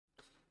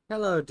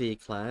Hello,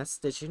 D-Class.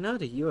 Did you know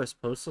the U.S.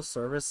 Postal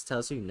Service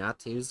tells you not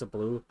to use the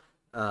blue,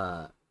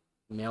 uh,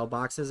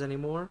 mailboxes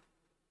anymore?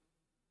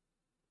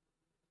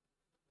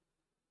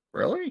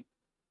 Really?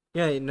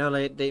 Yeah, no,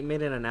 they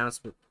made an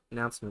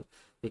announcement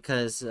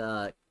because,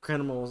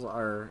 criminals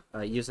are,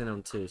 using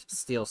them to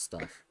steal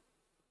stuff.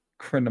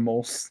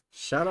 Criminals.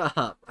 Shut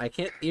up. I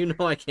can't, you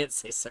know I can't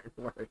say certain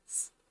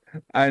words.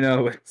 I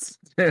know it's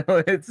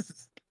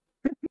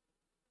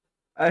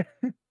I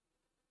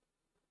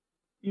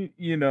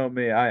you know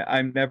me.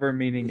 I'm never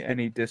meaning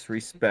any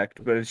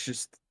disrespect, but it's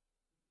just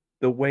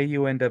the way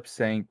you end up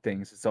saying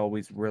things is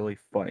always really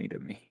funny to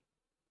me.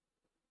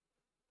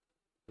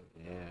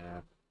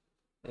 Yeah.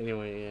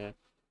 Anyway,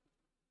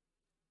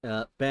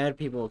 yeah. Bad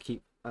people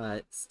keep,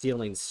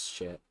 stealing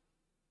shit.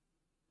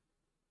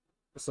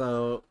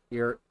 So,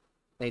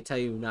 they tell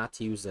you not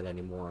to use it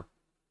anymore.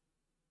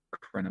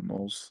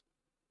 Criminals.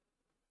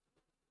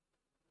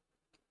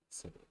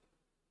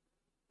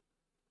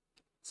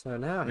 So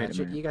now, Wait a Hatchet,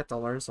 minute. you got to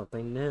learn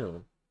something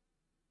new.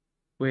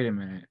 Wait a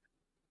minute.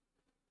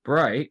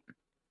 Bright,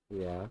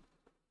 Yeah.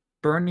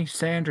 Bernie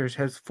Sanders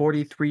has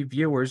 43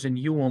 viewers and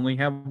you only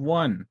have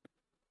one.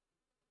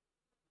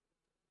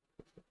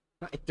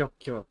 I don't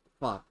give a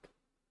fuck.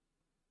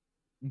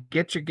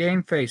 Get your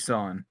game face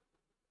on.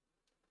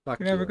 Fuck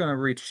you. You're never gonna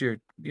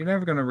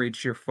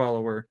reach your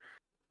follower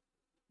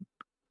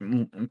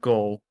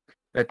goal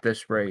at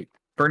this rate.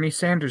 Bernie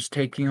Sanders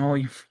taking all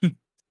you.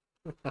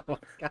 Oh my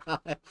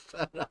god,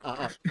 shut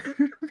up.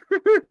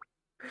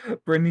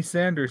 Bernie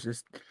Sanders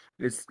is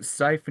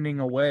siphoning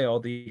away all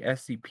the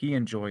SCP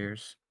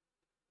enjoyers.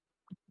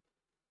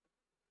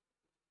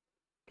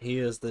 He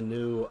is the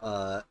new,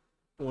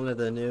 one of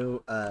the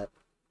new,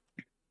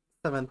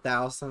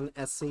 7,000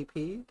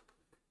 SCP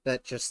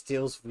that just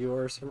steals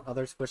viewers from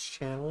other Twitch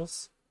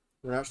channels.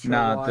 We're not sure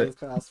Nah, why the he's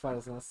classified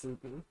as an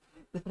SCP.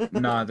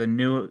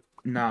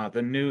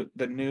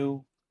 the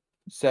new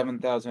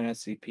 7,000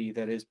 SCP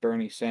that is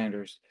Bernie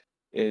Sanders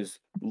is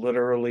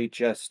literally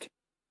just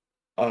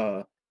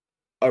uh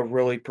a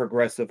really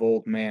progressive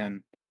old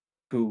man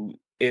who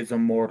is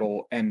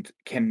immortal and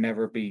can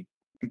never be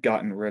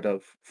gotten rid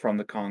of from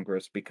the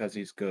Congress because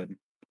he's good.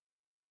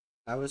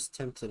 I was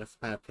tempted to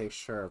find a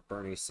picture of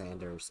Bernie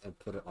Sanders and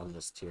put it on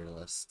this tier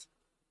list.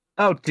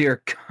 Oh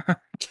dear God.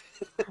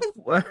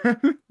 What?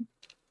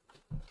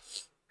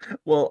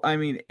 Well, I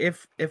mean,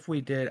 if we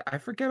did, I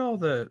forget all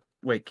the.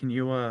 Wait, can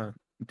you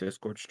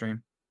Discord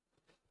stream?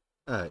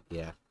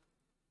 Yeah.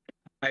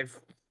 I've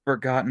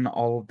forgotten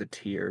all of the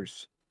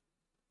tiers.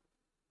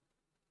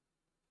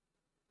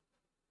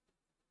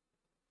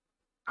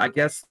 I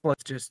guess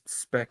let's just I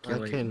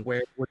speculate. can.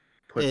 Where would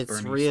you put It's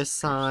Bernie Sanders?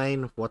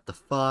 reassign. What the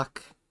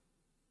fuck?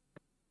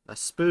 A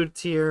spood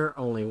tier,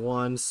 only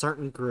one.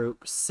 Certain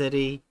group,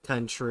 city,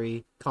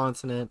 country,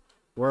 continent,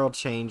 world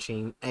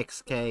changing,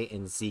 XK,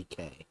 and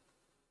ZK.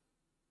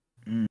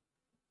 Mm.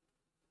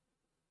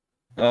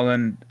 Well,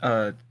 then,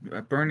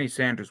 Bernie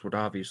Sanders would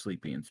obviously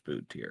be in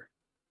Spood tier.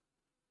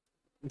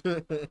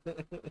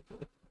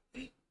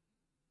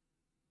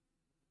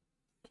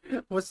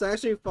 What's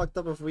actually fucked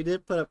up, if we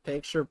did put a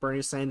picture of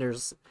Bernie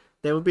Sanders,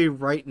 they would be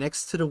right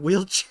next to the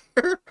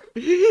wheelchair.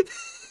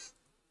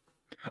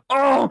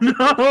 Oh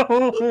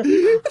no!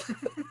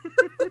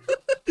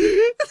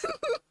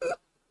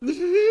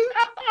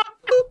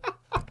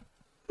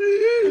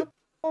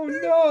 Oh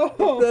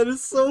no! That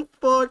is so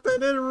fucked. I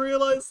didn't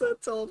realize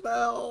that till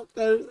now.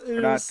 It We're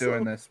is not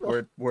doing so this.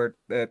 fucked. We're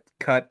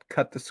cut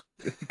the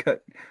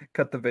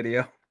cut the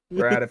video.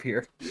 We're out of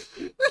here.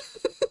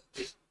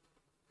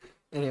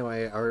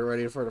 Anyway, are we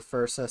ready for the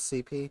first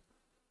SCP?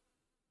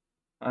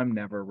 I'm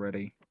never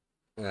ready.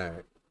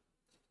 Alright.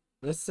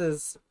 This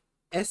is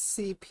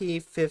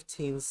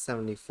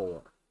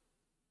SCP-1574.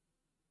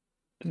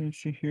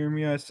 Didn't you hear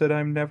me? I said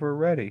I'm never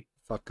ready.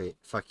 Fuck you.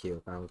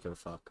 I don't give a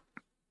fuck.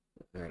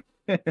 Alright.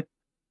 Okay.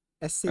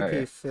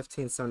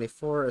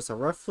 SCP-1574 is a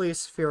roughly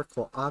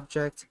spherical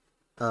object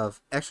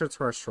of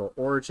extraterrestrial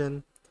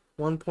origin,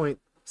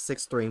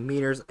 1.63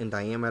 meters in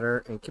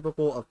diameter, and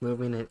capable of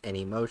moving in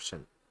any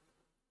motion.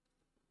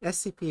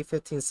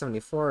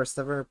 SCP-1574 has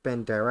never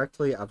been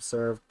directly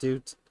observed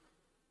due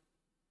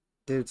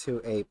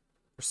to a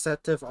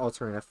perceptive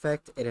altering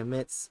effect it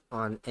emits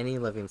on any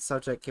living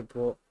subject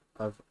capable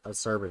of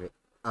observing it.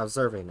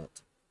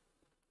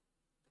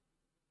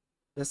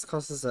 This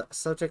causes a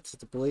subject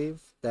to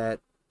believe that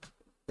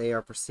they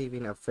are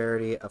perceiving a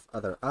variety of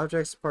other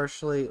objects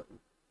partially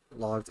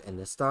logged in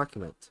this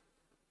document.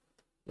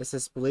 This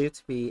is believed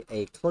to be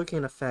a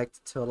cloaking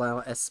effect to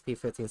allow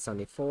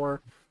SCP-1574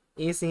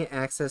 easy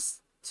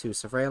access to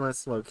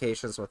surveillance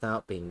locations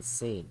without being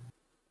seen.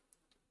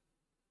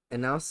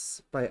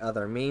 Analysis by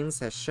other means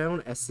has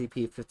shown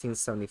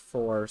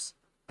SCP-1574's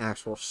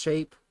actual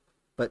shape,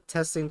 but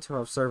testing to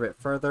observe it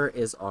further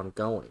is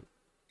ongoing.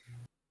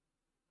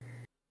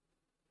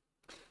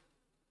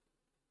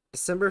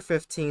 December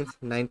 15th,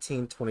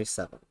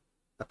 1927.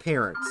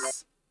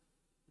 Appearance: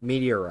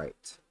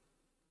 meteorite.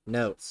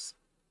 Notes: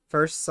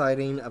 first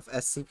sighting of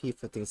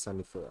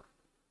SCP-1574.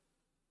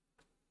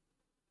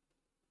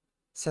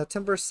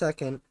 September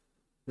 2nd,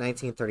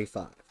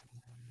 1935.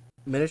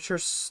 Miniature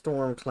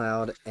storm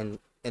cloud in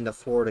the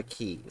Florida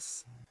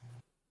Keys.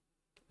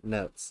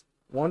 Notes.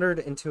 Wandered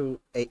into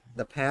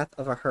the path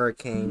of a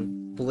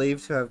hurricane,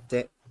 believed to have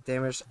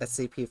damaged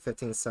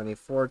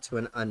SCP-1574 to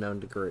an unknown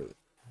degree.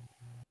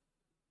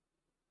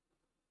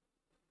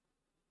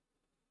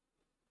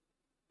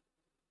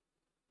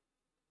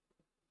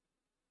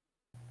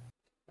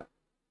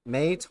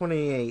 May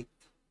 28th,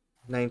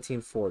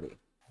 1940.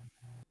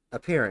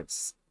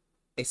 Appearance.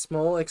 A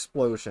small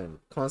explosion,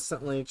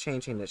 constantly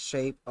changing its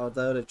shape,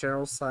 although the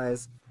general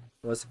size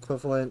was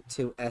equivalent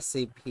to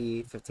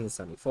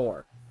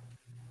SCP-1574.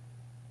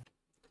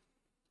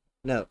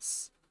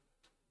 Notes.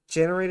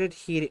 Generated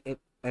heat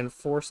and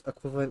force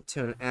equivalent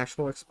to an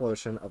actual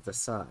explosion of the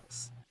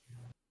size.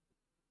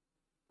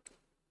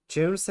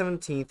 June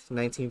 17th,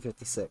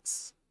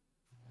 1956.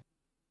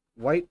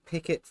 White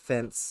picket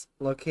fence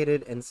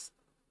located in...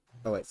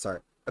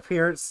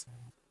 Appearance.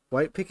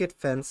 White picket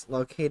fence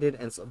located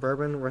in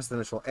suburban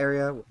residential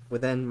area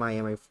within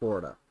Miami,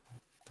 Florida.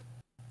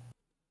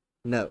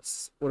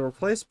 Notes. Would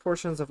replace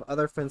portions of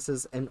other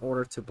fences in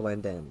order to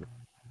blend in.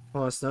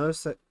 Caused no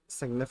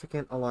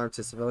significant alarm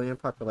to civilian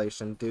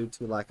population due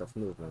to lack of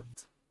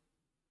movement.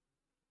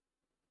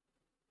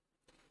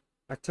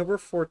 October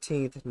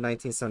 14th,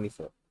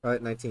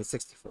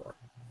 1964.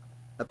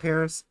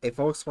 Appearance, a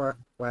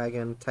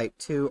Volkswagen Type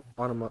 2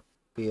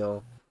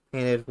 automobile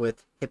painted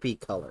with hippie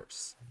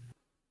colors.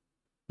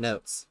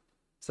 Notes.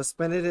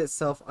 Suspended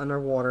itself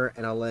underwater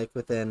in a lake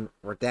within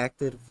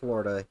Redacted,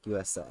 Florida,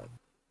 USA.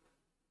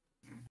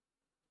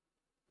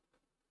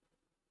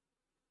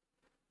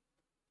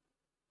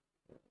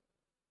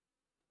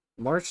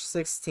 March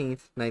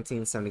 16th,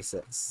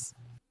 1976.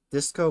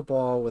 Disco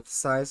ball with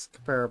size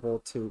comparable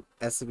to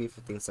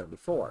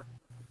SCP-1574.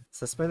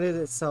 Suspended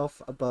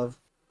itself above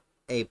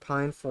a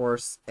pine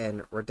forest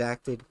in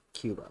Redacted,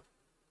 Cuba.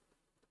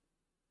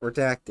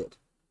 Redacted.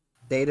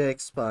 Data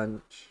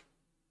expunged.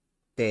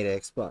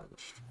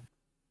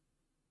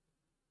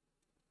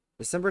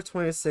 December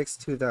 26,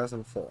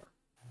 2004.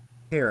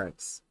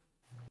 Appearance.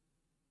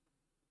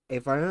 A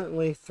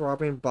violently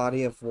throbbing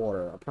body of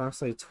water,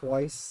 approximately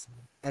twice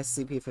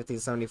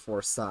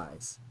SCP-1574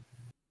 size.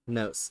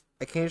 Notes.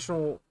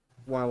 Occasional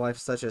wildlife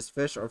such as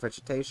fish or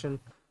vegetation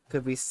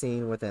could be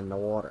seen within the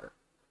water.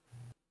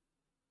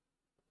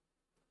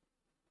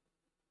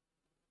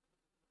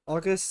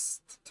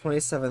 August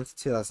 27th,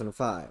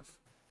 2005.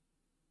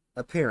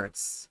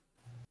 Appearance.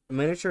 A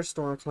miniature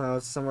storm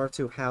cloud similar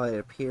to how it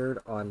appeared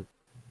on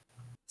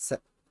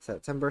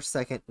September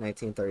 2nd,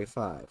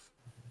 1935.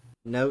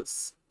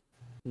 Notes.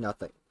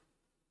 Nothing.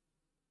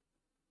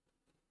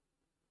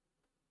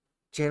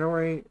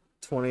 January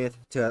 20th,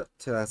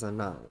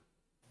 2009.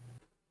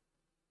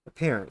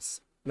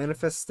 Appearance.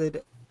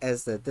 Manifested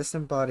as the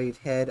disembodied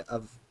head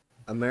of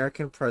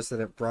American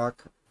President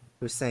Barack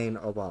Hussein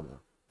Obama.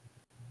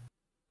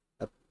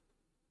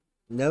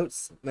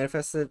 Notes.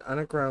 Manifested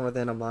underground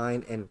within a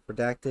mine in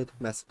Redacted,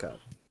 Mexico.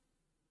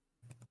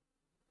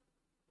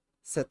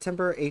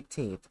 September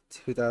 18th,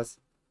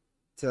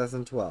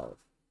 2012.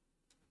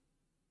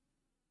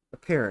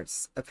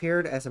 Appearance.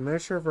 Appeared as a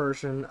miniature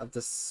version of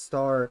the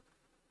star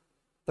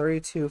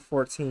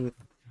 3214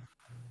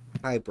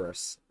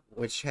 Hybris,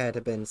 which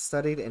had been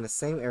studied in the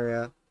same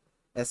area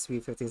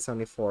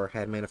SCP-1574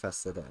 had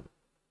manifested in.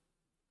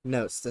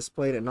 Notes.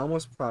 Displayed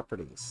anomalous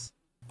properties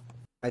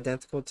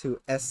identical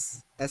to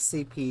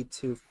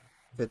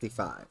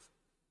SCP-255,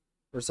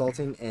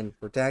 resulting in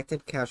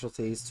redacted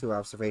casualties to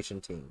observation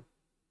team.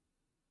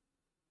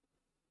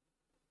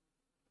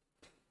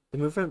 The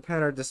movement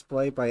pattern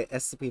displayed by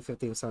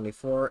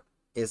SCP-1574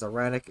 is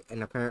erratic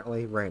and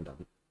apparently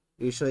random,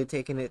 usually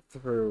taking it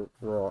through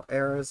rural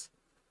areas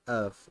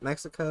of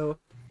Mexico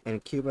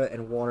and Cuba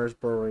and waters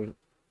bordering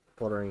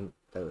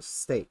those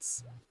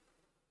states.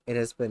 It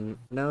has been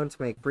known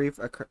to make brief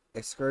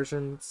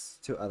excursions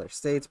to other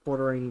states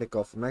bordering the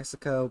Gulf of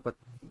Mexico, but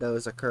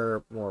those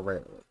occur more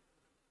rarely.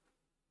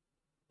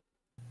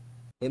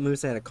 It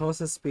moves at a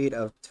constant speed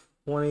of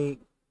 20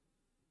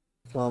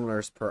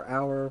 kilometers per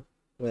hour,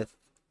 with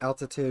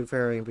altitude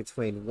varying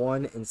between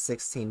 1 and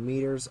 16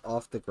 meters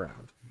off the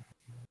ground.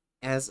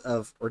 As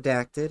of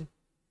Redacted,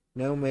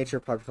 no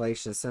major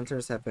population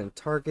centers have been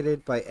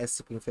targeted by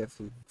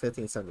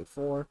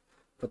SCP-1574,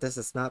 but this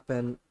has not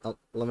been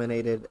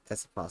eliminated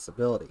as a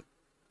possibility.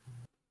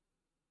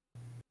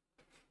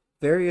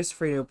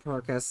 Various radio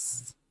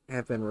broadcasts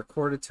have been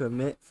recorded to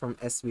emit from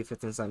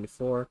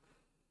SCP-1574,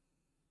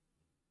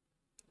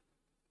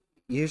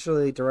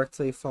 usually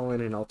directly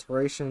following an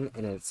alteration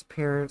in its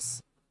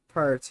appearance.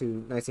 Prior to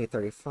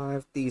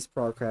 1935, these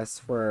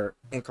broadcasts were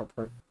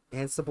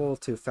incomprehensible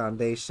to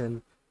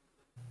Foundation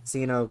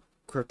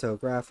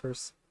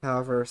xenocryptographers.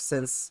 However,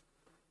 since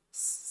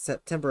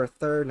September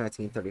 3rd,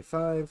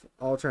 1935,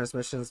 all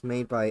transmissions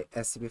made by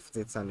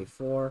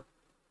SCP-1574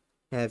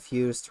 have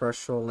used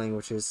terrestrial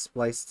languages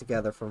spliced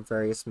together from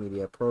various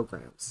media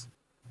programs.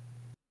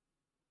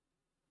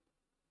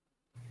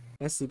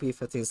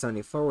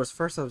 SCP-1574 was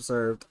first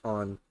observed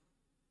on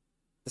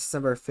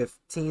December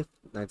 15th,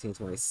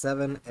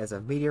 1927, as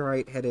a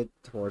meteorite headed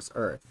towards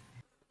Earth.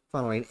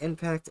 Following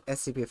impact,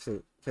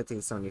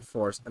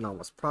 SCP-1574's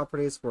anomalous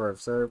properties were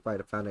observed by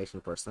the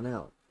Foundation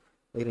personnel,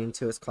 leading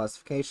to its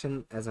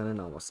classification as an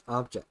anomalous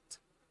object.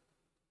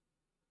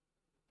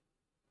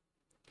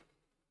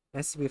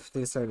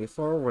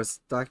 SCP-1574 was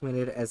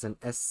documented as an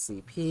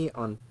SCP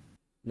on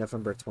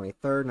November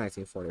 23rd,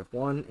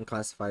 1941, and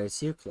classified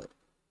as Euclid.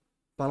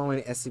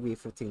 Following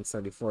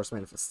SCP-1574's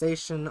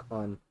manifestation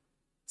on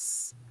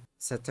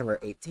September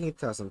 18,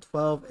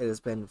 2012, it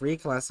has been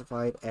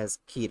reclassified as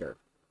Keter.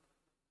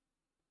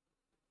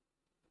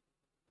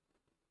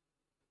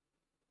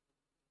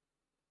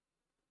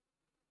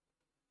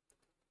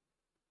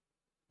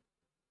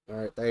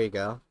 Alright, there you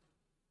go.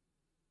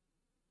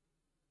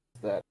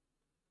 That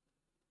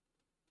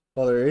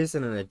Well, there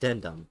isn't an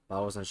addendum, but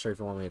I wasn't sure if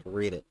you want me to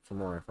read it for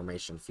more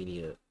information if you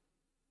need it.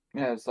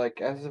 yeah, it's like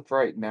as of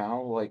right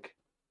now, like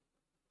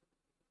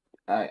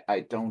I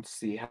don't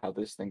see how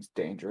this thing's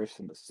dangerous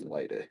in the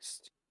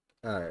slightest.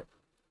 Alright.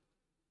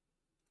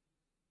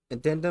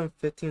 Addendum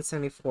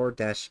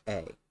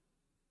 1574-A.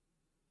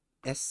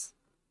 S.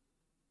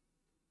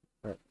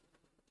 Right.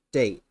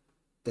 Date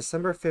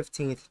December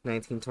 15th,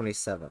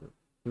 1927.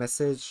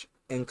 Message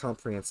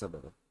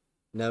incomprehensible.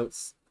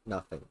 Notes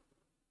nothing.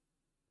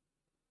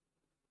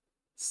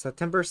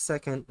 September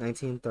 2nd,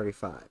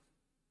 1935.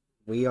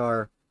 We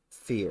are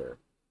fear.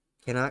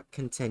 Cannot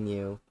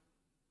continue.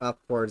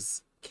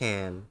 Upwards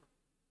can.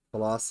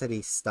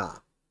 Velocity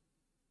stop.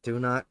 Do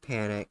not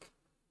panic.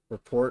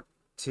 Report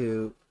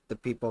to the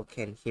people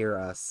can hear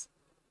us.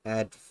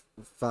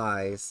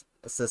 Advise.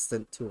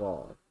 Assistant to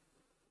all.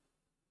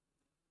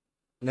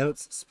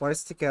 Notes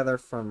spliced together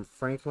from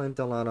Franklin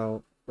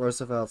Delano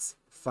Roosevelt's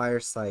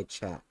Fireside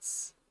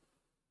Chats.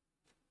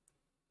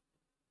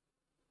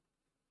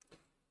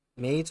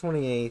 May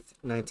 28th,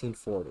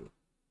 1940.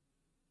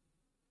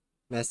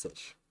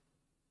 Message.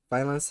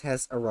 Violence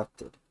has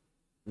erupted.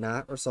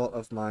 Not result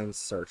of mind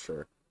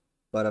searcher,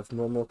 but of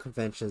normal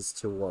conventions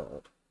to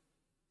world.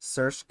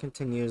 Search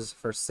continues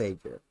for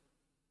savior.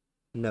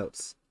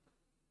 Notes.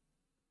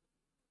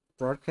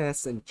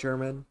 Broadcasts in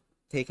German,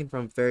 taken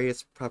from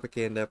various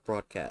propaganda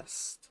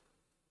broadcasts.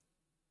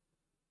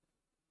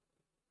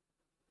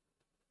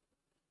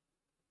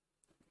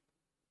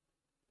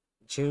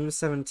 June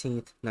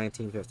 17th,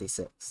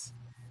 1956.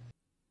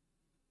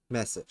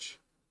 Message.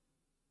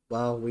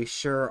 Well, we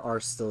sure are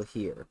still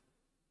here.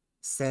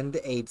 Send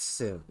aid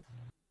soon.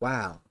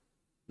 Wow.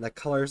 The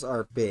colors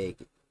are big.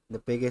 The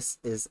biggest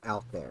is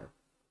out there.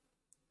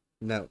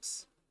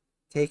 Notes.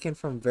 Taken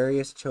from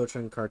various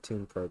children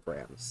cartoon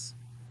programs.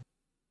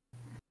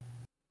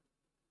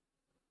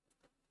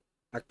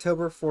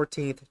 October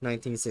 14th,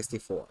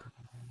 1964.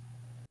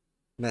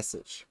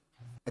 Message.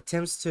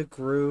 Attempts to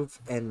groove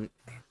and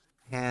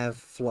have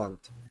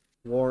flunked.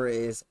 War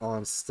is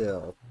on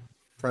still.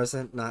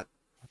 Present not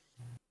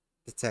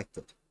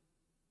detected.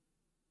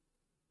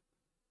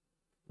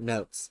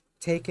 Notes.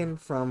 Taken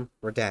from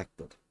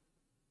Redacted.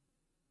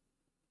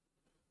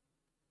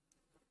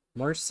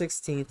 March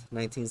 16th,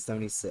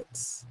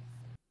 1976.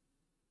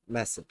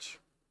 Message.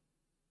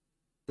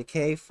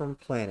 Decay from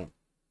planet.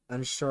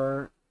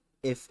 Unsure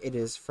if it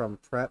is from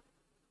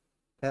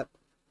PEP,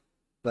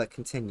 but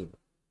continue.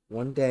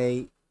 One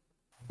day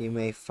you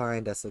may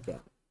find us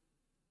again.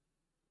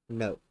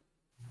 Note.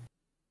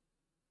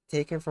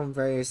 Taken from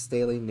various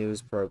daily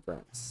news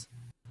programs.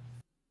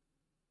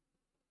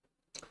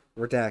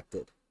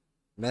 Redacted.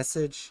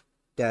 Message.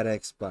 Data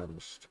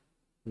expunged.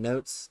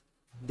 Notes.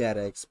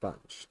 Data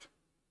expunged.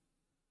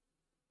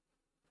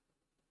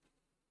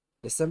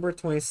 December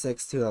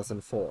 26,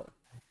 2004.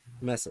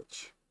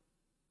 Message.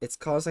 It's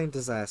causing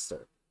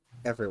disaster.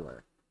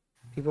 Everywhere.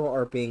 People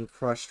are being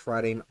crushed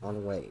riding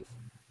on wave.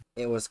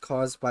 It was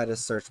caused by the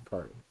search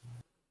party.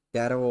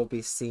 Data will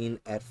be seen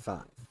at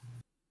 5.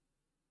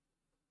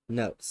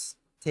 Notes.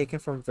 Taken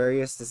from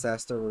various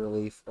disaster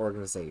relief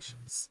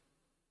organizations.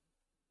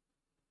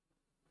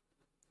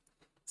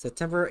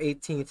 September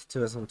 18th,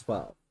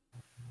 2012.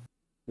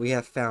 We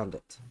have found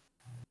it.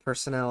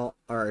 Personnel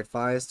are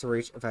advised to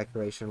reach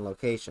evacuation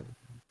location.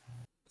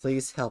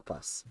 Please help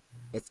us.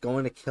 It's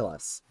going to kill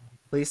us.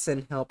 Please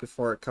send help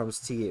before it comes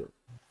to you.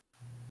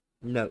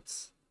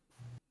 Notes.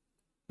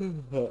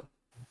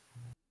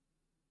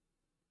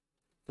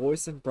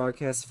 Voice and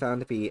broadcast found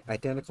to be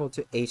identical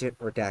to Agent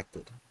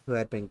Redacted, who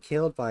had been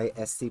killed by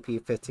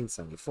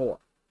SCP-1574.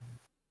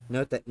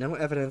 Note that no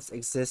evidence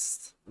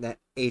exists that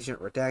Agent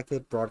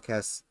Redacted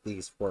broadcasts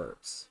these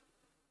words.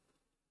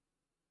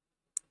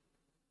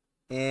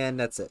 And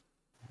that's it.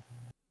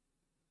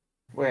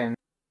 When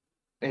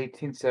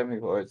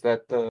 1874, is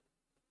that the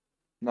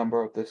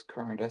number of this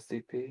current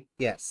SCP?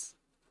 Yes.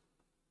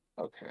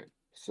 Okay,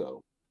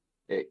 so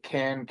it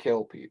can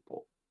kill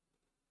people.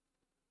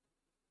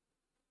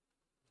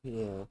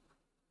 Yeah.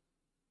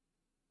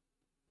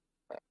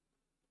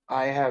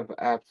 I have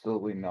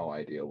absolutely no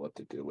idea what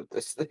to do with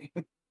this thing.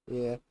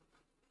 Yeah.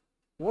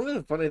 One of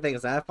the funny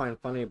things I find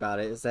funny about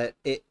it is that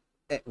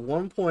at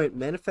one point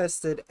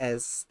manifested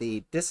as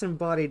the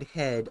disembodied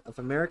head of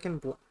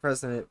American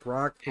President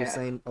Barack Yeah.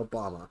 Hussein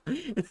Obama.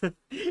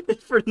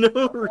 For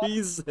no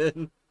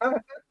reason.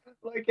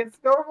 Like, it's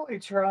normally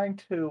trying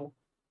to.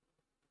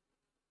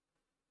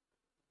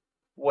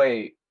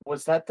 Wait,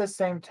 was that the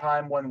same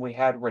time when we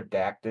had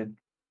redacted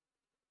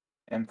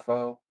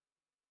info?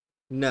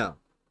 No.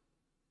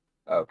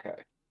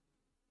 Okay.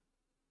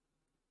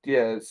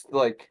 Yeah, it's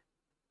like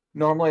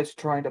normally it's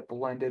trying to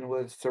blend in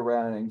with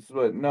surroundings,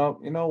 but no,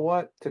 you know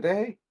what?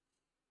 Today,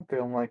 I'm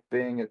feeling like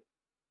being a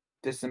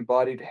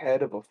disembodied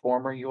head of a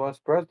former US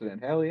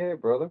president. Hell yeah,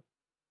 brother.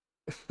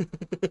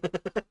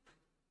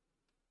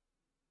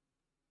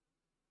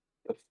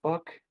 The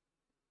fuck?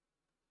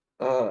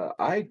 Uh,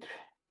 I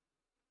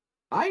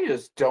I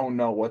just don't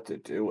know what to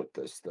do with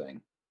this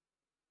thing.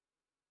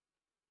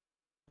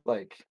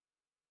 Like,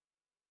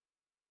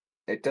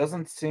 it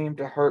doesn't seem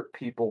to hurt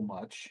people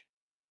much.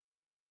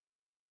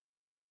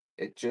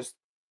 It just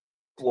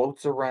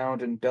floats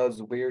around and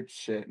does weird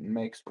shit and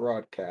makes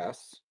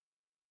broadcasts.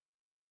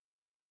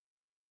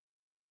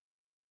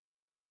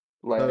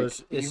 So Like,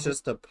 it's even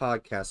just a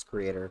podcast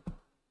creator.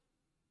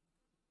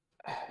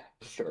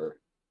 sure.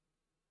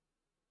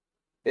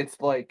 It's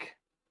like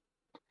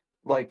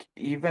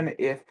even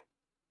if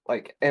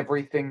like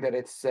everything that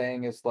it's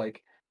saying is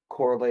like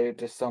correlated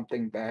to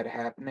something bad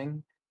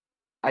happening,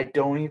 I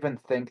don't even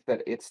think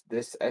that it's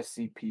this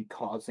SCP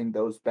causing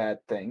those bad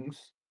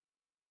things.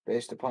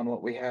 Based upon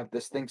what we have,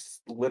 this thing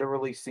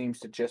literally seems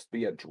to just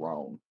be a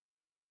drone.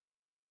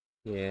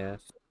 Yeah.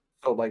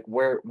 So like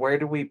where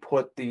do we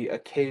put the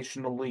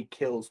occasionally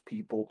kills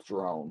people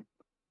drone?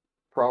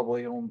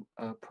 Probably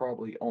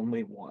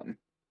only one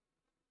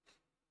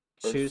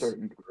for Choose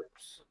certain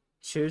groups.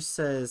 Choose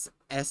says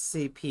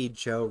SCP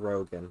Joe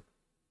Rogan.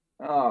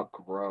 Oh,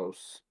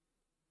 gross.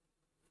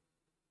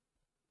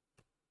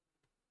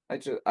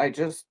 I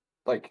just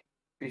like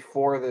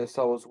before this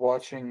I was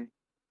watching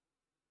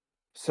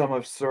some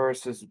of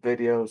Source's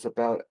videos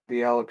about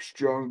the Alex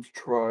Jones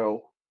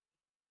trial.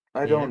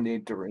 I Yeah. don't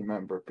need to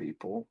remember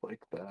people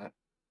like that.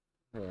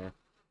 Yeah.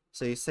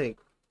 So you say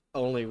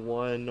only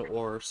one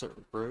or a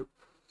certain group?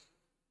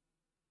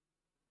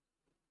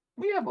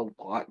 We have a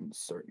lot in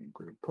certain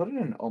group. Put it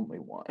in only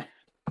one.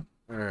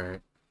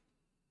 Alright.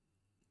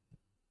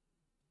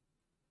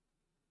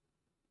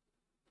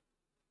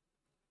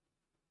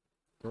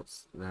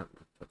 Oops, no,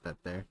 put that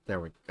there. There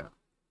we go.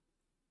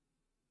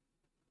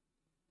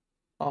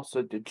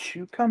 Also, did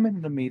you come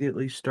and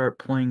immediately start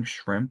playing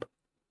Shrimp?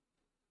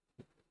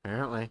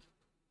 Apparently.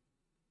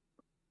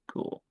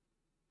 Cool.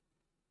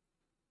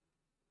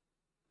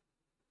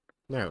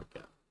 There we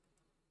go.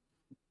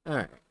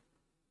 Alright.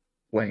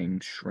 Playing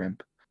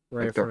Shrimp.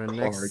 Ready Like they're for the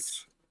next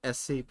cards.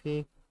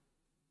 SCP?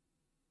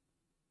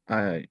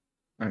 I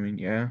I mean,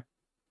 yeah,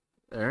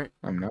 Alright.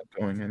 I'm not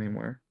going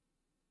anywhere.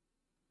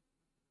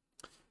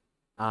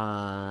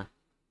 Uh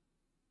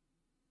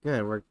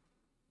Good. We're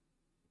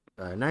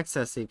next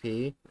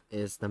SCP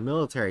is the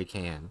military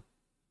can.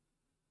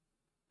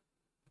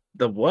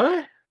 The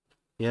what?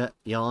 Yeah,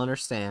 you'll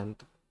understand.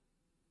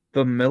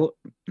 The mil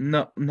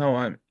No,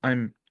 no,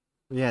 I'm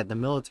Yeah, the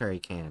military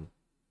can.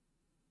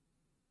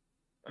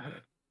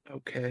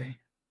 okay.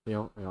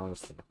 You'll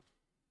understand.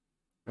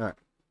 Alright.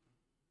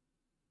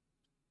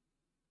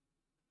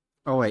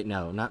 Oh wait,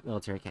 no, not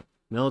military can.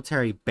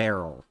 Military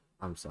barrel.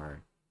 I'm sorry.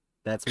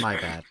 That's my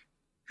bad.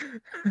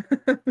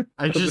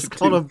 I Those are just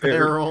called two a very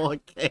barrel a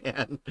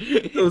can.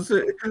 those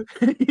are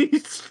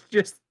it's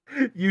just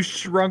you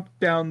shrunk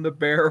down the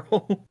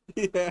barrel.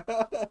 Yeah.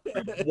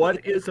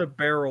 What is a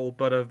barrel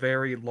but a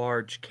very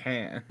large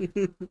can?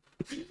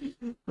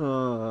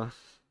 uh,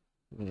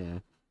 yeah.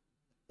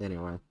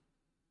 Anyway,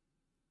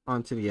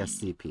 on to the Ye-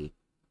 SCP.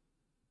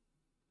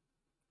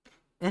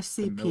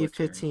 The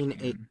military can.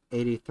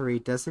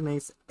 SCP-1583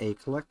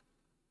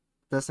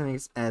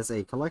 designates as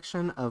a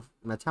collection of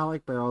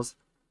metallic barrels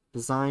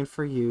designed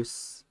for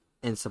use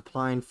in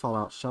supplying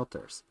fallout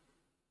shelters.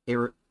 It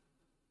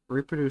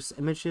reproduce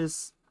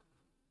images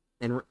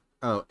and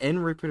in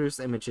reproduced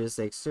images,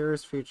 the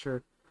exteriors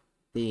feature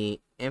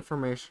the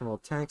informational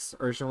text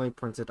originally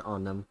printed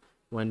on them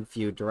when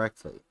viewed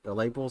directly. The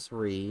labels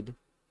read: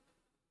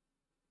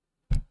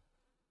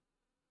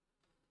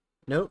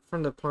 Note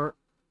from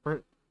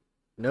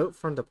Note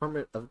from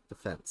Department of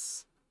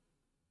Defense.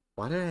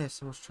 Why did I have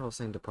so much trouble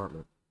saying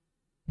department?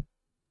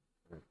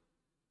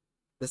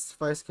 This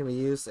device can be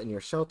used in your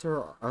shelter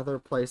or other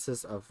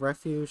places of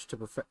refuge to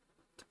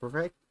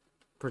protect.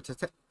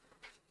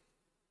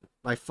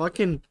 My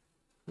fucking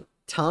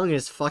tongue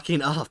is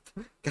fucking up.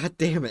 God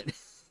damn it.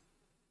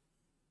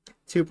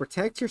 To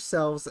protect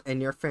yourselves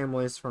and your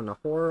families from the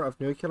horror of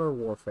nuclear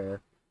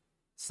warfare,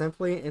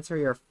 simply enter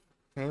your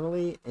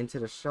family into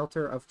the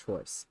shelter of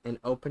choice and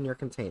open your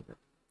container.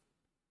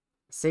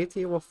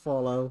 Safety will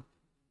follow.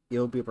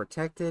 You'll be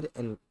protected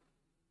and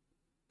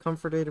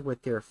comforted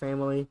with your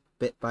family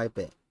bit by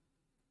bit,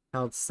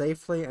 held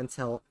safely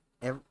until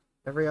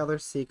every other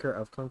seeker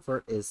of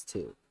comfort is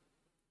too.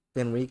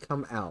 Then we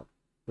come out,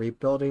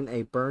 rebuilding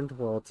a burned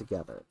world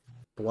together.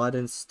 blood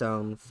and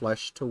stone,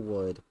 flesh to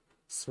wood,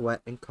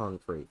 sweat and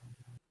concrete.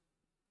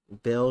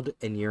 Build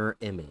in your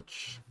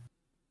image.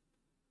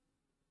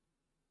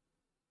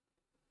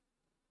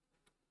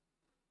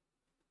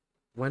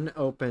 When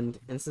opened,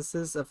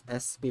 instances of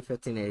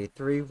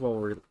SCP-1583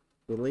 will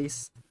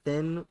release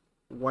thin,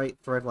 white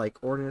thread-like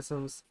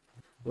organisms,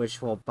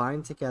 which will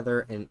bind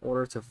together in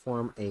order to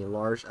form a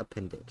large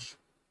appendage.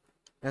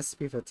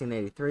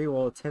 SCP-1583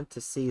 will attempt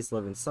to seize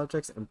living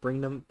subjects and bring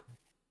them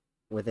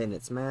within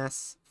its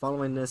mass.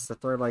 Following this, the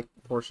thread-like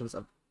portions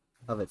of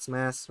its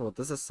mass will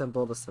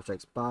disassemble the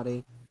subject's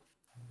body.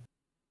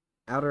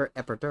 Outer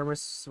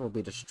epidermis will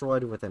be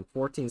destroyed within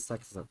 14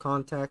 seconds of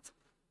contact,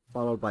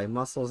 followed by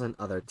muscles and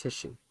other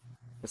tissue.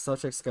 The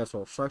subject's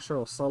skeletal structure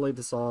will slowly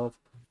dissolve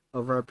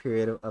over a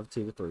period of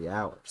 2 to 3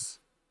 hours.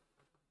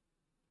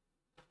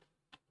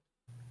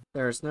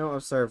 There is no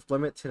observed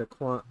limit to the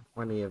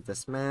quantity of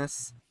this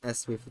mass.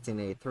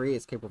 SCP-1583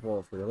 is capable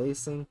of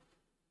releasing,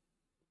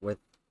 with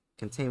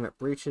containment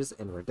breaches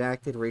and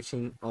redacted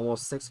reaching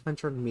almost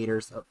 600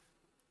 meters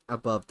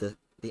above the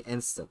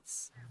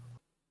instance.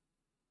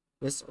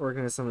 This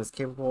organism is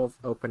capable of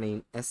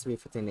opening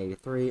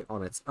SCP-1583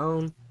 on its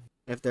own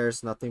if there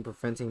is nothing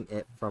preventing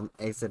it from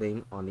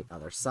exiting on the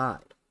other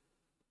side.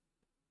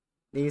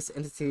 These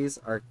entities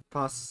are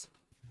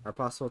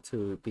possible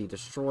to be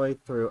destroyed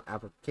through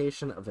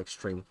application of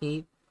extreme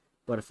heat,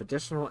 but if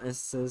additional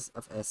instances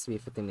of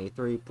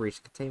SCP-1583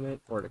 breach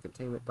containment or the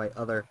containment by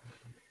other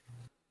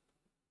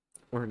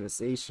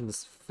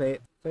organizations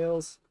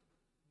fails,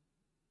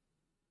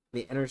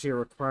 the energy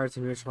required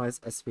to neutralize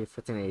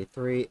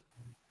SCP-1583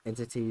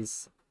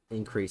 entities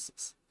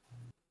increases.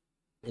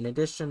 In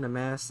addition, the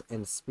mass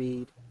and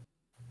speed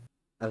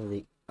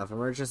of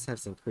emergence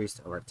has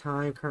increased over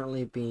time,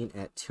 currently being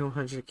at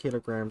 200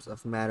 kilograms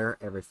of matter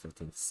every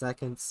 15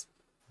 seconds.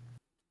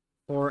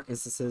 4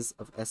 instances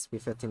of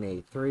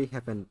SCP-1583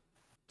 have been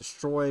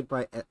destroyed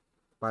by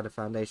the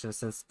Foundation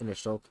since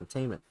initial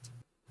containment.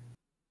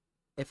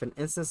 If an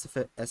instance of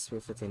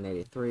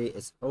SCP-1583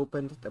 is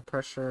opened, the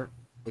pressure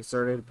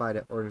exerted by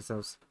the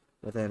organisms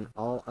within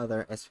all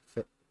other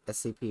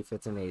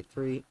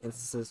SCP-1583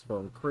 instances will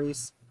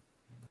increase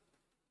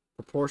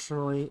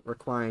proportionally,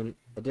 requiring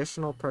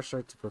additional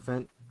pressure to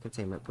prevent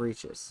containment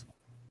breaches.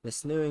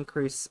 This new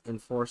increase in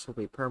force will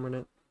be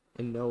permanent,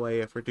 in no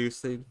way of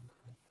reducing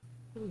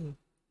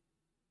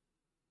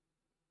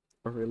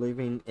or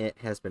relieving it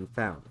has been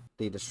found.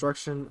 The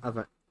destruction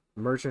of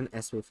emergent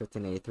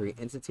SCP-1583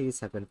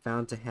 entities have been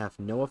found to have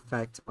no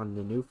effect on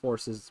the new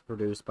forces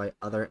produced by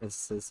other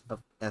instances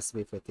of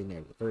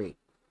SCP-1583.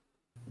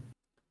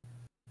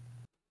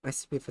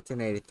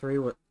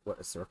 SCP-1583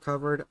 was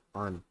recovered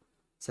on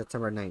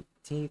September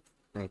 19th,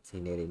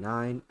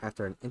 1989,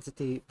 after an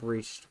entity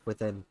breached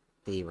within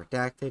the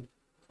redacted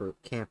group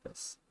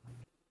campus.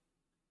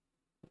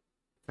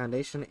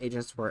 Foundation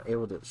agents were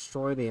able to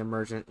destroy the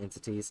emergent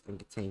entities and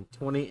contain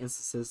 20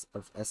 instances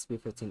of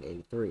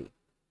SCP-1583.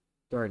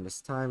 During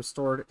this time,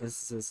 stored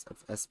instances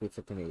of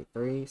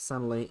SCP-1583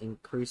 suddenly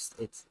increased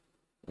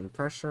in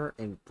pressure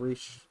and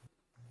breach,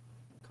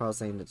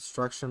 causing the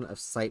destruction of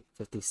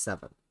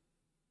Site-57.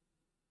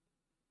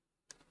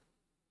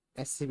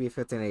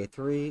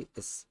 SCP-1583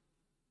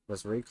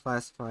 was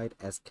reclassified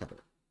as Keter.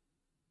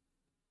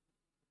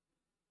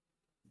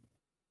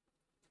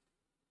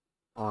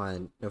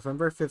 On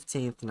November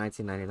 15th,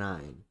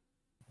 1999,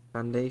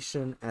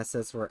 Foundation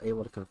assets were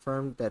able to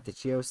confirm that the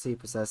GOC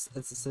possessed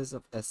instances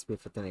of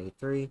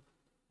SCP-1583.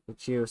 The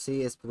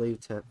GOC is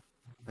believed to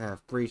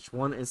have breached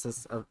one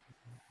instance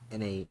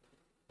in a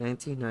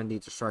 1990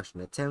 destruction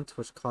attempt,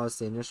 which caused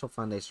the initial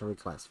Foundation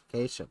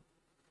reclassification.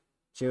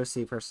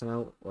 GOC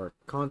personnel were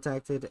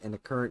contacted, and the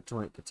current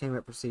joint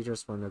containment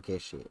procedures were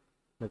negotiated.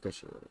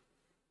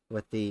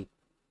 With the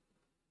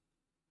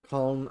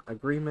Calm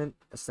Agreement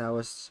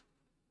established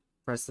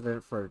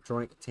precedent for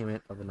joint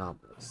containment of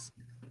anomalies.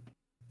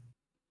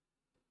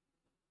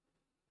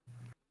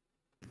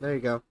 There you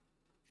go.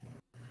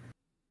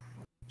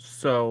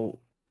 So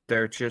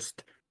they're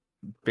just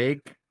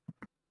big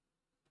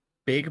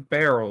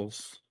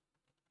barrels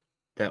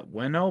that,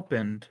 when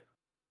opened,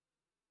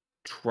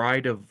 try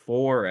to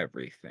vor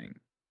everything.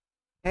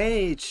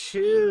 Hey,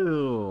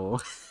 Chew!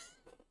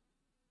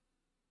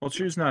 Well,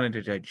 Chew's not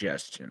into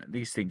digestion.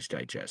 These things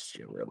digest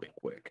you really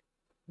quick.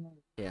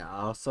 Yeah,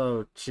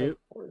 also, Chew.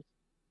 Fuck.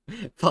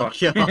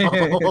 Fuck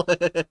y'all.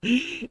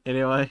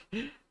 Anyway,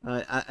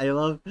 I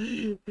love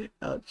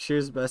how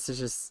Chew's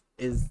message is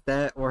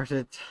that or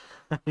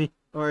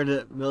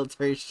the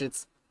military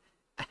shit's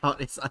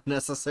out, it's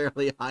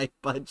unnecessarily high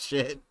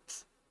budget.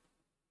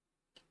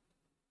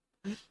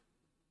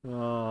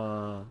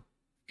 Yeah,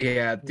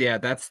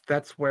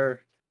 that's where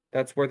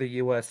the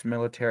US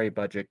military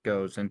budget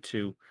goes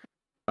into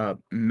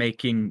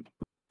making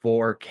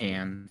vor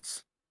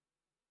cans.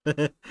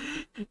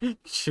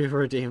 Chew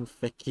redeemed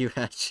Fick you,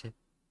 Hatchet.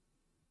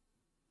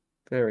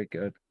 Very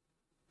good.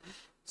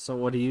 So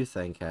what do you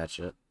think,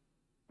 Hatchet?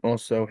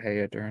 Also, hey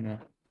Aderna.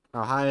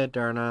 Oh, hi,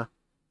 Aderna.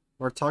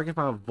 We're talking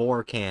about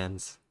vor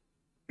cans.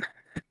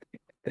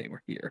 They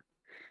were here.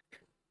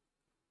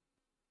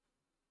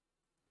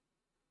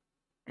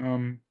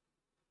 Um.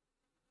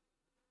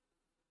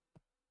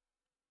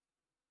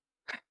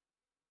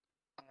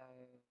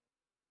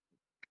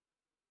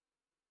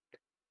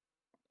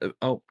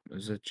 Oh,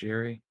 is it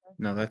Jerry?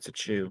 No, that's a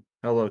Chew.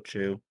 Hello,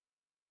 Chew.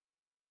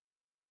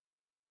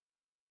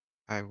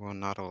 I will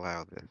not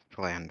allow this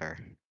slander.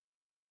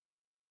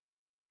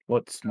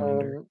 What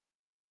slander?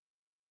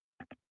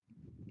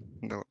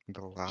 The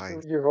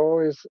lies You've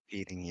always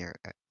feeding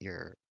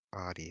your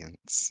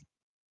audience.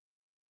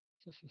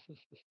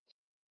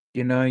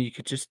 You know, you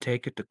could just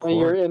take it to that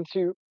you're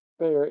court.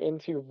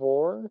 into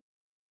war.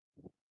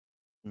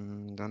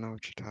 Don't know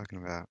what you're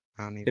talking about.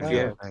 I don't even If know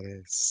you Oh, what that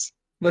is.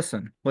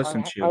 listen,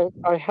 Chew.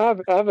 I have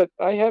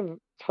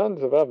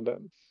tons of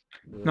evidence.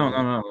 No, no,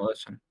 yeah, no, no,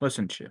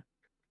 listen, Chew.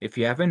 If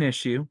you have an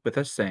issue with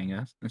us saying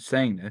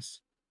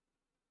this,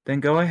 then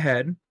go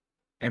ahead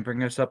and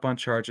bring us up on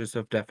charges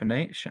of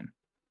defamation.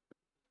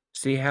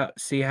 See how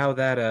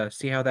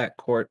that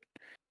court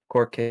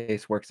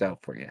case works out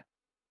for you.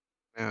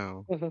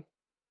 No, Mhm.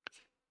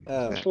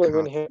 oh, that Especially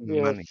when costs we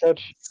have money. yeah,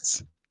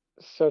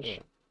 such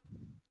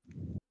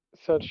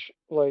such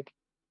like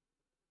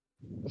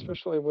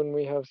especially when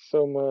we have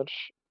so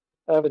much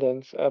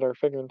evidence at our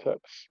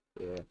fingertips.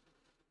 yeah.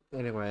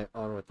 Anyway,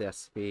 on with the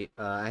SCP.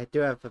 I do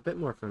have a bit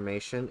more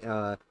information.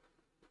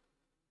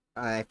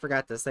 I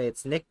forgot to say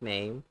its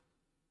nickname.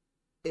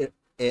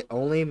 It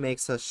only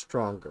makes us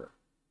stronger.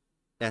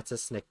 That's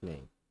its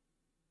nickname.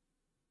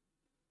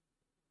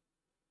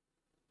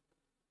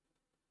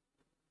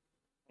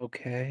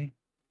 Okay.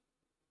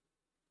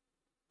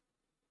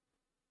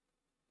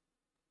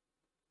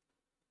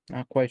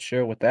 Not quite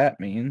sure what that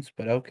means,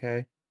 but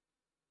okay.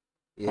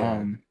 Yeah.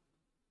 Um,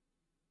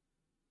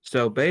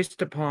 so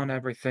based upon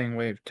everything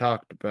we've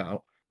talked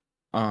about,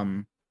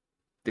 um,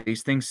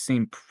 these things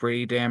seem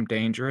pretty damn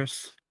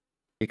dangerous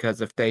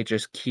because if they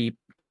just keep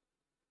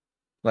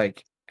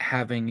like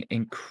having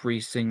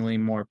increasingly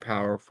more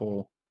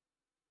powerful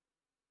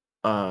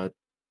uh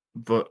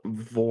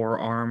vor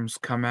arms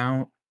come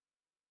out,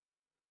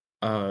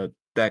 uh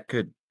that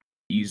could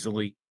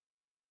easily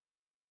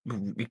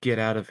get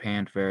out of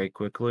hand very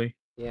quickly.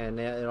 Yeah, and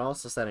it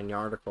also said in the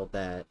article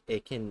that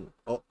it can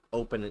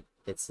open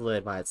its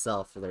lid by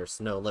itself. There's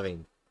no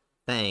living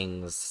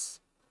things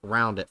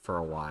around it for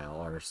a while,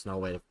 or there's no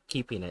way of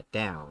keeping it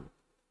down.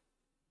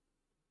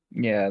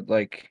 Yeah,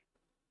 like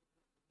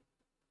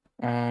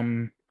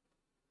um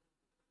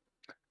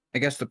I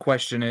guess the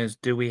question is,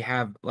 do we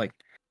have like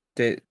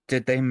did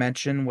they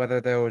mention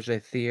whether there was a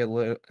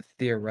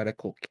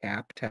theoretical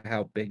cap to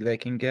how big they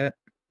can get?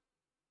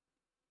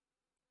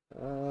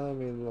 Let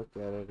me look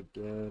at it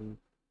again.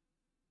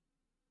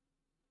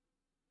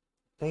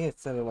 I think it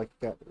sounded like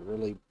it got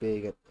really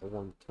big at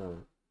one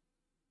time.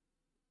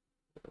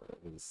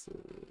 Let me see.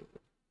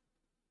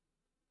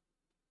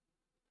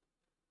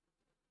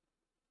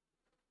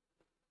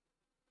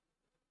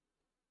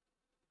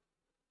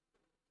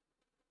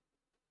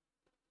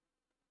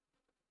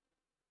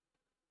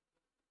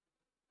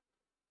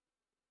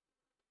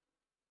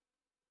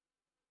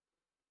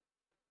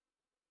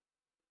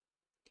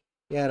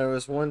 Yeah, there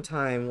was one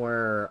time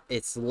where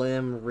its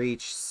limb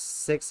reached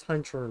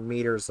 600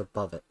 meters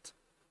above it.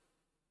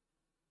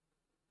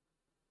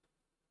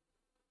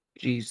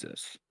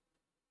 Jesus.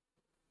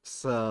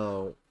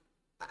 So,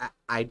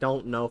 I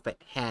don't know if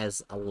it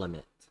has a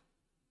limit.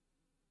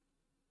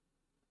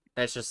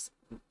 That's just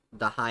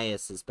the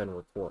highest has been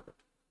recorded.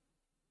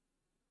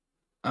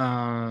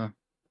 Uh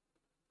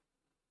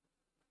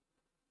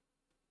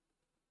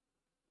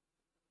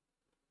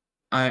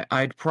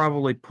I'd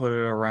probably put it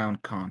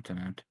around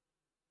continent.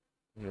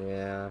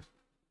 Yeah.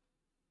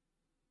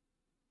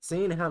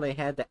 Seeing how they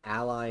had to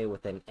ally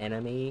with an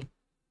enemy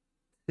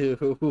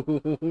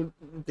to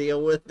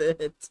deal with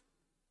it.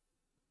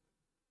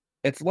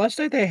 It's less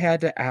that they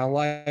had to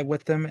ally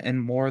with them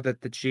and more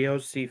that the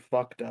GOC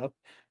fucked up,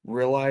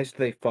 realized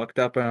they fucked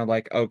up and are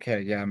like,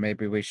 okay, yeah,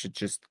 maybe we should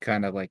just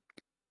kind of like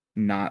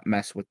not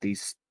mess with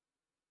these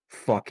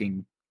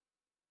fucking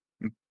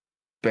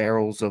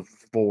barrels of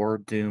vor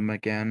doom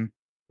again.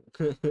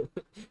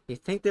 You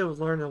think they would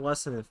learn a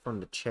lesson from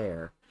the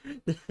chair?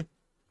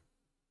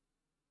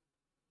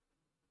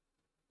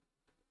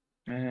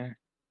 Eh,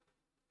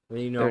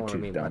 You know they're what I too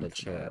mean by dumb the for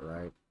chair, that.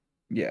 right?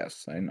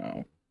 Yes, I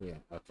know. Yeah,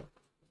 okay.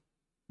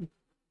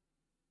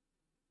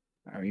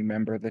 I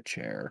remember the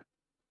chair.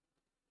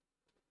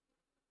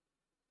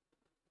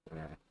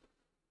 Yeah.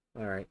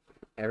 Alright.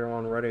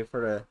 Everyone ready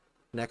for the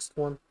next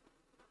one?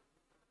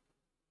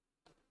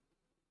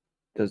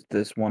 Does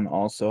this one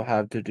also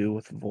have to do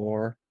with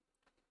vor?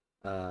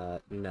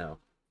 No.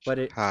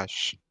 But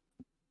Hush.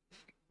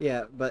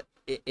 but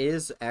it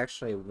is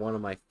actually one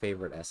of my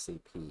favorite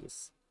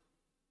SCPs.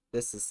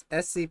 This is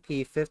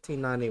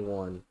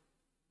SCP-1591,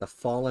 The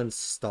Fallen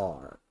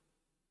Star.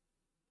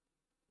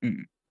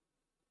 Mm,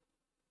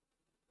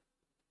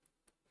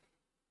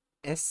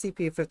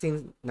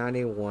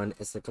 SCP-1591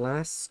 is a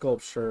glass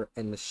sculpture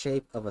in the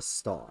shape of a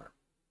star,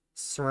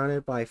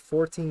 surrounded by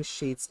 14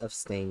 sheets of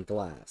stained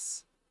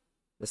glass.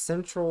 The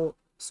central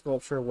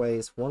sculpture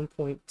weighs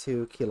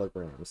 1.2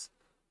 kilograms.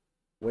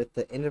 with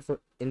the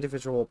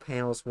individual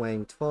panels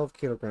weighing 12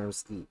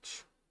 kilograms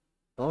each.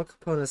 All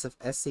components of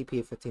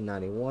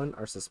SCP-1591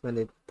 are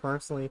suspended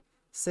approximately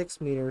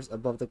 6 meters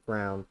above the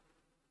ground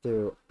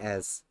through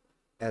as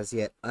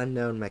yet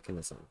unknown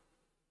mechanism.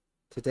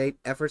 To date,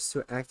 efforts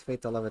to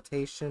activate the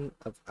levitation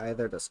of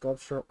either the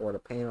sculpture or the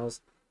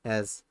panels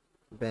has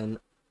been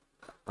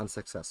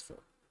unsuccessful.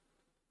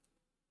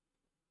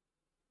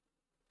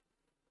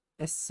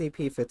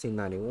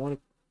 SCP-1591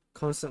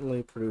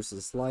 constantly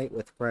produces light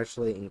with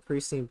gradually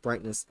increasing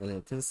brightness and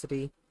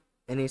intensity.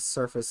 Any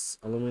surface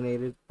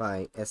illuminated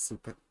by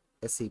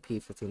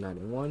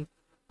SCP-1591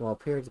 will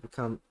appear to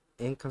become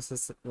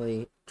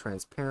inconsistently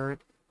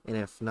transparent, and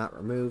if not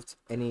removed,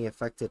 any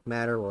affected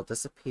matter will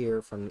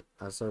disappear from the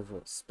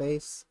observable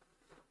space.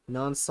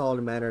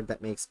 Non-solid matter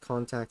that makes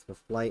contact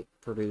with light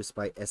produced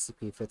by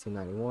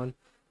SCP-1591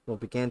 will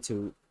begin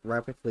to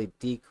rapidly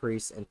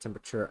decrease in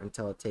temperature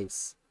until it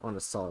takes on a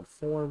solid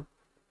form.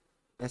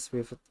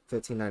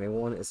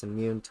 SCP-1591 is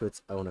immune to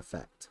its own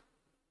effect.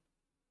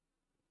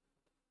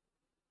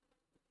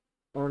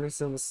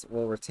 Organisms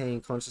will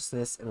retain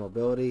consciousness and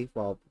mobility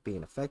while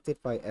being affected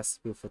by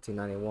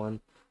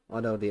SCP-1591,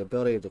 although the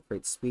ability to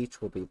create speech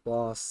will be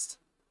lost.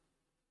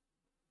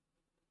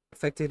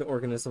 Affected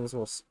organisms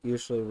will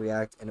usually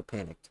react in a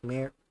panicked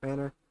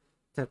manner,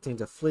 attempting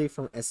to flee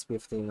from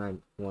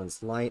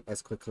SCP-1591's light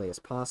as quickly as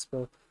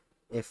possible.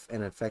 If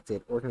an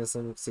infected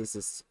organism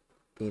ceases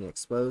being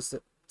exposed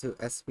to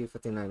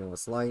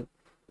SCP-1591's light,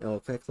 it will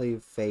quickly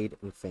fade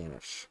and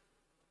vanish.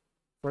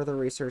 Further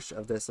research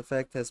of this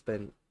effect has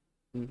been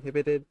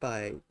inhibited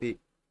by the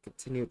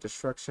continued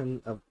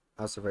destruction of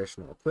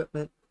observational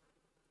equipment.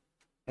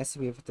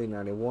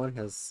 SCP-1591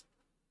 has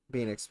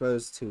been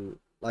exposed to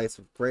lights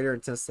of greater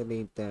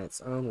intensity than its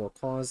own will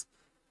cause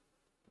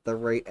the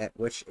rate at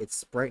which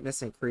its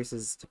brightness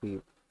increases to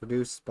be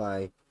reduced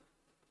by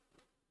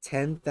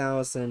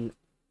 10,000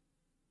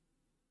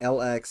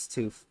 LX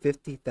to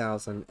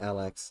 50,000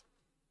 LX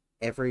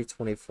every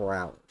 24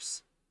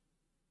 hours.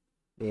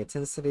 The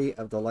intensity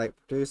of the light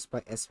produced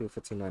by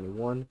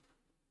SCP-1591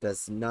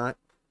 does not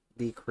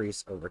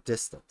decrease over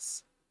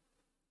distance.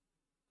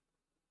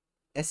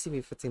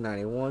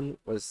 SCP-1591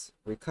 was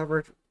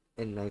recovered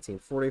in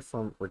 1940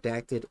 from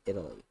redacted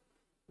Italy,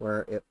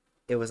 where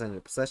it was in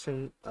the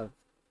possession of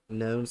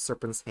known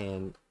Serpent's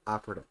Hand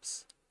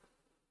operatives.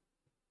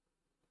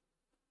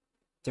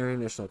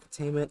 During initial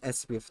containment,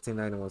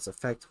 SCP-1591's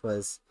effect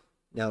was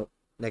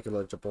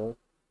negligible,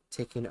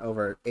 taking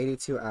over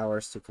 82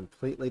 hours to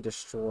completely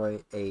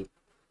destroy a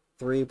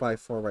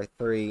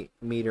 3x4x3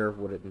 meter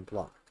wooden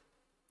block.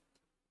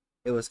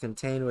 It was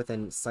contained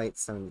within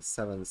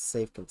Site-77's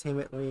safe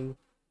containment wing.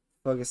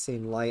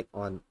 Focusing light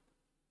on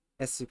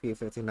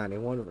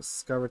SCP-1591 was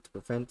discovered to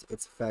prevent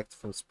its effect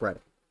from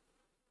spreading.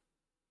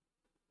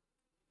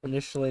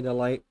 Initially, the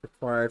light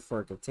required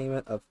for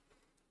containment of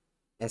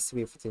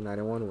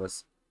SCP-1591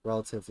 was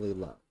relatively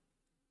low.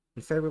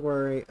 In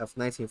February of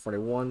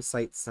 1941,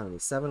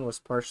 Site-77 was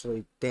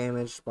partially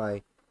damaged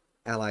by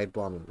Allied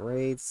bombing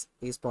raids.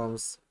 These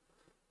bombs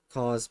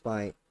caused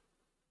by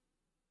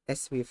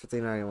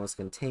SCP-1591's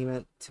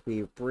containment to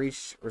be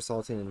breached,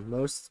 resulting in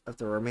most of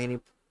the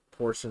remaining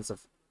portions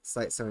of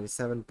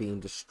Site-77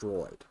 being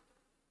destroyed.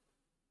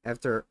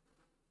 After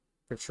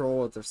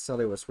control of the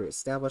facility was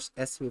re-established,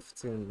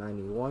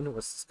 SCP-1591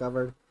 was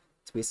discovered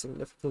to be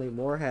significantly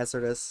more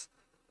hazardous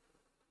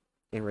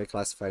and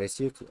reclassified as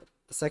Euclid.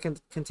 The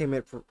second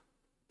containment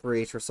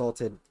breach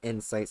resulted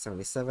in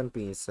Site-77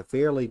 being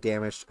severely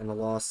damaged and the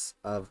loss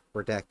of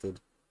redacted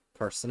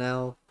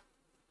personnel.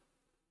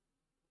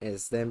 It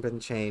has then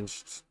been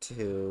changed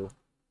to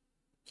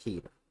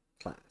Keter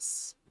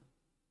class.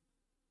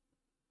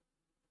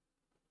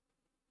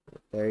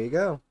 There you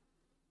go.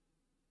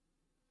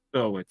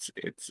 So it's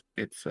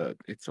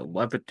a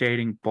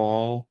levitating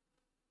ball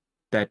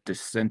that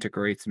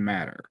disintegrates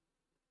matter.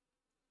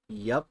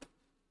 Yup.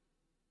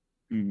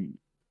 Hmm.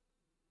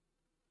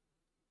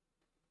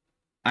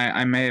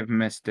 I may have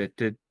missed it.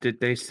 Did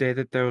they say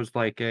that there was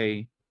like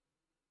a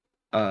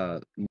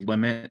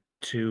limit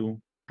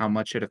to how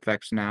much it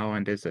affects now,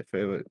 and if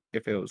it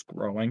was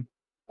growing?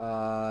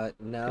 No,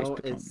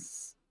 Upon...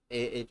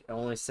 it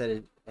only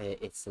said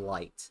it's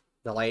light.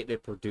 The light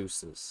it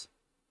produces.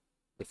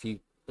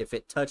 If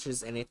it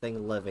touches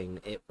anything living,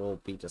 it will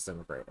be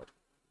disintegrated.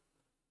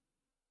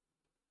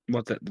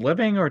 Was it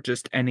living or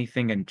just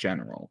anything in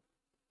general?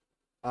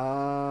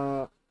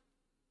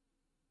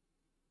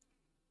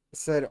 It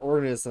said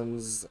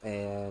organisms,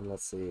 and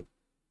let's see.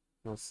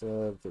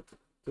 Also,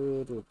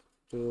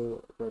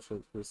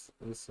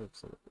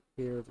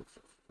 here.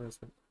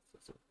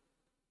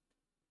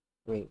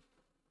 Wait,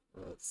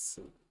 let's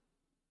see.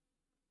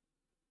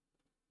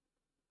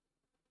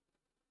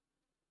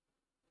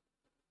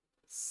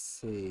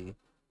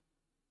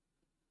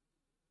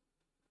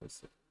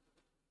 Let's see.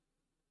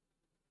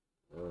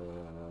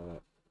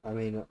 I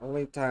mean, the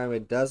only time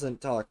it doesn't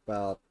talk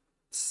about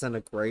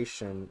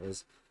disintegration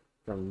is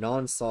from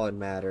non-solid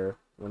matter.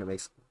 When it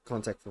makes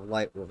contact with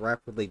light, will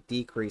rapidly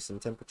decrease in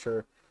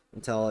temperature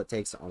until it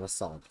takes on a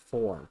solid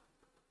form.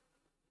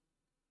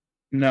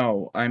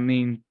 No, I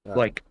mean, Oh.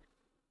 like,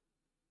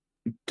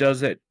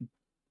 does it...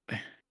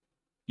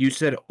 You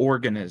said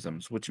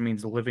organisms, which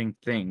means living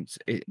things.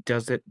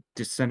 Does it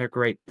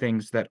disintegrate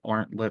things that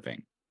aren't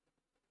living?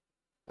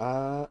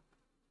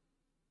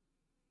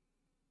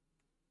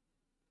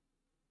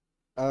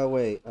 Oh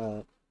wait.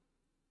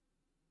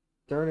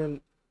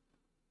 During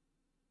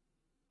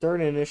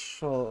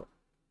initial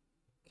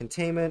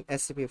containment,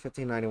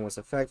 SCP-1591's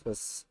effect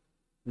was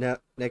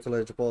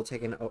negligible,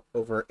 taking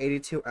over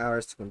 82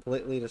 hours to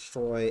completely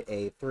destroy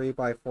a 3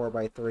 by 4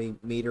 by 3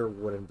 meter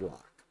wooden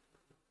block.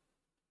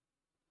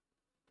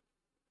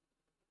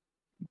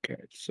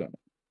 Okay, so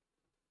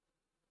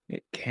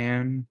it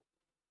can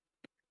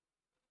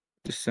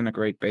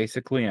disintegrate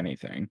basically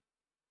anything.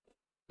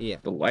 Yeah.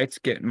 The light's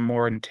getting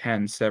more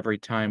intense every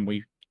time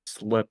we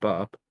slip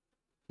up.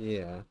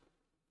 Yeah.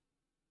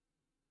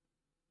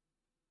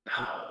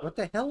 What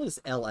the hell is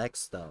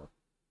LX though?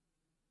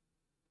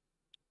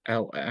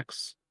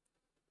 LX?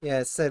 Yeah,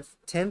 it said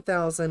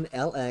 10,000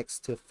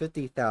 LX to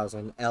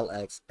 50,000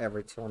 LX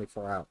every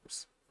 24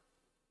 hours.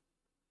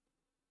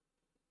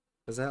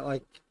 Is that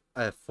like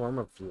a form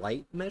of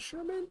light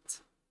measurement?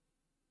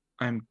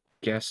 I'm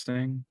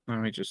guessing. Let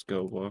me just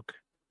go look.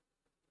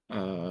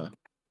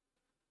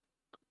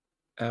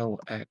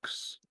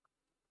 LX.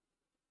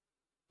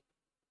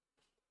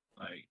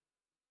 Like,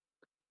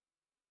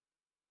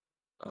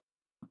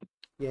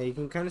 Yeah, you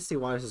can kind of see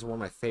why this is one of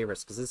my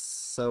favorites, because it's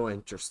so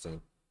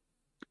interesting.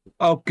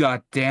 oh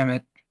god damn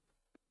it.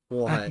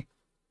 What?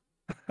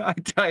 I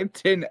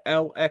typed in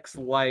LX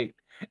light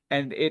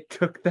and it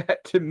took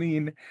that to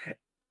mean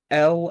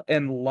L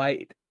and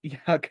light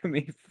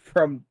Yakami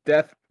from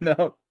Death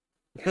Note.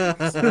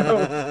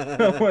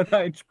 So when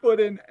I put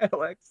in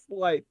LX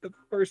light, the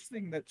first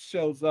thing that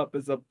shows up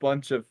is a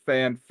bunch of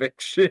fan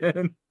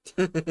fiction.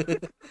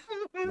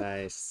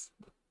 Nice.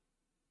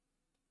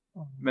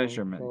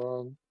 Measurement.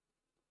 God.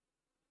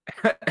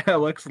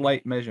 LX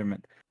light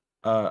measurement.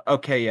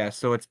 Okay, yeah,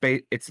 so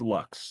it's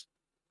lux.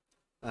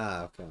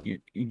 Ah, okay.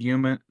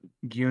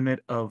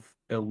 Unit of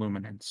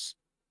illuminance.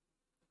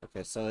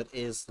 Okay, so it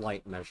is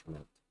light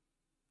measurement.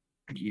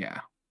 Yeah.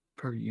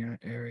 Per unit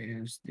area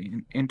is the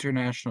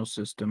international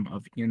system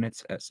of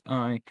units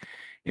SI.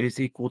 It is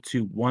equal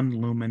to 1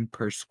 lumen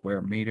per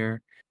square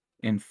meter.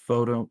 In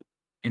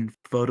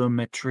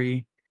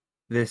photometry,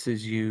 this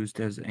is used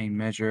as a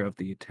measure of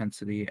the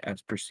intensity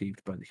as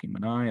perceived by the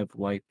human eye of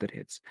light that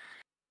hits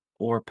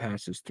or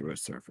passes through a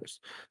surface.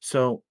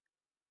 So,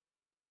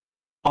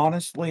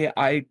 honestly,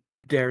 I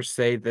dare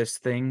say this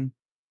thing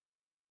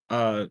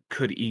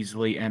could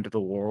easily end the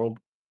world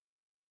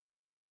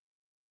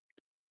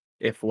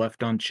if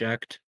left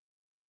unchecked.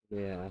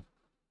 Yeah.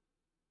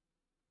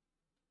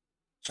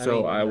 I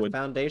So mean, I the would,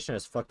 Foundation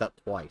is fucked up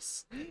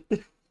twice.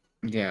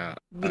 yeah.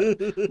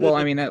 Well,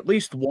 I mean, at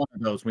least one of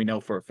those we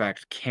know for a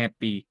fact can't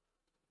be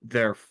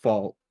their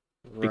fault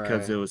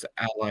because Right. it was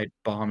Allied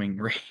bombing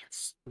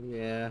raids.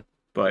 Yeah.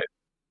 But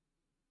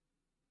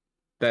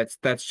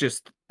that's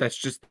just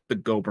the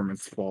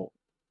government's fault.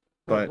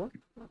 Wait, But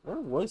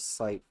where was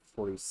Site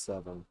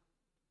 47?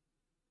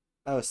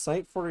 Oh,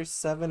 Site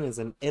 47 is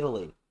in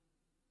Italy.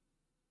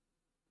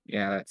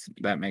 yeah,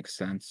 that makes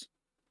sense.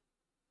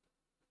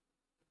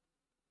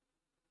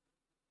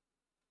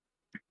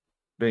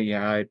 But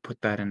yeah, I'd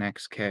put that in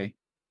XK.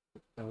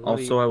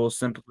 Also, I will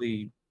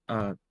simply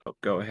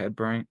go ahead,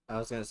 Brian. I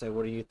was gonna say,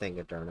 what do you think,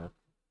 Adurna?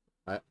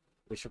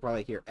 We should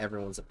probably hear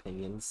everyone's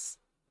opinions.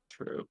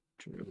 True,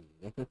 true.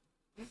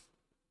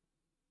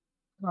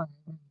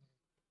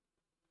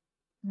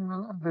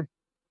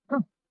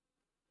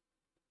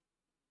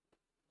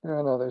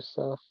 And other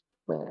stuff.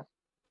 Man.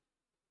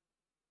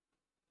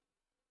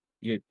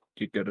 You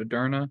go to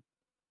Derna?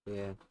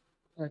 Yeah.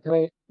 Can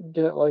I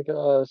get like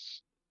a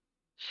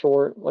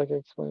short like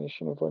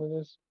explanation of what it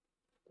is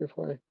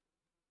before I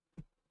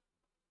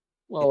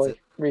It's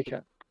a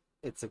recap?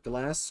 it's a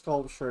glass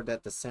sculpture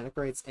that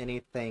disintegrates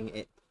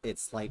anything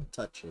its light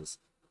touches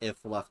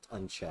if left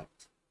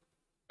unchecked.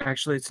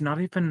 Actually, it's not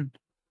even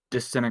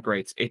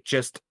disintegrates. It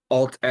just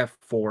Alt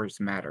F4s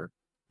matter.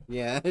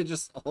 Yeah, it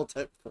just all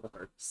type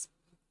forms.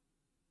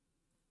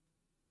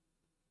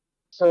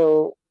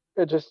 So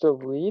it just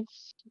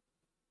deletes?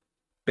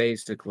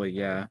 Basically,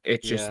 yeah.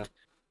 It Yeah. just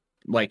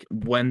like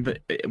when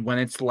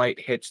its light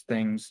hits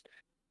things,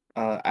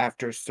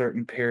 after a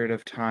certain period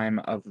of time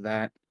of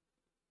that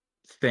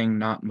thing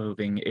not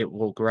moving, it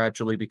will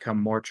gradually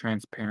become more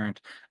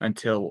transparent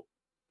until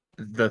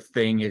the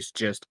thing is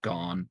just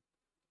gone.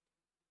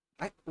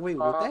 Wait,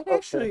 would that Okay.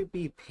 actually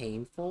be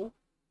painful?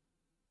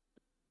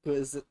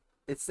 Because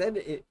it said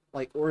it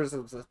like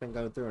organisms has been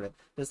going through it.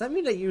 Does that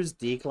mean they use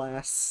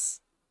D-glass?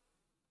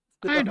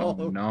 I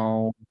don't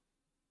know.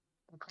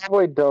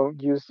 Probably don't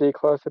use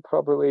D-class. They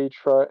probably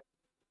try.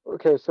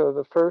 Okay, so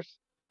the first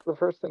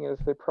thing is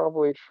they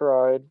probably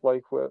tried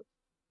like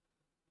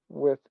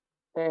with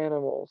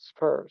animals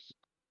first.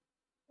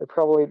 They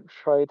probably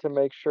try to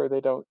make sure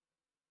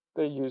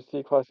they use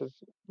D-class as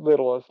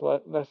little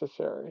as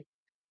necessary.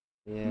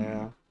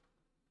 Yeah.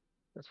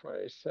 That's what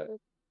I said.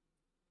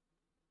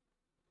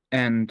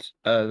 And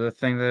the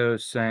thing that I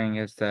was saying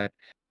is that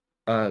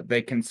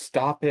they can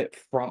stop it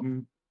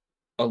from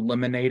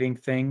eliminating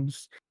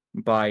things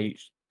by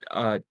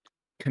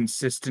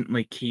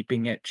consistently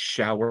keeping it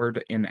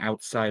showered in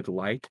outside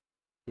light.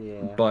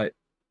 Yeah. But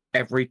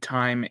every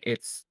time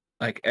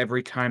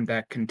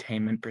that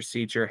containment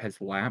procedure has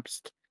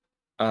lapsed,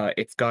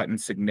 it's gotten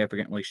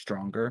significantly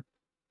stronger.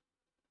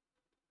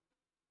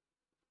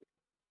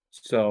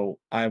 So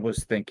I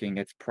was thinking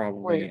it's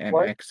probably Wait, an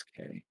what?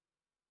 XK.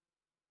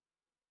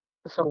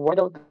 So why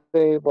don't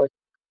they like?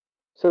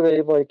 So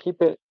they like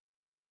keep it?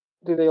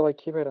 Do they like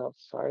keep it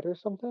outside or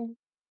something?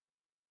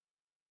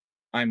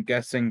 I'm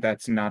guessing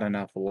that's not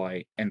enough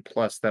light, and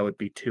plus that would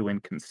be too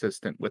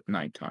inconsistent with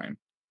nighttime.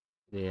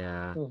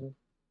 Yeah. Hmm.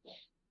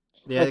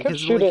 Yeah, They could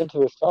because shoot it like, into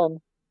the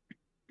sun.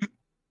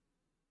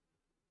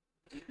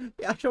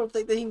 I don't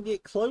think they can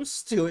get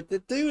close to it to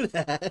do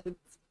that.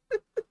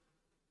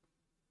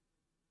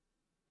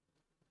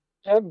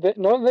 Yeah,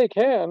 no, they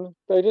can.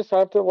 They just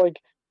have to like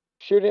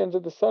shoot it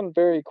into the sun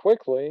very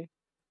quickly.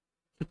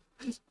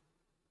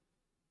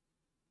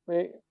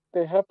 They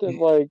they have to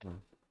like.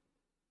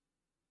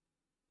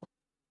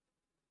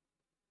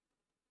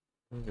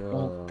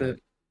 Well,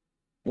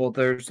 Uh,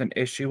 there's an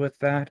issue with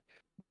that.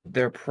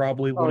 There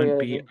probably Oh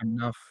wouldn't yeah, be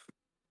enough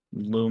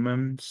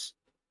lumens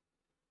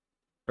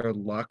or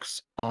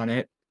lux on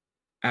it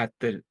at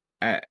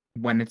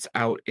when it's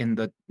out in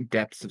the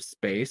depths of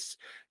space.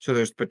 So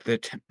there's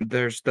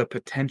the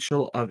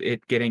potential of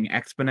it getting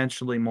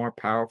exponentially more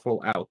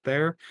powerful out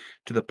there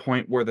to the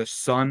point where the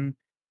sun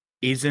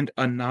isn't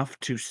enough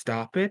to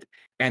stop it,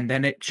 and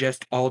then it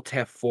just alt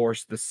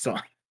F4s the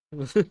sun.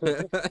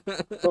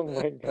 oh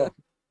my god.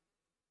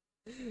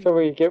 So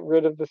we get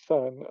rid of the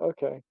sun.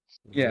 Okay.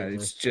 Yeah,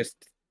 it's just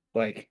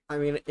like I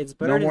mean, it's no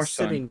better than more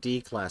sun. sitting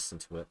D class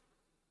into it.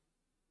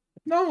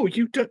 No,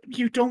 you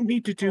don't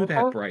need to do that,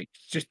 Uh-huh. Bright.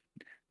 Just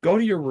go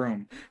to your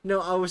room. No,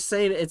 I was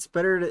saying it's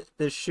better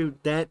to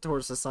shoot that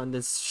towards the sun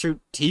than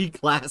shoot T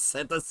class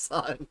at the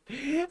sun.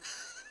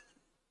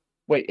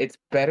 Wait, it's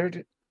better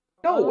to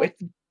No,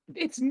 Uh-huh.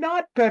 it's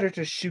not better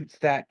to shoot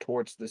that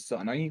towards the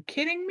sun. Are you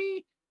kidding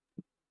me?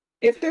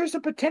 If there's a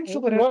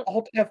potential that it What?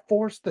 alt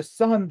F4s the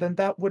sun, then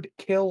that would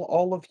kill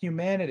all of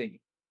humanity.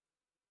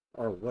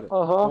 Or would it?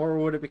 Uh-huh. Or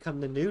would it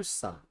become the new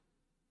sun?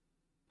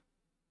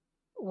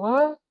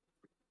 What?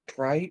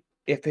 Right?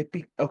 If it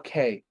be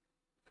okay.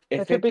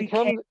 If If it it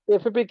became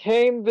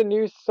became the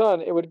new sun,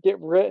 it would get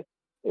rid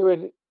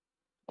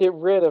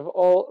of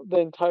all the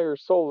entire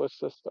solar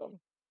system.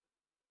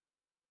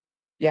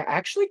 Yeah,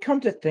 actually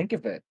come to think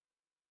of it,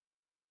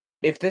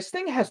 if this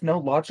thing has no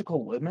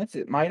logical limits,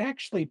 it might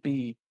actually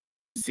be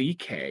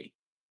ZK.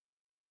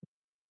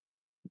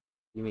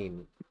 You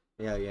mean,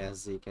 yeah,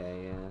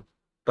 ZK, yeah.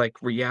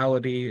 Like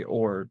reality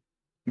or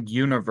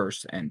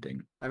universe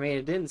ending. I mean,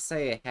 it didn't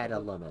say it had a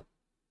limit.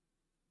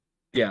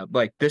 Yeah,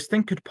 like this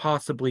thing could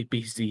possibly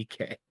be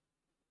ZK.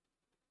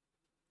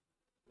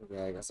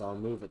 Okay, I guess I'll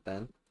move it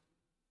then.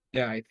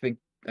 Yeah, I think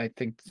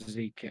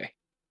ZK.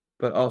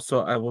 But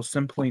also I will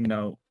simply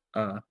note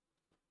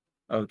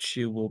oh,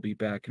 Chew will be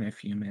back in a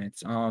few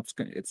minutes. Oh,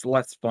 it's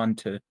less fun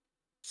to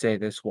say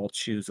this while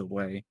Chew's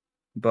away.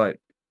 But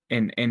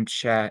in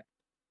chat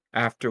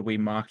after we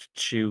mocked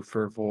Chew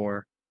for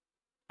Vor,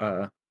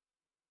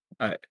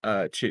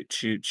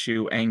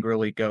 Chew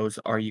angrily goes,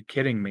 "Are you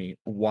kidding me?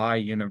 Why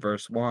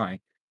universe?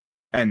 Why?"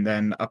 And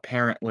then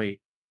apparently,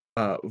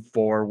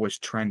 Vor was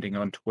trending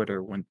on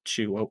Twitter when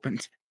Chew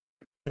opened.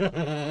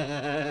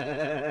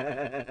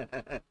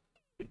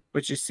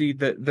 But you see,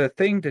 the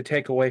thing to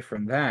take away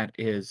from that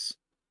is,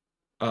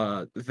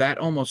 that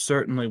almost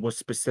certainly was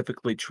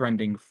specifically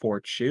trending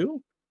for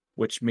Chew,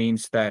 which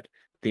means that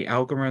the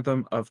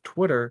algorithm of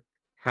Twitter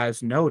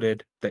has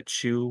noted that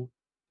Chew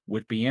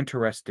would be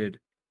interested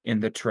in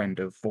the trend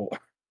of Vor.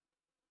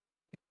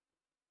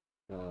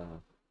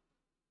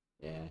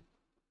 Yeah.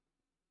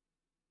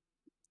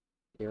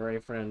 You ready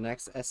for the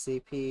next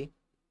SCP?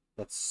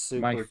 That's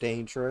super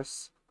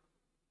dangerous.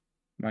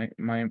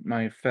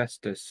 My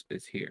Festus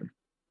is here.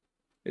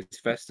 Is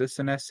Festus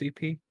an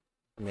SCP?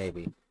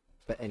 Maybe.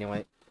 But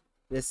anyway,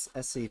 this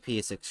SCP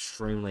is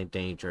extremely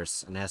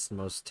dangerous and has the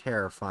most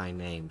terrifying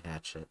name,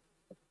 Hatchet.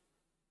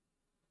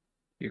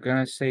 You're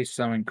gonna say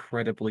some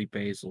incredibly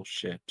basal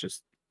shit.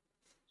 Just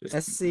get on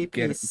with it.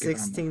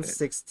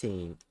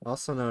 SCP-1616,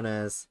 also known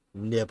as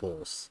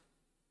Nibbles.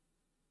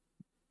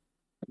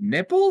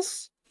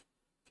 Nipples?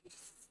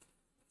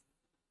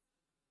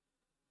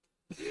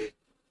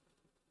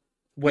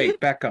 Wait,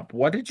 back up.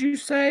 What did you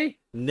say?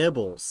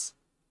 Nibbles.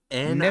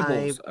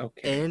 Nibbles.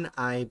 Okay.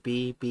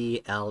 Nibbles.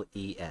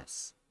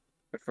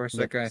 For a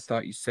second, I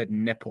thought you said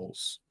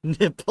nipples.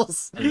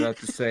 Nipples. I was about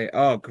to say,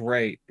 oh,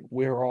 great.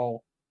 We're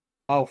all...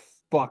 Oh,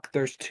 fuck.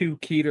 There's 2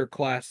 Keter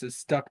classes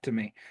stuck to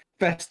me.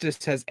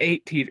 Festus has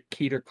 8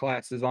 Keter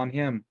classes on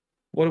him.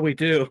 What do we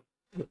do?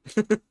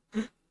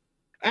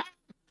 Ah,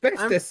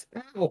 Festus!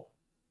 Ow!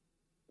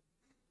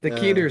 The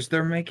Keters,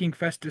 they're making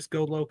Festus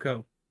go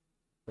loco.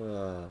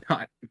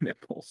 Not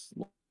nipples.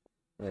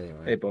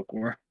 Anyway. Hey,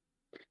 Bookworm.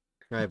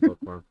 Hi,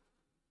 Bookworm.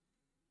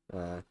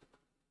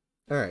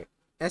 Alright.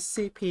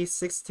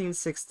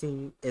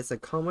 SCP-1616 is a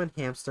common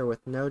hamster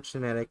with no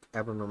genetic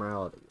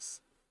abnormalities.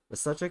 The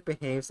subject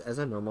behaves as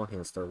a normal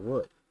hamster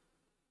would.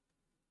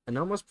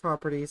 Anomalous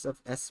properties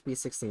of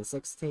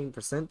SCP-1616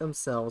 present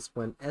themselves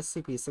when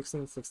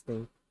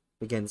SCP-1616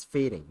 begins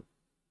feeding.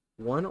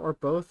 One or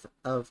both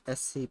of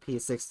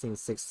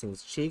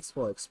SCP-1616's cheeks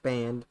will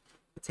expand,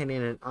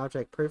 containing an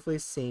object previously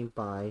seen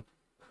by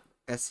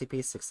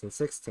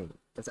SCP-1616.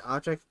 If the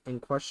object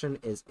in question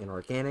is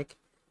inorganic,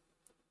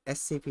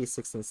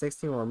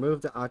 SCP-1616 will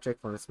remove the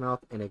object from its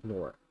mouth and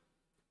ignore it.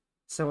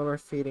 Similar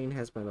feeding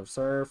has been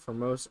observed for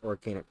most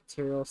organic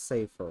materials,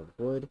 save for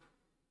wood,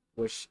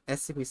 which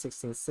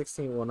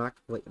SCP-1616 will not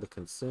completely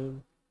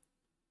consume,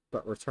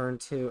 but return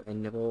to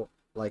and nibble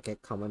like a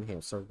common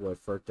hamster would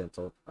for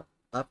dental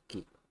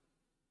upkeep.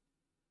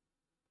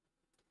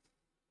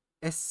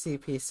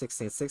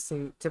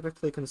 SCP-1616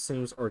 typically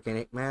consumes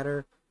organic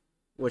matter,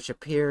 which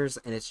appears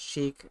in its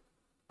cheek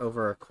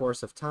over a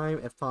course of time,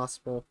 if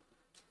possible.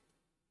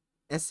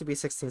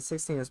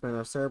 SCP-1616 has been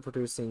observed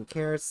producing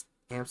carrots,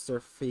 hamster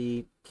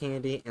feed,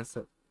 candy, and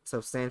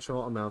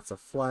substantial amounts of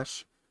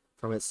flesh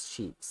from its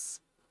cheeks.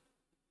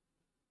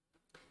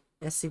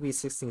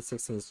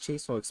 SCP-1616's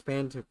cheeks will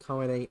expand to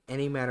accommodate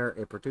any matter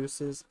it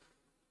produces,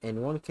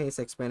 in one case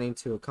expanding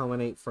to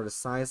accommodate for the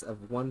size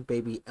of one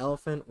baby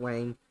elephant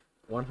weighing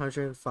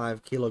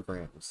 105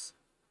 kilograms.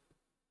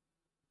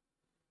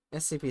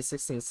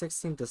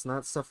 SCP-1616 does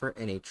not suffer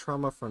any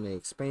trauma from the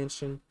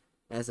expansion,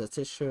 as the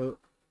tissue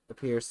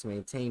appears to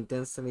maintain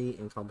density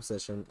and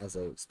composition as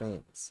it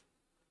expands.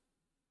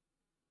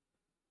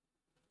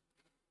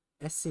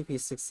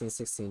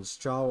 SCP-1616's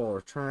jaw will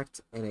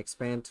retract and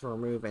expand to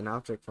remove an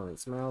object from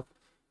its mouth.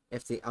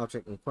 If the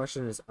object in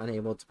question is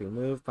unable to be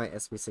moved by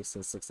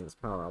SCP-1616's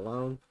power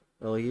alone,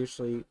 it will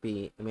usually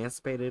be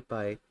emancipated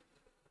by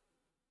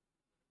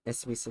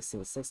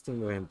SCP-1616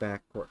 moving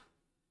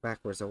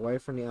backwards away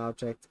from the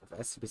object. If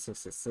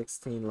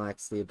SCP-1616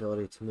 lacks the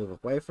ability to move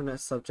away from the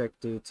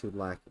subject due to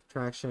lack of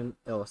traction,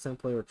 it will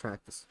simply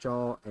retract its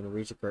jaw and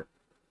regurgitate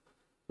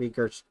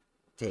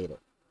it,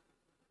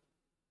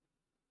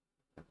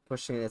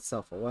 pushing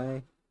itself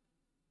away.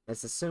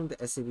 It's assumed that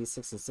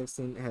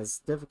SCP-1616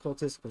 has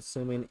difficulties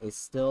consuming a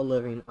still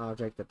living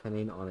object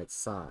depending on its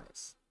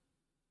size.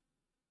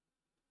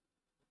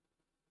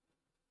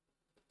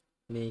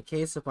 In the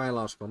case of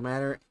biological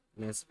matter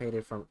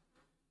emancipated from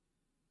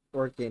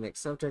organic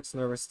subjects,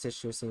 nervous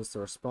tissue seems to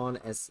respond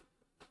as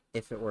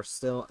if it were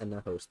still in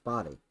the host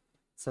body.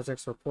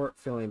 Subjects report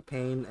feeling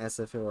pain as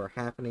if it were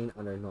happening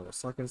under normal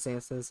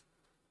circumstances,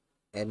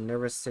 and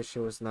nervous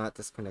tissue is not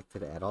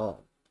disconnected at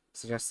all,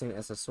 suggesting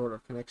as a sort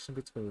of connection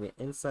between the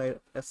inside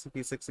of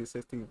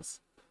SCP-1616's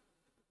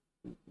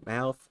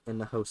mouth and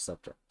the host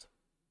subject.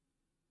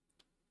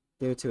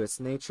 Due to its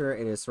nature,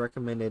 it is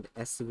recommended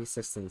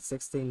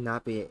SCP-1616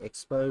 not be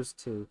exposed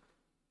to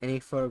any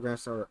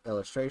photographs or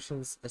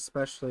illustrations,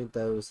 especially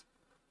those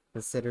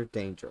considered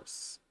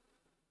dangerous.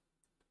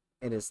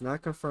 It is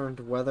not confirmed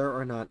whether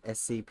or not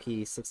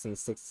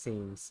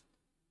SCP-1616's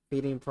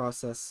feeding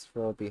process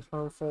will be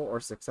harmful or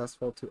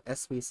successful to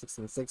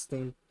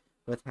SCP-1616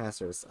 with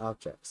hazardous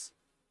objects.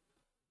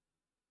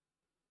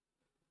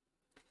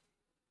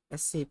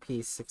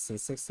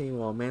 SCP-1616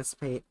 will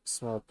emancipate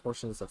small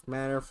portions of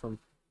matter from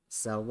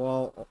cell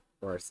wall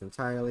or its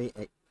entirely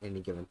at any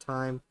given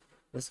time.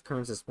 This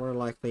occurrence is more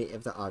likely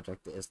if the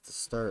object is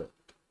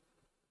disturbed.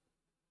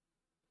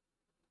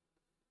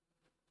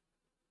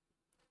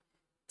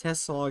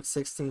 Test log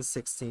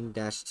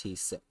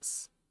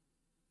 1616-T6.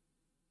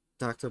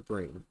 Dr.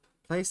 Breen.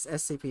 Place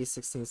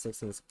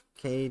SCP-1616's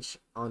cage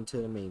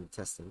onto the main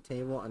testing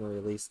table and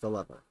release the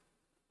lever.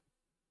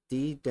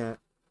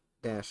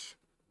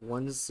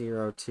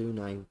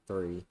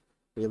 D-10293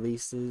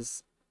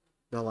 releases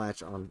the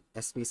latch on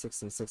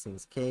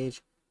SCP-1616's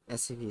cage.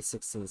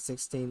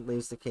 SCP-1616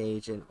 leaves the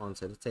cage and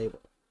onto the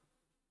table.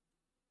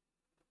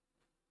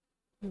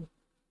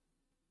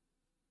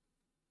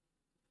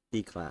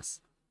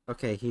 D-Class.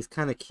 Okay, he's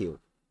kinda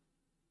cute.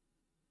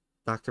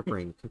 Dr.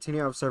 Breen.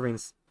 Continue observing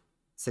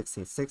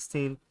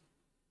 1616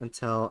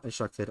 until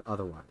instructed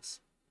otherwise.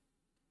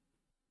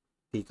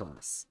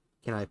 D-Class.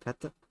 Can I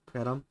pet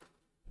him?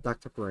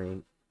 Dr.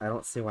 Breen. I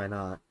don't see why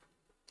not.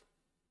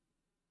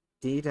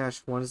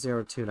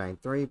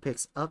 D-10293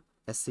 picks up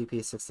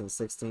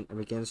SCP-1616 and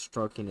begins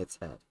stroking its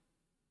head.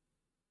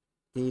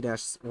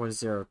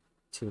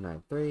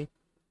 D-10293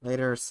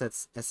 later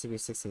sets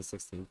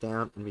SCP-1616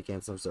 down and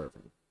begins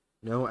observing.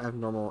 No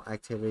abnormal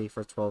activity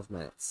for 12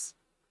 minutes.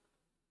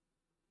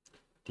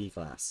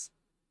 D-Class.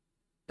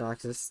 Doc,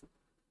 this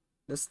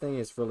thing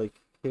is really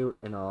cute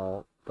and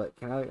all, but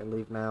can I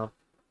leave now?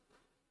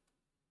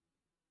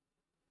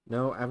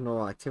 No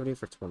abnormal activity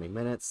for 20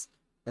 minutes.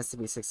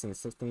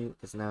 SCP-1616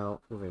 is now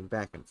moving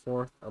back and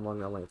forth along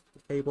the length of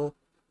the table.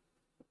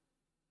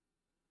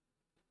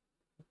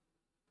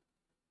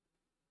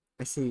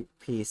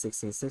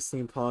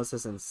 SCP-1616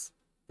 pauses and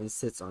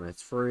sits on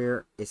its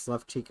rear. Its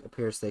left cheek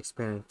appears to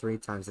expand 3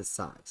 times its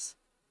size.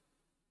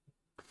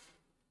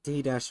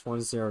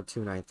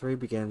 D-10293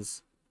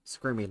 begins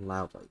screaming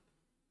loudly.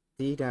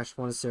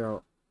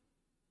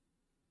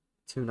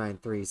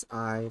 D-10293's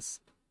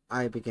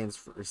eye begins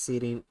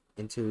receding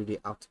into the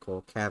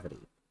optical cavity.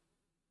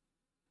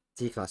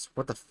 D-class,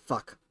 what the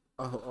fuck?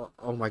 Oh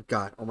my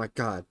god, oh my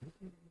god.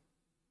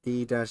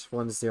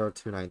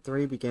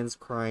 D-10293 begins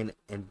crying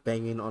and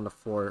banging on the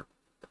floor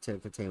to the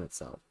containment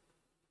cell.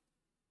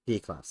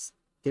 D-class,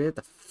 get it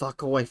the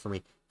fuck away from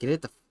me.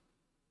 Get,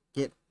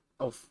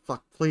 oh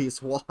fuck, please,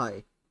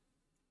 why?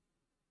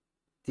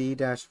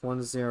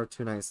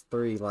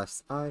 D-10293's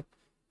left eye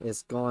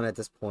is gone at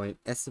this point.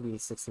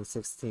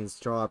 SCP-1616's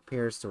jaw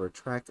appears to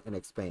retract and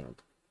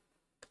expand.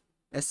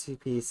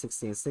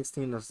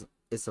 SCP-1616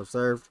 is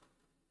observed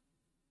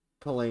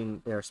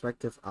pulling their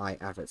respective eye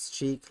out of its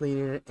cheek,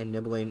 cleaning it, and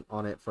nibbling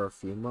on it for a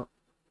few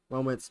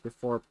moments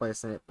before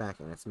placing it back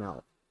in its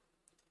mouth.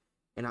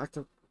 An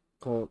optic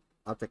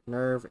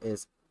nerve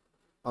is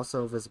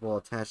also visible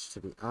attached to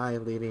the eye,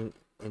 leading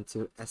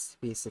into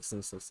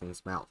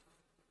SCP-1616's mouth.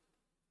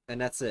 And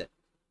that's it.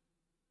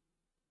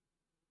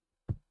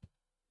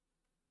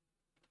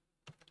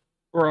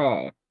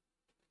 Bruh.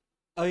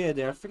 Oh yeah,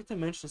 did I forget to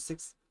mention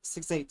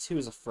 682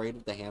 is afraid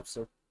of the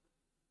hamster?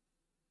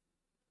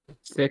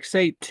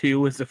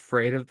 682 is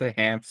afraid of the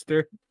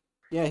hamster?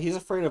 Yeah, he's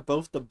afraid of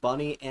both the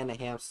bunny and the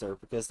hamster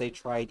because they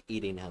tried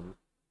eating him.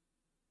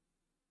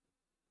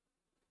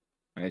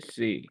 I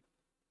see.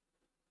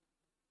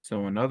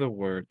 So in other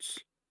words,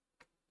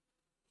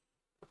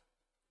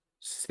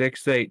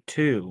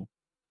 682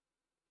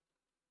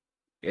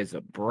 is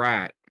a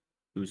brat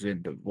who's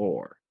into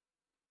vor.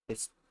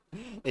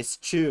 It's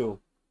Chew.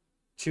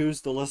 Chew's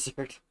the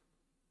lizard.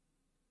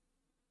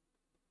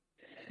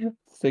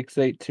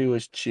 682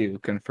 is Chew,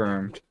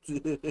 confirmed.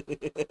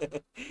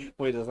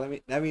 Wait, does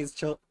that means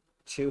Chew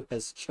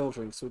has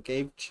children, so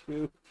gave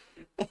Chew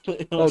Oh,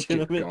 dear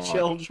illegitimate God.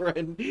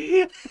 children.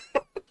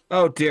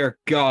 Oh dear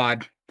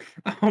God.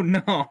 Oh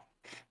no.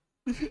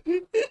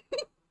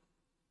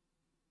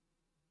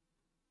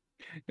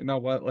 You know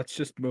what? Let's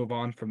just move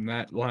on from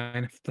that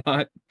line of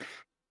thought.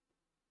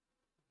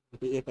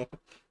 Yeah.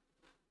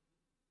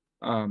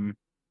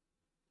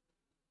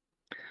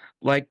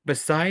 Like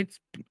besides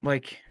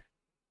like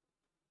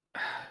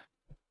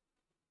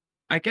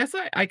I guess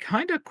I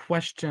kind of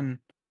question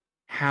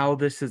how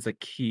this is a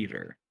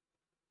Keter.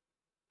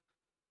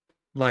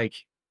 Like,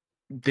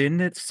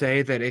 didn't it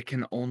say that it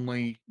can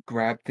only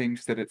grab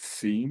things that it's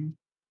seen?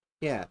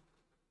 Yeah.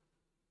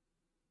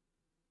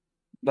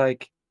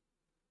 Like,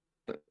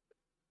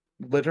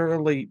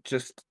 literally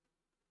just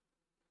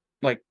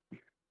like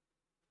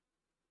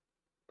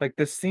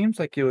this seems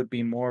like it would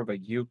be more of a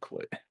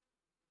Euclid.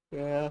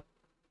 Yeah.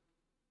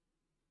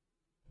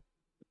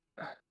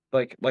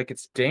 Like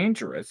it's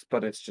dangerous,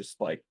 but it's just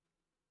like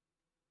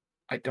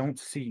I don't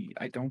see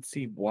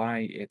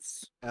why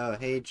it's Oh,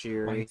 hey, a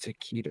Jerry.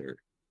 Keter.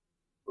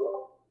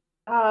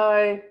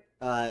 Hi.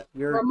 For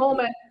You're a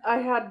moment, I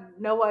had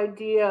no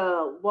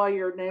idea why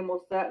your name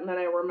was that, and then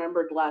I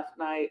remembered last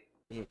night.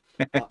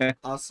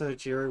 also,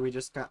 Jerry, we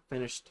just got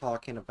finished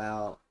talking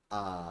about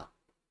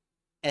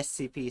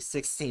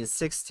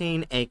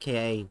SCP-1616,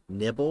 aka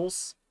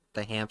Nibbles,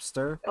 the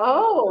hamster.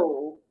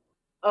 Oh.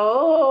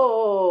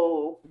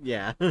 Oh.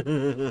 Yeah.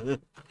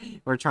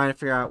 We're trying to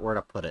figure out where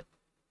to put it.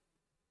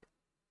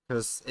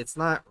 Because it's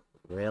not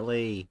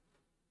really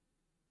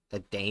a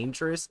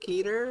dangerous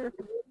Keter.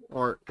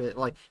 Or,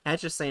 like,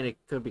 Hatchet just saying it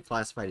could be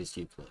classified as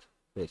Euclid,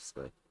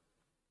 basically.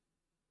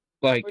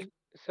 Like,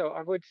 So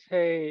I would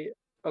say,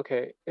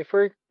 okay, if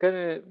we're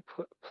gonna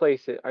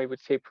place it, I would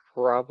say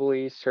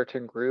probably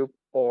certain group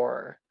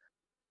or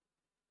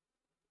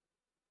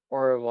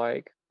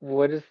like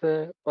what is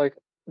the like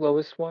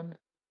lowest one?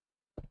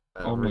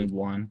 only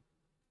one.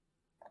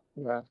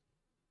 Yeah,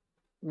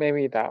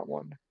 maybe that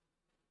one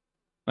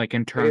Like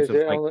in terms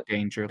because of like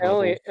danger it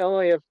only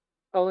levels.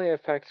 only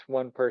affects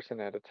one person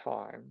at a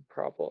time,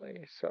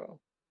 probably. So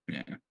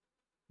Yeah.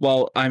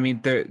 Well, I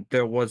mean,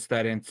 there was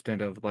that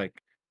instant of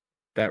like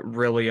that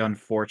really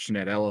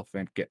unfortunate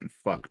elephant getting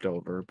fucked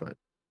over, but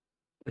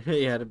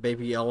Yeah, the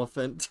baby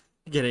elephant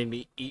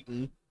getting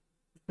eaten.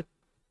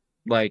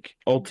 like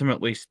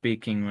ultimately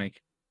speaking,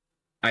 like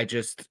I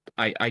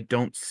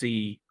don't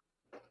see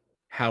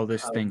how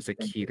this thing's a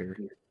Keter.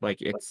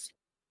 Like it's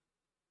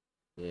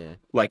Yeah.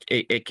 like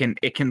it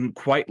can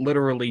quite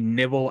literally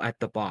nibble at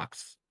the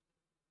box.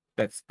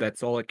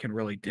 That's all it can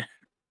really do.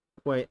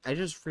 Wait, I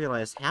just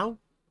realized how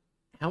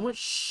much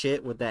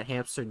shit would that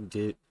hamster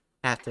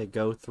have to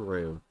go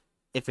through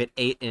if it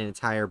ate an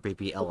entire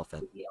baby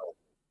elephant?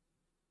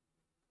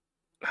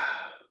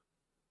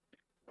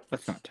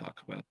 Let's not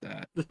talk about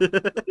that.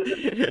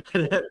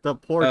 The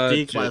poor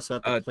D-class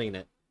have to clean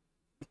it.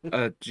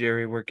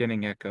 Jerry, we're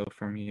getting echo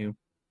from you.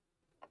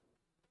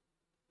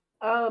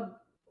 I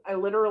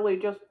literally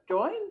just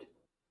joined?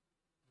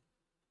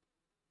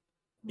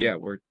 Yeah,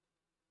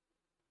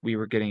 we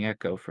were getting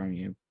echo from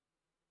you.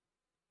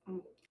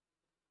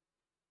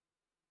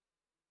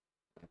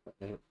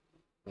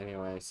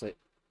 Anyway,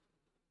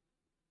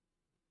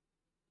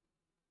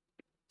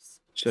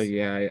 So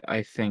yeah,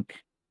 I think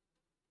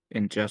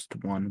in just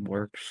one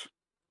works.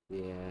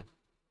 yeah.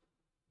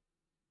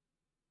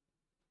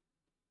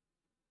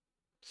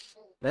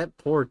 That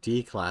poor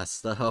D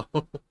class, though.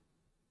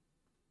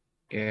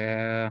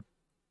 Yeah.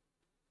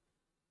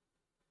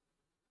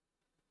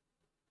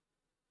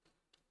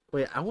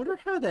 Wait, I wonder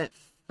how that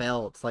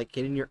felt, like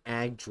getting your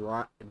egg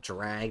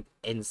dragged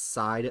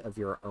inside of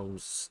your own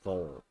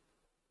skull.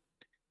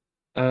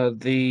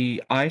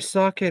 The eye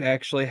socket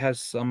actually has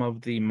some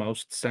of the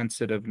most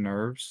sensitive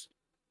nerves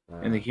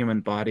in the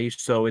human body,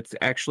 so it's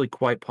actually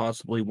quite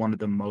possibly one of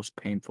the most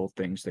painful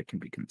things that can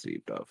be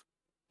conceived of.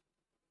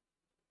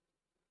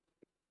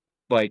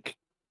 Like,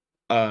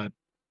 uh,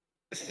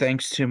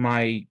 thanks to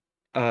my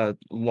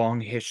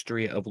long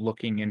history of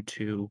looking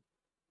into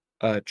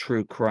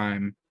true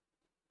crime,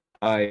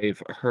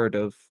 I've heard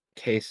of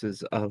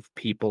cases of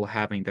people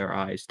having their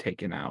eyes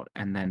taken out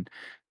and then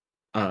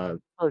uh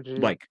Oh, geez.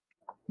 like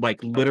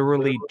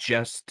literally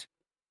just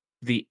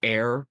the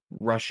air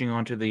rushing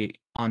onto the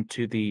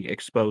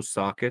exposed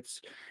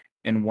sockets.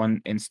 In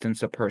one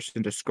instance, a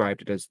person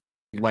described it as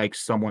like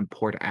someone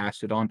poured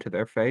acid onto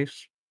their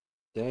face.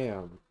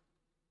 Damn.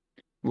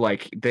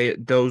 Like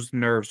those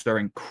nerves are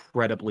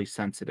incredibly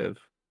sensitive.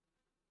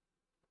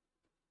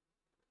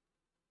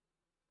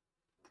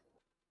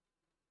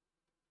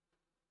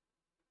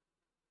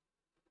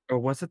 Or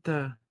was it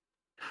the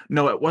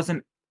No, it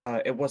wasn't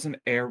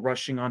air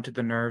rushing onto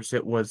the nerves,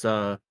 it was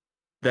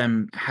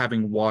them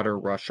having water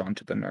rush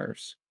onto the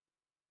nerves.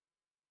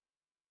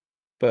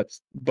 But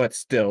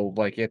still,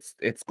 like it's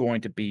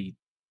going to be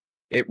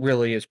it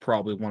really is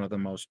probably one of the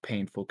most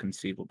painful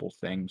conceivable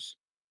things.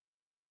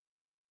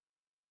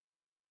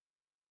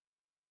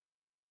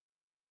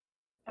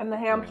 And the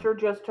hamster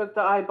just took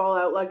the eyeball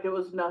out like it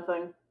was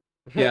nothing.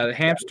 Yeah, the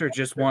hamster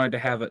just wanted to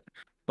have it.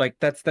 Like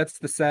that's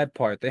the sad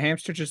part. The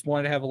hamster just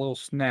wanted to have a little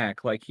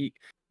snack. Like you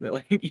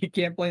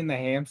can't blame the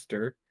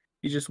hamster.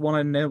 He just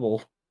wanted to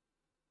nibble.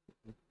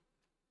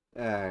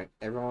 Alright,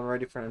 everyone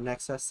ready for the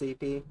next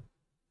SCP?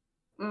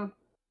 Mm.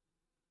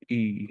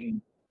 E.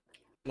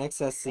 Next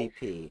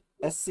SCP.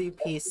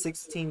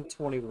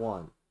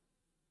 SCP-1621.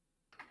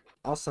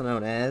 Also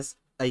known as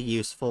a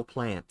useful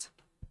plant.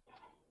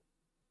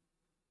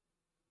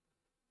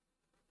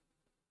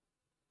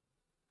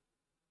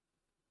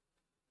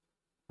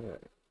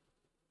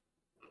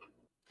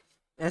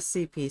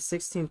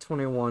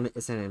 SCP-1621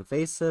 is an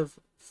invasive,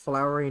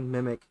 flowering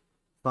mimic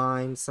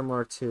vine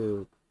similar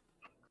to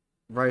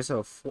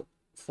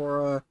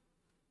Rhizophora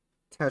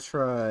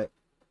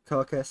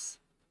tetracoccus,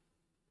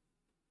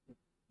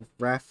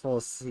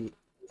 Rafflesia,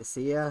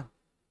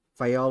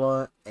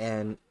 Viola,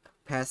 and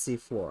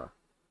Passiflora.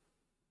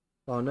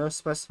 While no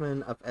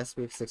specimen of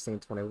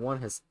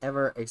SCP-1621 has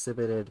ever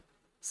exhibited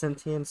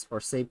sentience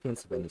or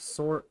sapience of any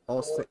sort,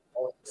 all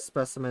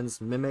specimens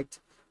mimicked,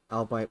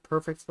 albeit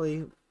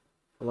perfectly,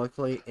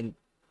 locally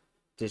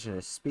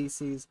indigenous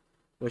species,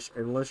 which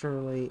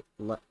originally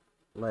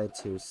led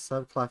to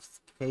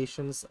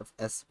subclassifications of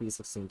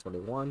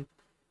SCP-1621.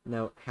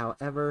 Note,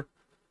 however,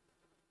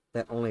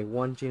 that only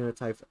one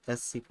genotype of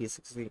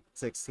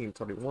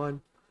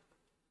SCP-1621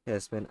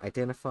 has been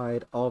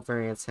identified. All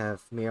variants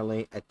have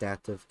merely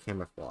adaptive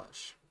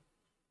camouflage.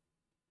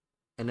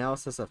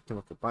 Analysis of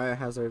chemical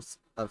biohazards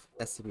of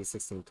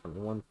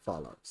SCP-1621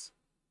 follows.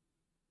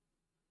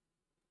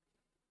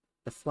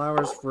 The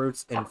flowers,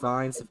 roots, and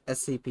vines of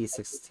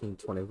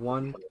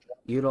SCP-1621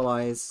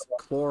 utilize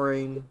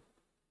chlorine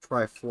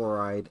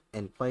trifluoride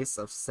in place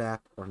of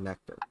sap or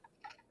nectar.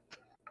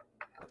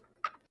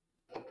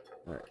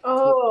 Right.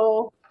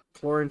 Oh.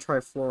 Chlorine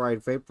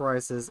trifluoride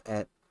vaporizes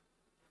at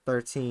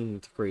 13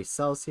 degrees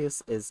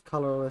Celsius, is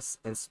colorless,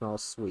 and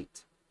smells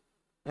sweet.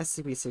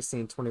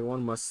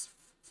 SCP-1621 must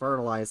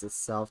fertilize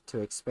itself to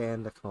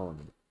expand the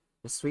colony.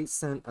 The sweet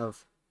scent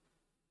of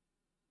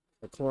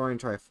the chlorine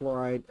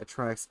trifluoride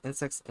attracts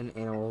insects and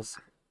animals,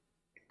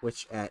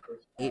 which at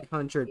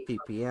 800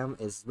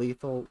 ppm is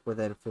lethal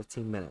within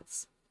 15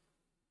 minutes,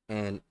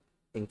 and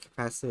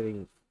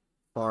incapacitating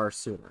far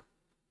sooner.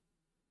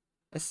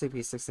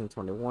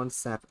 SCP-1621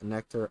 sap and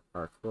nectar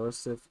are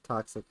corrosive,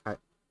 toxic,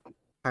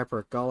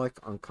 hypergolic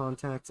on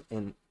contact,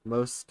 and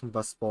most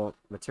combustible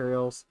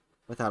materials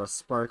without a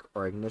spark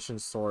or ignition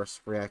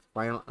source react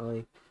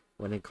violently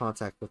when in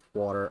contact with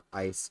water,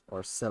 ice,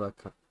 or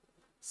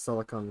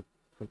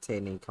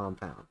silicon-containing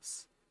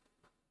compounds.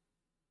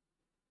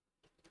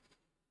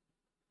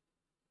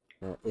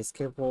 Is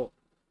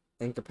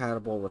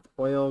incompatible with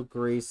oil,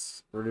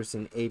 grease,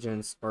 reducing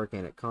agents,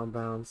 organic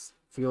compounds,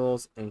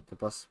 fuels, and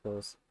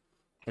combustibles,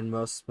 and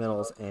most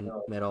metals and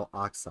metal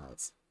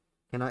oxides.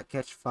 Cannot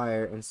catch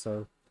fire and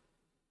so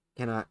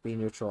cannot be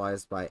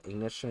neutralized by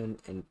ignition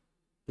and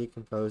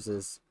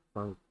decomposes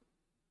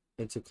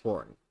into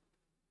chlorine,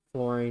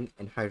 fluorine,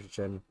 and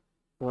hydrogen.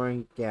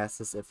 Fluorine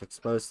gases if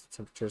exposed to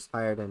temperatures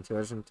higher than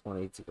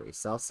 220 degrees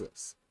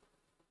Celsius.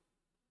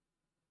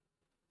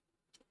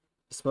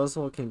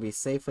 Disposal can be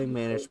safely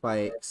managed by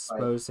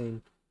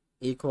exposing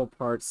equal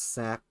parts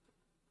sap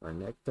or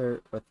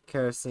nectar with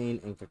kerosene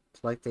and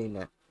collecting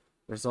the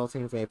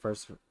resulting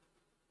vapors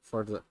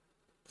for the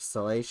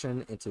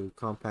distillation into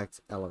compact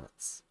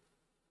elements.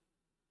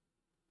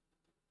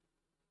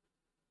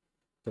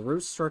 The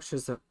root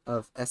structures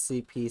of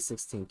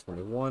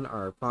SCP-1621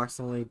 are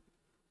approximately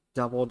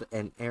doubled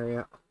in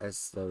area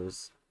as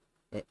those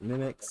it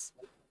mimics.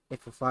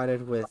 If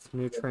provided with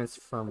nutrients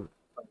from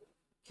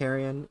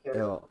carrion,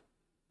 it'll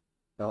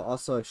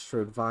also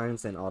extrude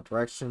vines in all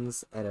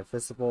directions at a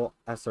visible,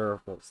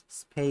 observable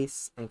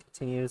pace and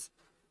continues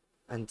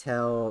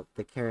until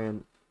the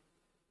carrion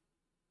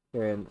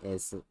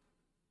is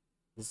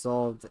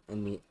dissolved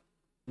in the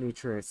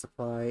nutrient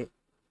supply,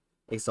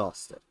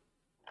 exhausted.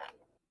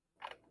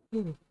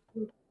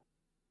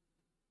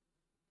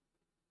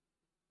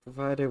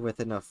 Provided with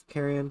enough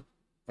carrion,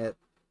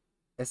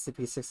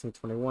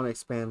 SCP-1621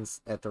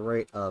 expands at the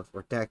rate of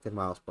redacted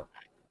miles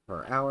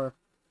per hour.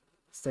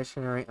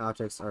 Stationary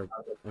objects are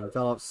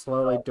enveloped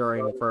slowly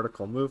during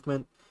vertical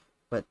movement,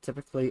 but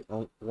typically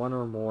one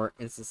or more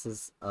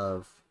instances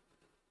of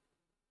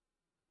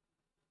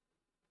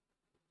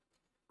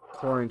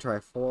chlorine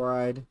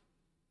trifluoride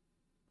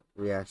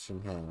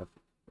reaction have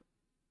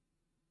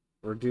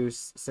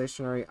reduced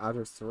stationary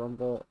objects to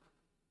rumble,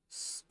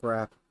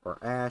 scrap, or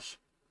ash.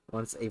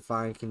 Once a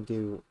vine can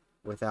do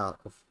without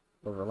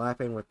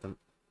overlapping with the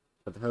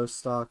host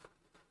stalk,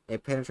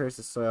 it penetrates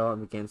the soil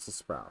and begins to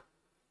sprout,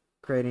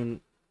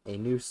 creating a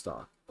new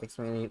stalk,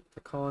 expanding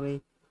the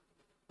colony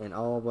in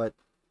all but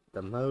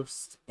the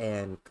most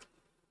and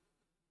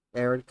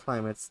arid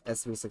climates.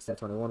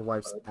 SCP-1621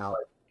 wipes out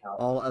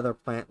all other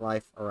plant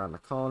life around the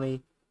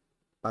colony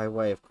by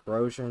way of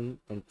corrosion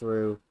and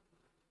through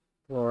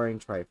chlorine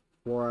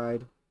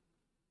trifluoride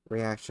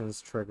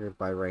reactions triggered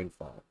by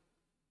rainfall.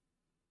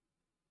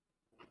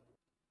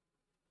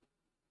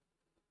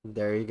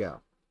 There you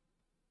go.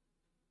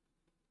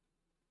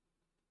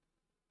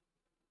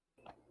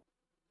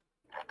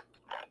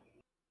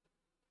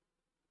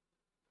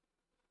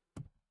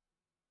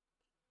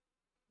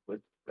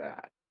 With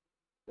that.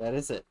 That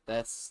is it.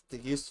 That's the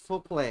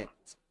useful plant.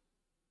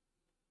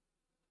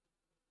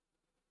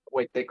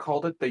 Wait, they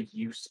called it the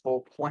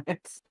useful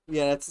plant?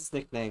 Yeah, that's his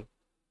nickname.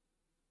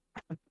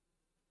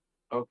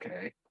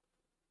 Okay.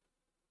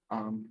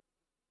 I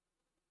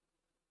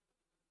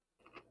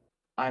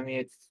mean,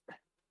 it's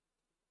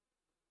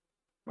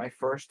my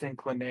first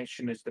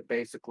inclination is to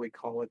basically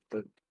call it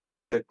the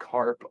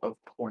carp of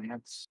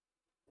plants.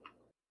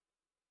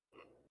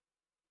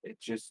 It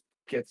just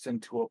gets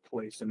into a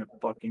place and it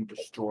fucking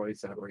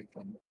destroys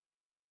everything.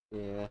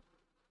 Yeah.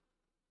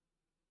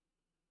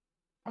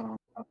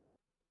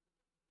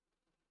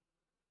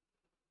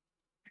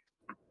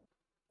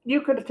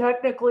 You could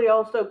technically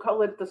also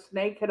call it the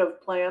snakehead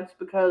of plants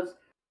because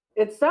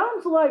it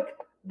sounds like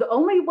the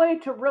only way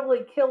to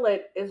really kill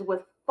it is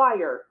with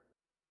fire.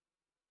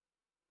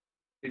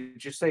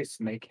 Did you say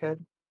snakehead?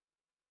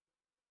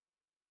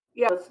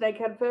 Yeah, the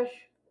snakehead fish.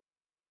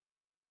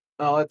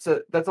 No, that's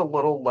a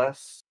little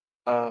less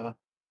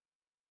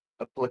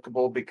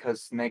applicable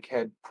because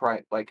snakehead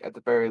like at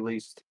the very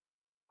least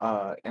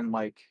in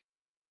like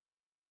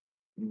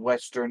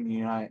western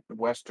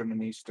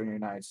and eastern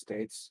United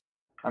States,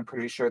 I'm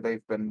pretty sure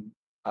they've been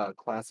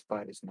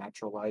classified as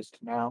naturalized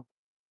now.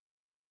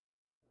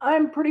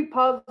 I'm pretty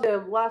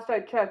positive, last I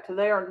checked,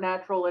 they aren't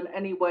natural in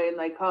any way and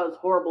they cause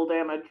horrible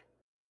damage.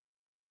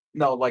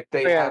 No, like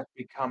they Yeah. have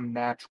become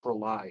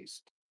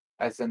naturalized,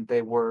 as in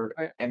they were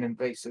I- an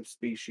invasive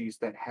species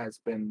that has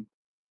been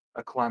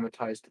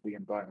acclimatized to the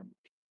environment.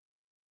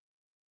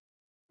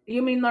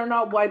 You mean they're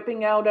not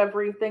wiping out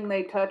everything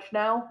they touch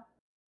now?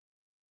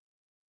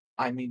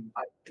 I mean,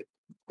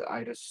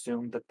 I'd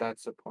assume that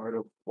that's a part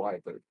of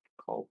why they're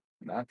called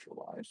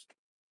naturalized.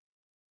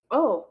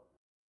 Oh.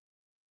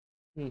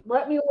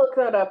 Let me look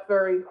that up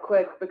very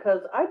quick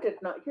because I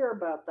did not hear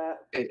about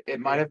that. It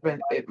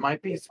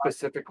might be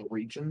specific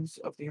regions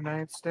of the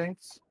United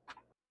States,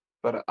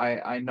 but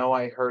I know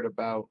I heard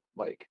about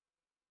like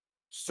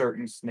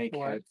certain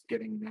snakeheads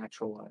getting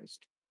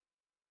naturalized.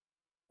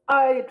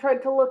 I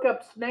tried to look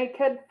up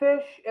snakehead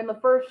fish, and the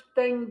first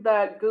thing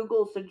that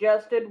Google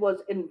suggested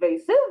was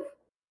invasive.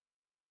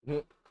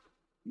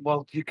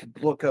 Well, you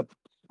could look up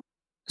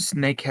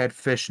snakehead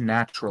fish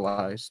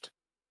naturalized.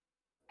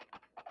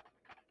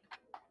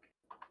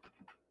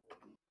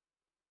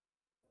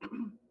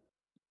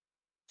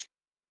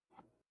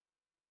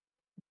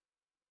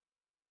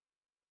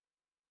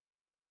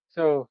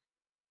 So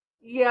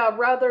Yeah,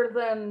 rather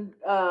than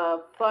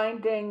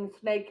finding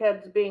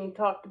snakeheads being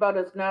talked about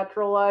as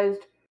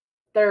naturalized,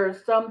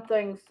 there's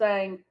something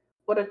saying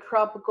what a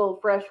tropical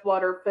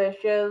freshwater fish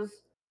is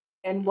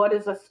and what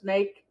is a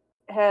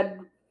snakehead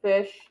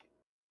fish,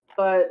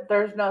 but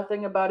there's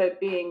nothing about it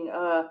being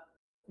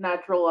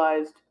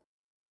naturalized.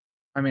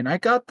 I mean, I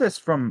got this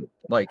from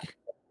like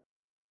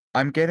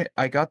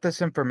I got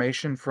this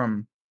information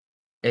from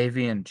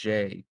Avian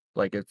J,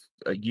 like it's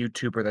a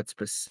YouTuber that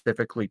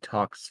specifically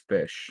talks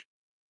fish.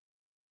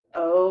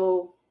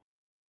 Oh.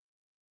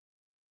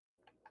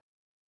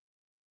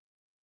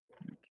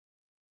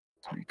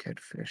 Snakehead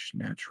fish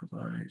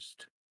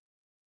naturalized.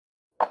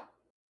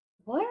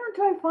 Why aren't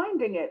I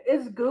finding it?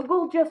 Is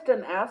Google just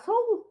an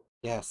asshole?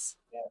 Yes.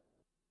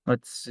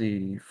 Let's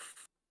see.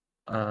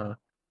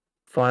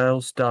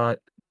 Files.txt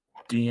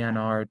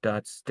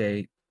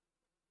DNR.state.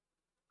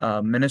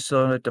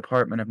 Minnesota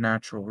Department of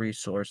Natural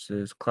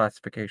Resources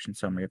classification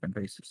summary of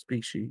invasive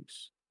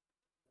species.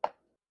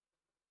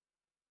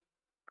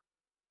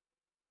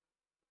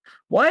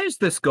 Why is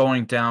this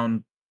going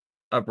down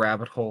a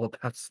rabbit hole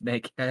about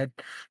snakehead?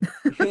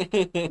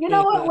 You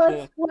know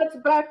what? Let's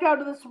back out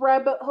of this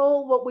rabbit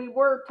hole. What we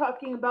were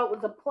talking about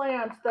was a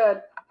plant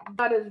that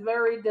is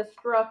very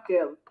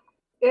destructive.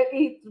 It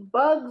eats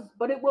bugs,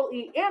 but it will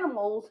eat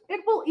animals.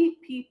 It will eat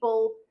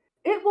people.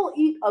 It will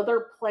eat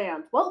other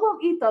plants. Well, it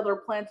won't eat the other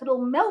plants. It'll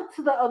melt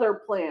the other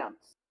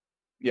plants.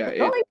 Yeah,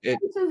 The only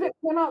places it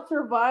cannot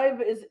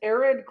survive is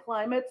arid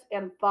climates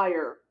and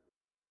fire.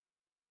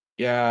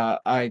 yeah,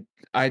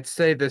 I'd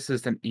say this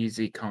is an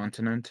easy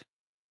continent.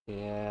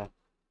 Yeah.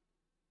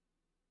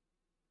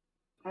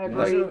 I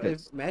agree.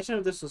 Imagine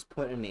if this was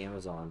put in the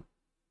Amazon.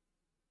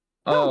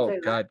 Oh say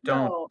God, that.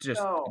 No,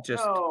 just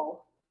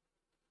no.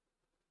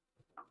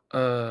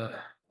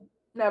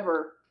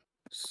 Never.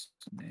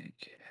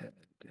 Snakehead.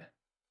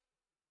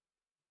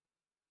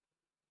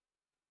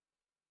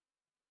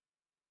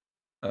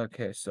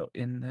 Okay, so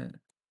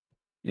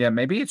yeah,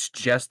 maybe it's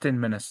just in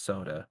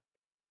Minnesota.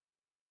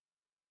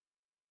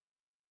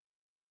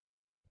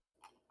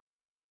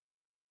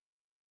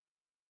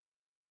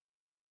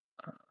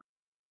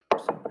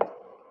 Sorry.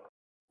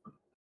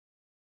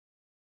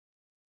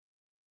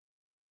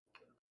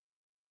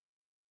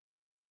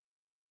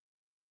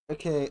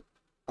 Okay,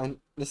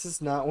 this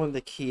is not one of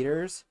the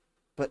Keters,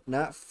 but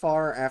not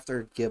far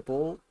after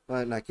Nibbles,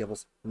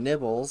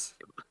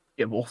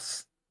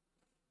 Gibbles.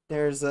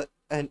 there's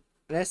an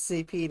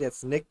SCP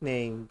that's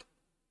nicknamed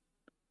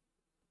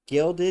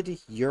Gilded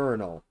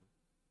Urinal.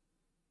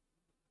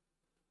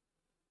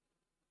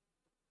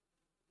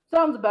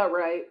 Sounds about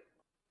right.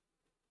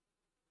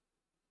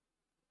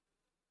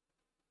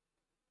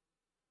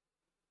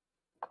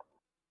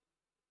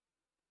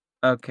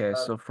 Okay,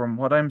 so from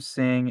what I'm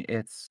seeing,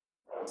 it's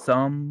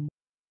some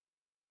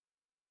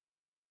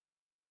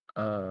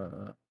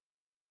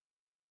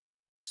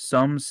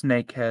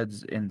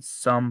snakeheads in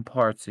some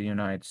parts of the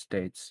United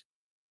States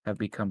have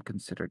become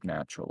considered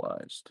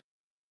naturalized.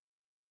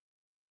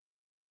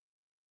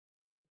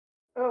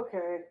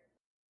 Okay.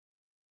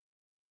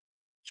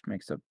 Which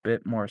makes a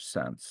bit more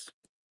sense.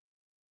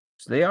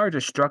 So they are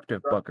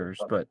destructive buggers,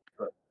 but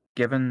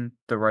given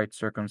the right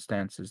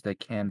circumstances, they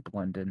can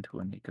blend into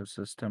an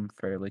ecosystem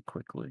fairly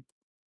quickly.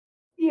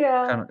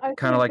 Yeah, I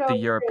Kind of like think the I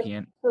was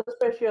European.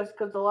 suspicious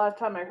because the last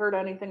time I heard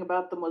anything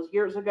about them was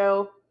years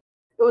ago.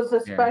 It was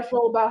a Yeah.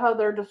 special about how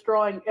they're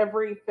destroying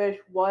every fish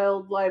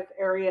wildlife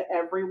area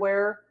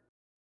everywhere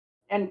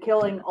and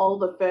killing all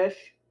the fish.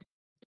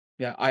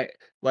 Yeah,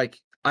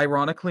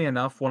 ironically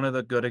enough, one of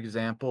the good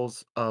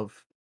examples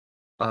of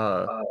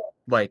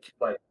like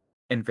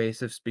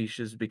invasive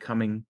species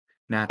becoming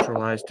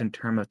naturalized in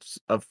terms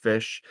of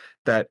fish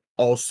that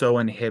also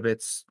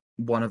inhibits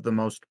one of the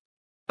most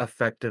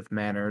effective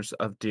manners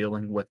of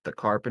dealing with the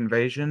carp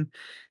invasion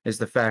is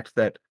the fact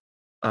that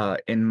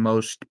in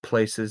most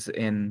places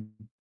in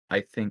I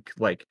think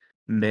like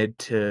mid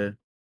to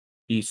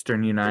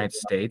eastern United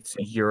States,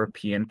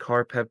 European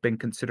carp have been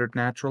considered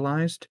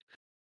naturalized,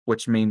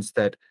 which means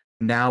that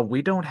now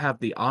we don't have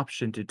the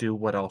option to do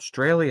what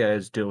Australia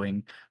is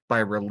doing by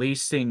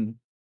releasing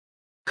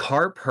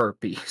carp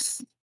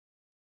herpes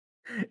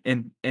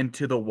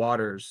into the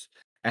waters,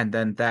 and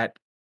then that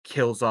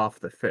kills off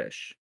the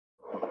fish.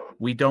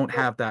 We don't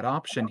have that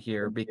option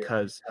here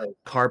because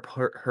carp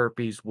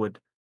herpes would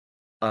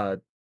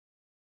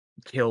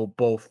kill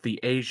both the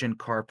Asian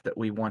carp that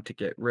we want to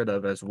get rid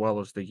of as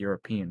well as the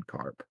European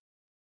carp.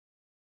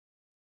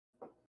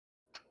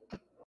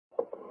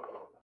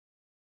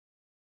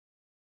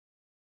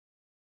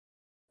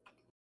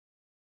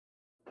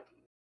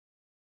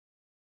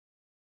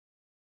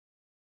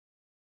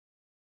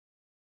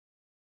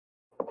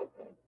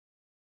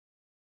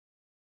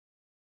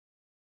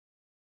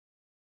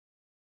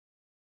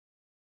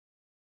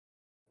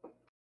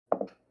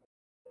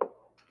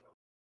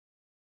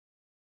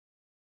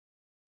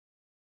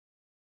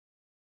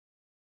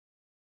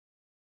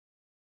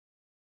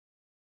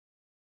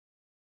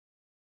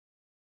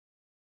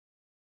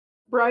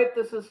 Bright,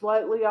 this is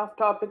slightly off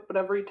topic, but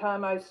every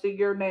time I see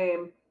your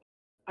name,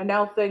 I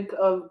now think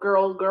of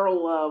Girl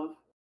Love.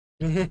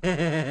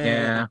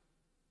 Yeah.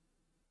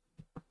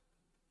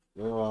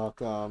 You're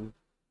welcome.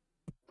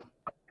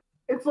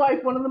 It's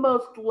like one of the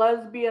most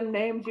lesbian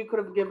names you could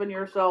have given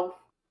yourself.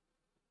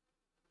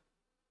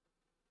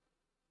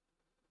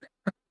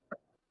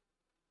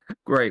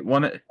 Great.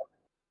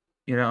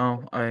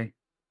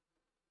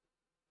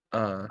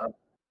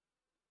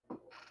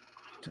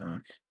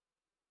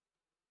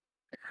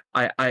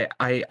 I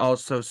I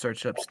also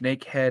searched up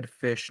snakehead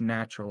fish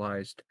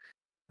naturalized.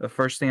 The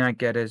first thing I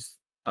get is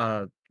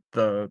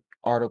the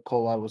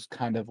article I was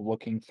kind of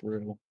looking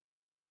through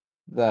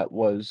that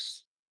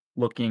was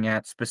looking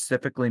at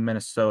specifically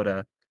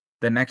Minnesota.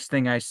 The next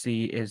thing I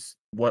see is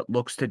what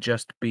looks to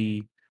just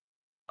be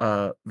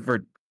the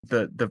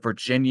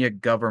Virginia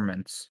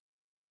government's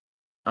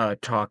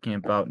talking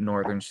about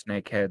northern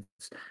snakeheads,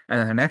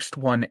 and the next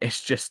one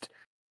is just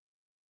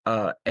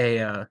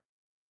a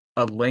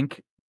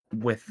link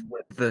with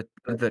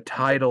the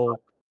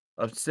title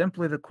of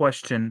simply the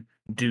question: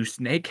 do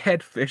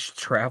snakehead fish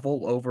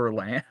travel over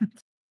land?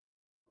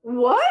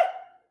 What?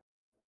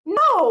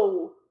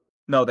 No.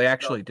 No, they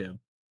actually do.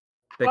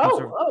 They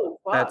can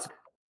Fuck.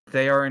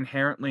 they are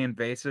inherently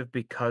invasive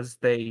because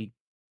they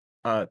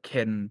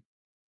can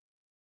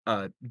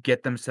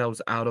get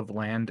themselves out of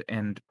land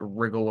and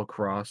wriggle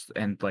across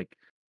and like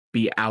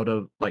be out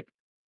of like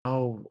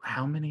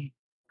how many?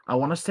 I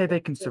want to say they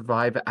can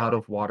survive out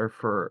of water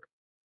for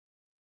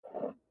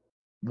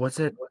was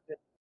it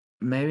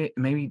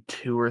maybe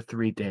 2 or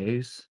 3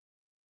 days?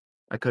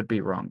 I could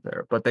be wrong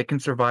there, but they can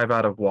survive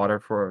out of water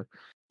for a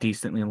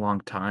decently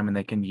long time, and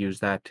they can use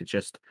that to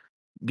just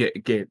get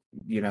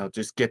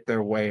just get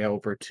their way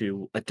over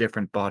to a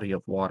different body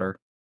of water.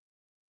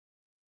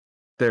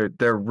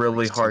 They're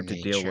really Thanks to hard to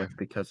deal nature. with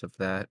because of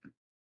that.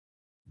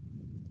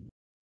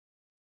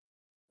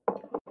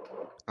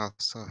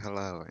 Also,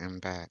 hello, I'm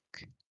back.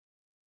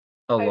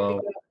 Hello.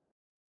 Pika.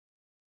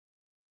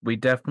 We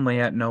definitely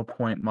at no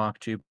point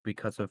mocked you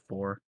because of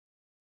 4.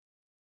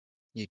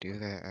 You do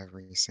that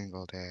every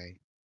single day.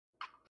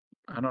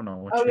 I don't know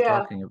what Oh, you're yeah.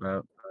 talking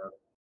about.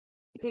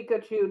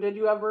 Pikachu, did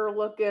you ever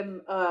look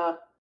in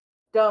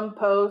dumb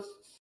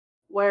posts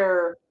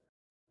where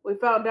we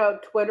found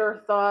out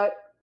Twitter thought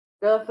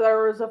that if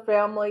there was a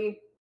family,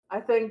 I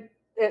think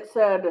it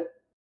said,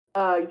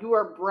 you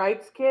were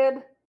Bright's kid?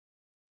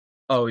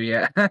 Oh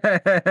yeah.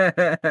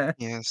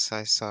 Yes,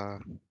 I saw.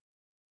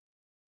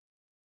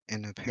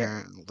 And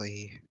Yeah.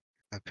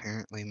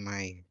 apparently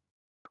my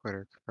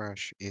Twitter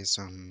crush is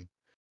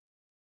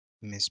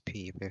Miss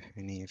P,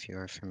 if you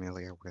are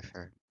familiar with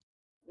her.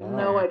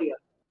 No idea.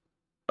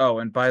 Oh,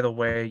 and by the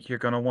way, you're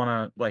gonna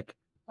wanna like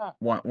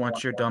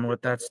once you're done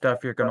with that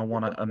stuff, you're gonna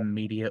wanna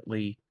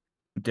immediately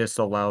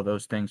disallow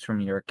those things from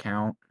your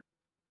account.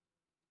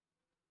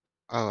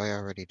 Oh, I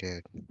already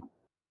did.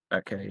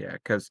 Okay, yeah,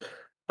 because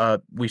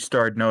we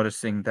started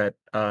noticing that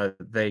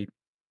they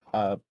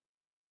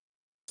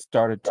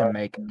started to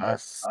make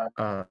us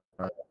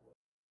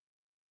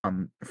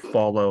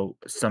follow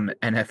some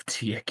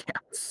NFT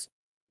accounts.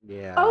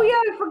 Yeah. Oh yeah,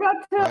 I forgot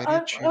Why to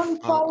did you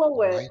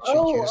unfollow it. why'd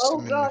you use them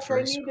in the Gosh, I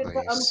first needed to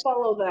place?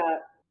 unfollow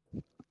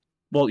that.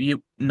 Well,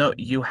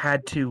 you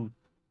had to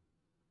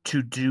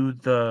do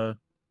the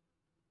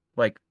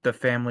the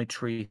family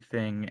tree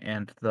thing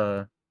and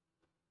the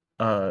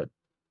uh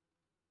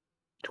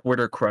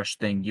Twitter crush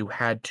thing. You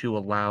had to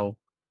allow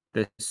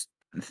this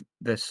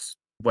this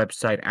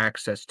website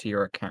access to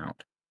your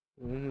account.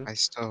 Mm-hmm. I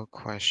still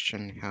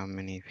question how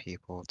many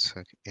people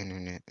took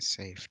Internet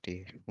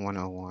Safety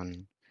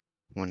 101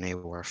 when they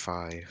were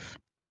 5.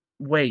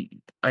 Wait,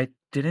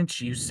 didn't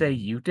you say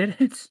you did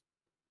it?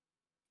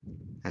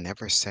 I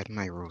never said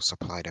my rules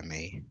apply to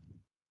me.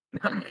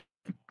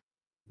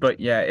 But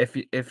yeah,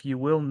 if you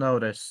will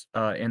notice,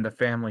 in the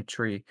family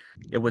tree,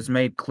 it was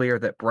made clear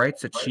that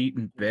Bright's a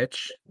cheating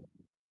bitch.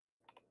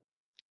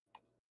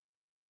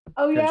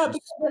 Oh yeah, Because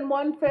because in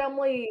one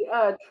family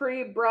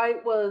tree,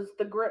 Bright was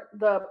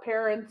the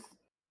parents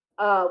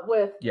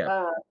with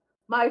yeah,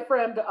 my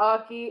friend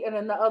Aki, and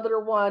in the other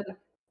one,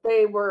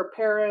 they were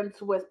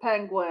parents with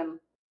Penguin.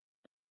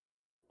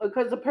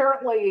 Because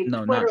apparently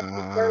no, Twitter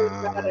not is very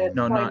bad at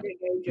no, not finding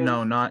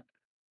no, ages. not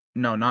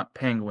no, not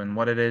Penguin.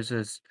 What it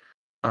is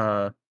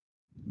uh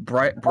Oh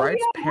Bright's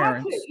yeah, Hatchet,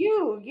 parents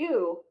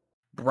you.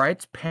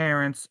 Bright's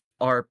parents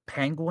are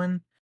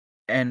Penguin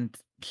and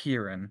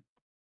Kieran,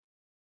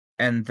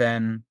 and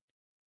then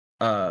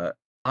I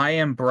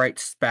am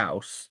Bright's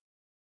spouse.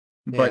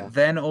 Yeah. But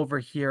then over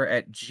here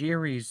at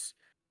Jiri's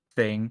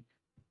thing,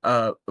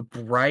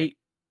 Bright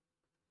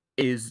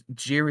is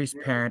Jiri's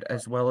parent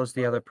as well as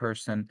the other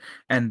person,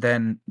 and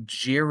then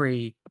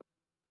Jiri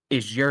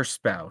is your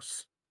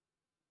spouse.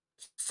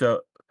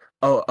 So,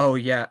 oh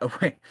yeah,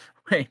 wait,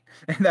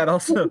 and that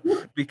also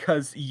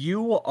because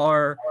you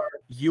and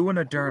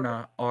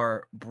Aderna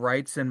are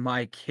Brights and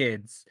my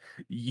kids.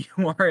 You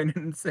are in an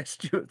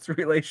incestuous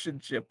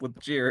relationship with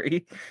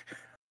Jiri,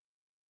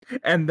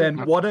 and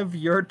then one of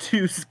your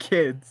two's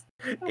kids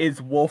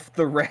is Wolf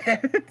the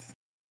Red.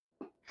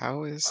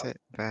 How is it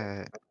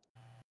that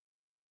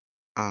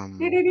how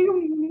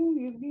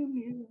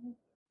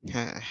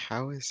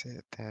is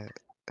it that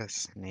a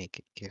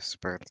snake gives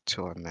birth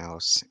to a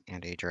mouse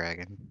and a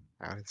dragon?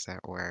 How does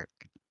that work?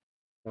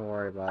 Don't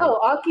worry about Oh, it.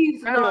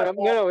 Aki's not.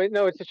 No,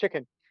 it's a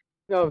chicken.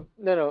 No,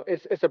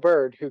 it's a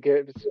bird who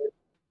gives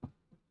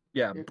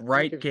Yeah, who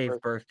Bright gives gave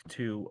birth. birth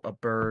to a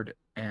bird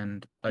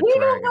and a We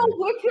don't dragon. know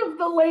which of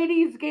the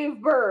ladies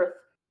gave birth,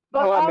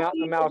 but Oh,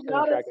 Aki a mouse is and a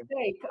not a dragon.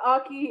 snake.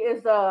 Aki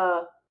is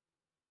a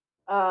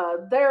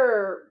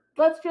their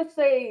let's just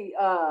say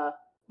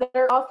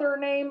their author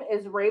name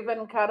is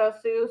Raven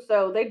Karasu,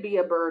 so they'd be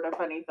a bird if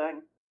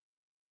anything.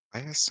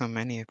 Why are so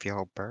many of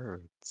y'all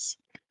birds?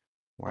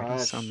 Why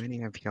do so Gosh.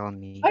 many of y'all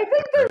need I the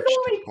think there's urge to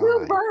only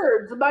two fly?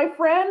 birds, my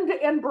friend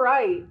and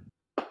Bright.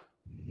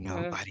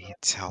 Nobody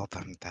tell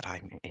them that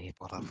I'm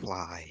able to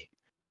fly.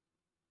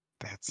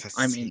 That's a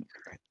I mean,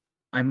 secret.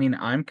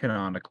 I'm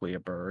canonically a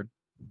bird.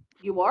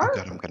 You Oh are?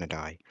 god, I'm gonna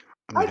die.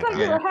 I'm I gonna thought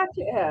you die. were a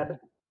hatchet head.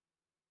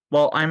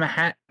 Well, I'm a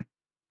hat.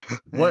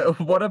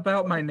 What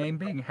about my name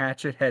being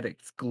Hatchet Head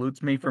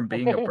excludes me from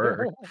being a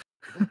bird?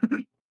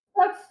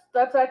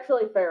 That's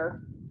actually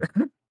fair.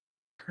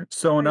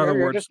 So in other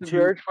You're words, just a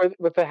bird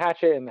with a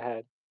hatchet in the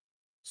head.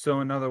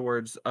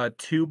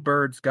 two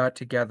birds got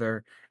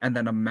together, and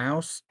then a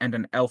mouse and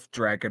an elf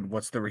dragon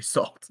was the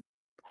result.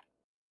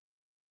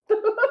 Did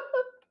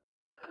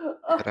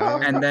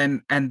I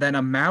ever- And then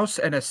a mouse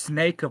and a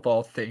snake of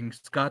all things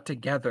got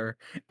together,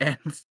 and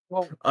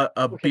Well, a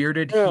okay.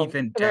 bearded No,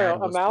 heathen no, dad a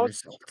was the mouse.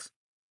 result.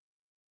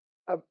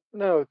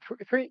 No,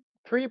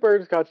 three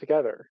birds got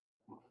together.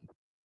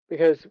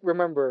 Because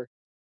remember,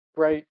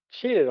 Bright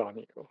cheated on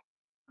you.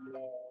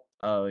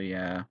 Oh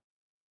yeah,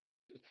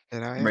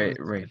 Did I ever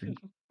Raven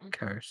I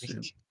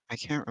Karsu. c- I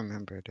can't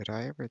remember. Did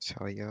I ever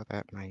tell you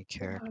that my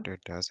character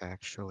does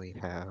actually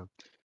have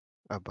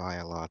a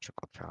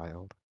biological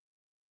child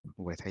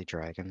with a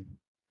dragon?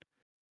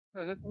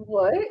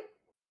 What?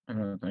 I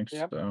don't think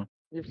Yep, so.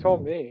 you've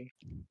told me.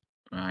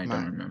 I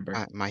don't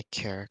remember. My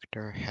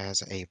character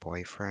has a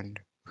boyfriend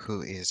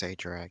who is a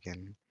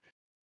dragon,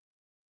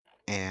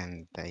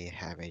 and they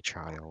have a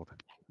child.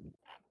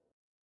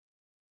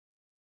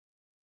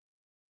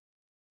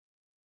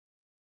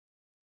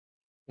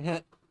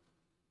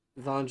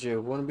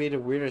 Zanju, wouldn't be the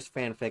weirdest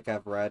fanfic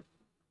I've read.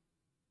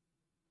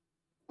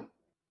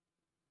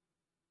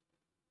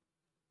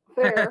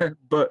 Fair.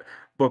 But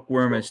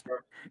Bookworm is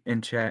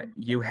in chat.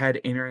 You had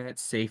internet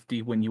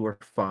safety when you were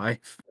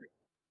 5.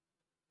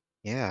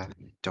 Yeah,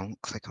 don't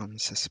click on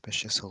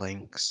suspicious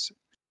links.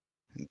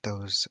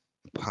 Those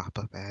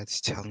pop-up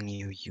ads telling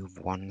you you've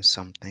won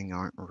something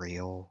aren't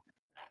real.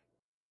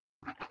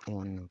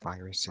 On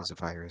viruses.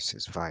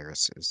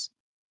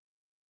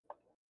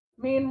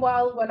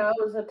 Meanwhile, when I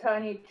was a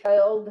tiny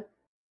child,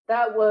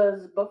 that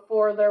was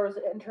before there was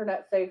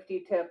internet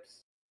safety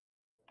tips.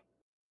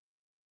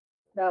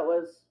 That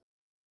was.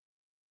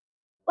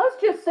 Let's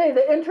just say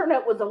the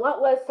internet was a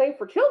lot less safe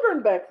for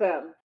children back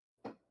then.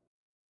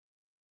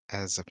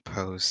 As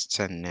opposed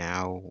to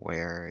now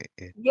where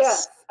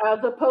Yes, it's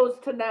as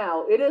opposed to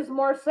now. It is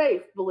more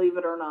safe, believe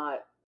it or not.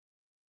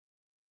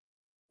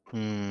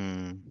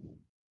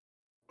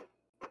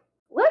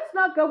 Let's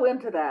not go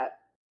into that.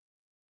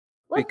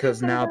 Let's Because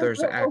just say now there's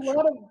there's a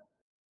lot of.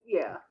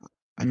 Yeah.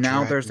 a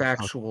now there's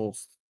dragon.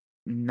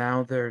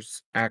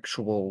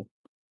 actual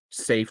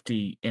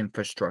safety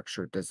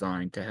infrastructure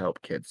designed to help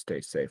kids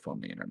stay safe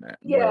on the internet.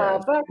 Yeah,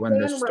 Whereas back when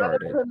this then, rather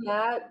started, than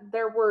that,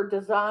 there were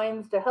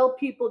designs to help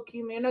people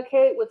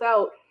communicate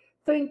without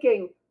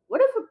thinking,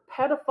 what if a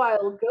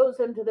pedophile goes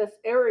into this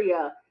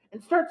area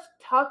and starts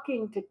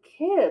talking to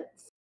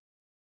kids?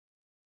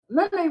 And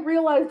then they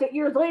realized it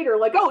years later,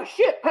 like, oh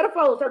shit,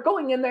 pedophiles are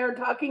going in there and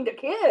talking to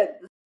kids.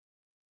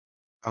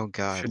 Oh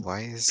god, should why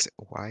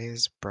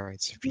is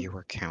Bright's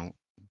viewer count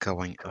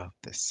going up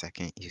the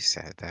second you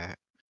said that?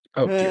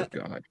 oh dear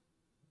God,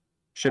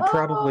 should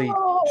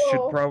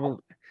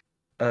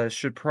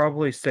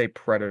probably say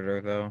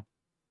Predator though.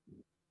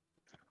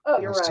 Oh,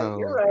 you're right.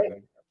 You're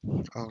right.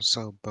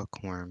 Also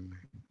Bookworm.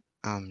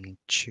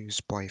 Choose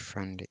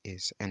boyfriend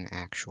is an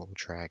actual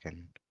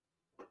dragon.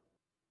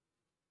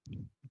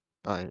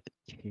 But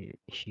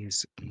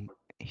he's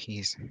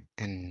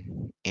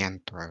an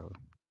anthro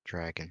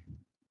dragon.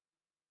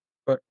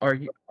 But are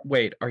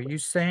you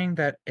saying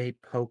that a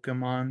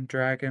Pokemon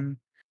dragon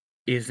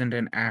isn't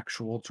an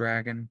actual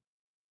dragon?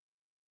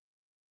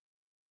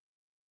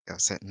 Go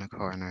sit in the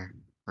corner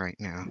right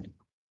now.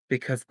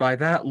 Because by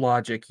that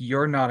logic,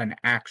 you're not an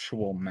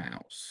actual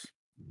mouse.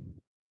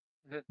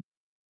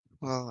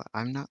 Well,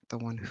 I'm not the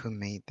one who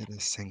made the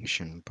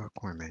distinction.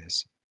 Bookworm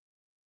is.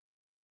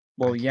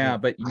 Well, yeah,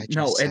 but I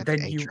no, just and said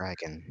then a you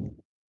dragon.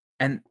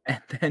 and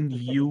then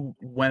you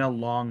went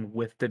along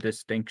with the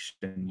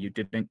distinction. You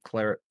didn't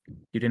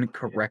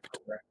correct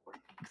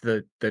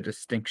the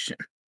distinction.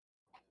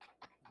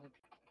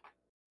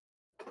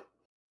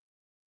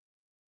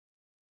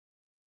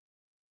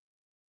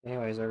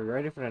 Anyways, are we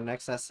ready for the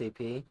next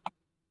SCP?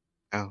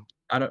 Oh,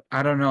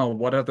 I don't know.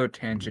 What other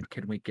tangent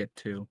can we get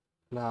to?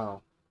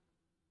 No.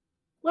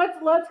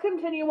 Let's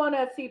continue on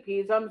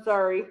SCPs. I'm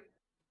sorry.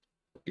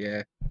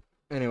 Yeah.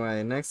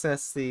 Anyway, next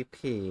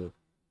SCP.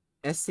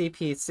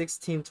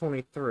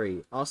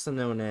 SCP-1623, also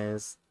known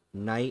as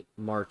Night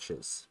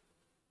Marches.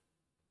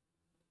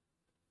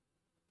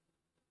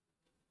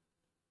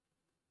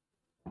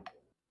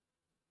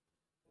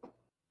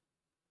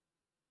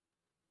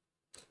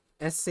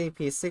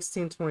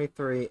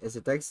 SCP-1623 is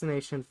a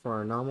designation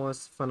for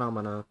anomalous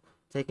phenomena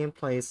taking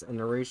place in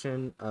the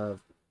region of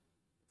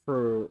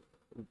Friuli,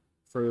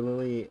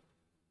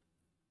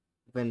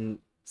 Venezia,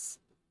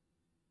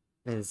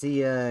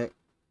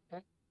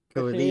 If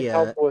you need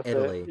help with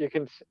Italy. it, you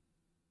can.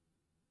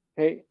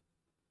 Hey,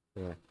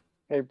 Yeah.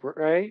 hey,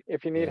 Bright.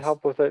 If you need Yes.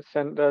 help with it,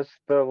 send us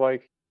the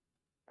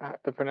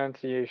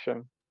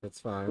pronunciation. It's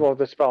fine. Well,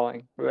 the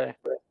spelling. Bleh.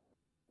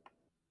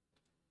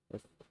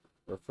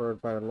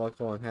 Referred by the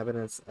local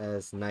inhabitants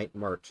as night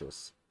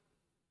marches.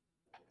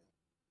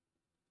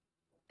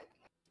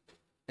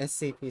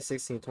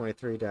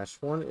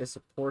 SCP-1623-1 is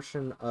a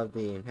portion of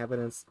the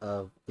inhabitants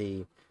of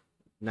the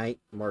Night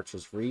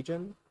Marches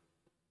region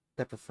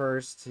that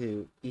refers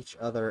to each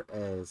other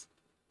as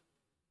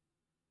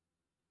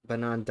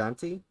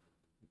Benandanti.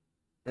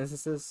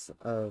 Instances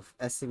of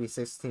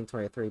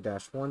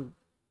SCP-1623-1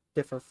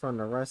 differ from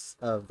the rest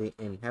of the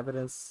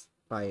inhabitants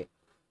by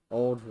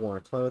old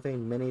worn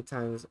clothing, many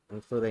times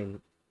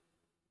including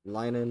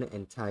linen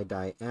and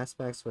tie-dye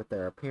aspects, with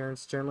their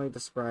appearance generally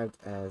described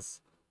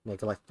as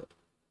neglected.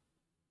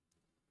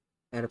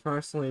 At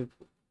approximately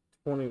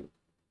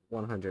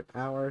 2100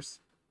 hours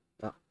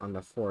on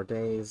the 4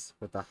 days,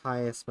 with the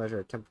highest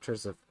measured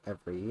temperatures of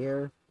every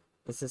year,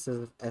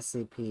 instances of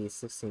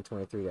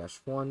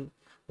SCP-1623-1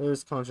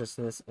 lose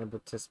consciousness and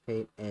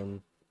participate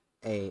in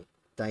a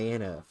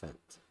Diana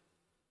event.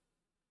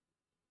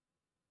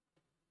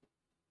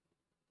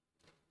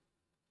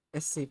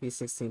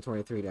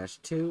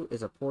 SCP-1623-2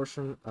 is a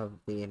portion of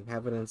the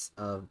inhabitants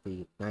of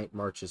the Night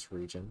Marches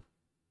region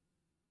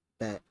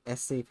that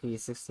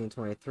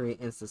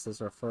SCP-1623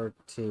 instances referred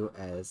to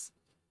as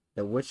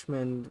the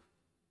Witchman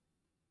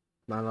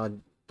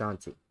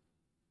Manadonti.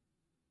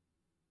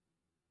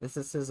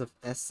 Instances of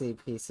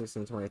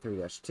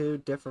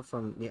SCP-1623-2 differ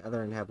from the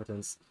other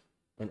inhabitants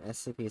in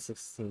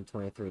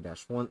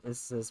SCP-1623-1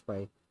 instances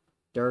by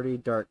dirty,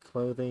 dark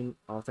clothing,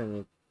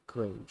 often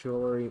including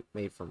jewelry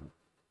made from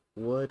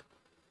wood,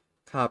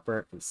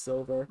 copper, and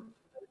silver.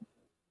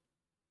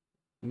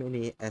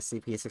 Many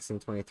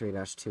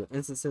SCP-1623-2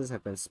 instances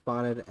have been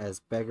spotted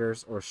as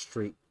beggars or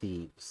street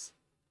thieves.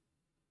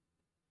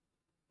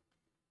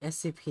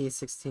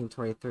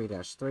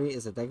 SCP-1623-3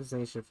 is a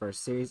designation for a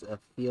series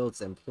of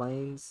fields and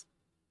plains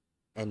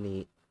in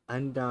the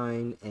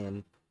Undine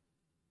and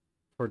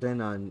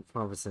Pordenon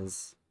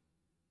provinces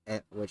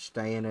at which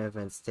Diana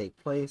events take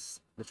place.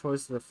 The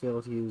choice of the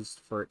field used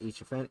for each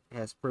event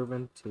has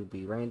proven to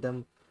be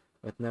random,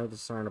 with no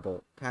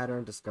discernible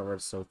pattern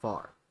discovered so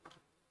far.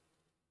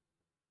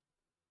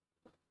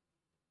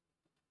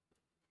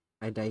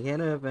 A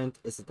Diana event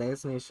is a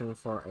designation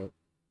for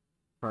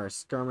a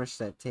skirmish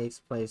that takes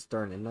place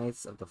during the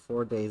nights of the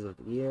 4 days of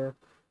the year,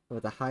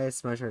 with the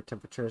highest measured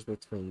temperatures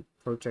between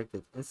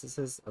projected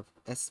instances of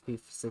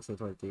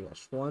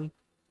SCP-1623-1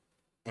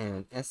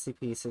 and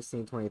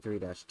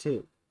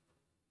SCP-1623-2.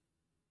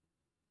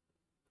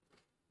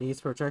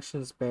 These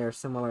projections bear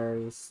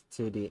similarities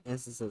to the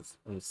instances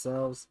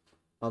themselves,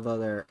 although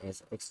their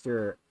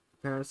exterior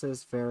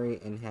appearances vary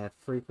and have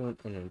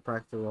frequent and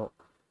impractical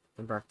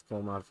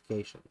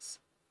modifications.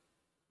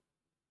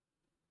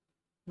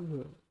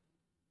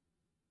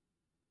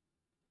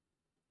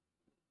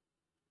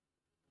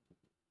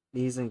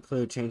 These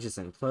include changes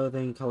in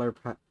clothing, color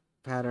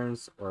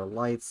patterns, or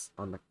lights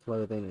on the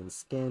clothing and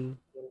skin,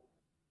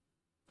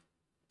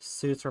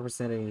 suits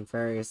representing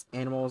various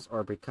animals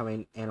or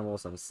becoming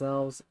animals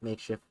themselves,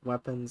 makeshift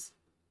weapons,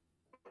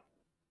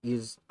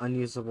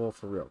 unusable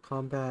for real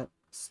combat,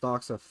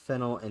 stalks of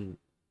fennel and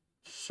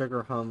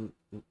sugar hum,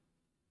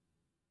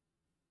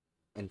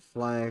 and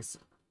flags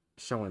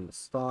showing the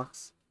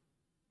stalks.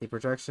 The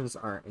projections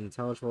are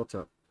intelligible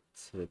to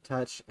the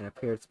touch and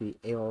appear to be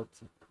able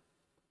to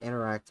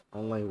interact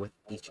only with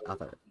each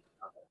other.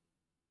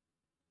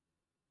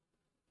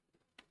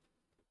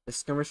 The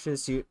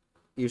skirmishes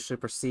usually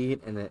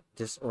proceed in a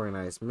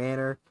disorganized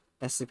manner.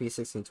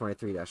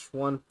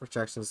 SCP-1623-1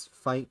 projections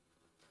fight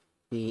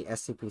the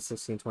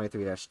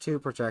SCP-1623-2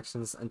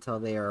 projections until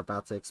they are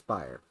about to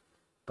expire,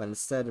 but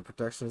instead the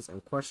projections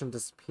in question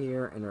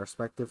disappear and their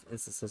respective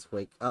instances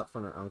wake up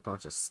from their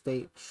unconscious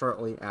state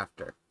shortly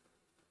after.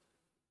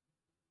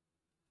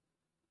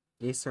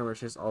 These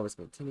skirmishes always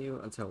continue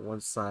until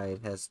one side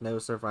has no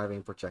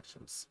surviving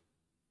projections.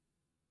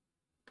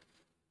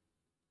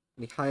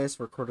 The highest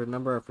recorded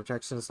number of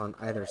projections on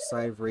either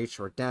side reached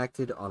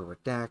redacted on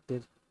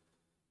redacted.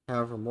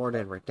 However, more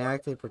than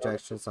redacted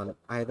projections on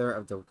either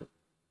of the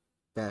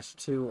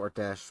 -2 or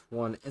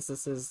 -1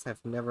 instances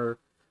have never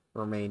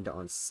remained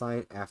on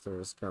site after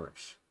the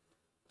skirmish.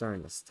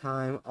 During this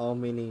time, all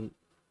remaining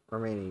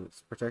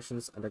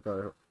projections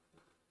undergo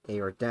a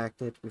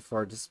redacted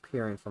before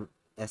disappearing from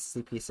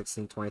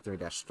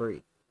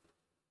SCP-1623-3.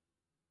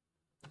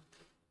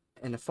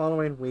 In the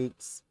following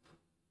weeks,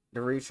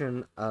 the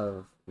region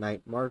of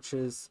Night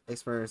Marches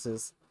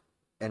experiences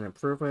an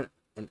improvement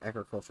in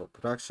agricultural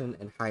production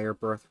and higher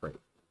birth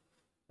rate,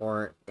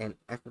 or an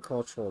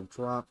agricultural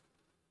drop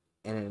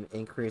and an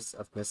increase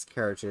of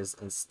miscarriages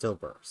and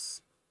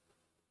stillbirths.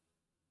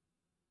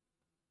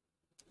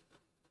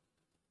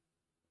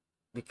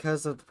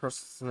 Because of the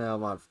personnel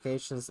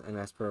modifications and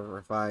as per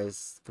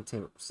revised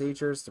containment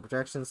procedures, the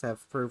projections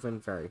have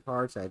proven very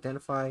hard to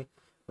identify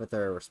with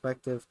their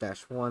respective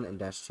 -1 and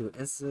 -2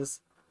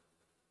 instances.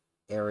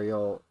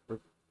 Aerial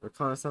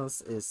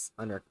reconnaissance is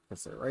under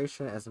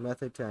consideration as a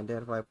method to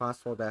identify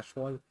possible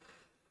 -1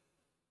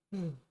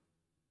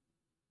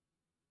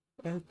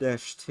 and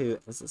 -2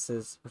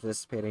 instances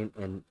participating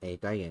in a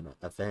Diana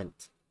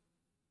event.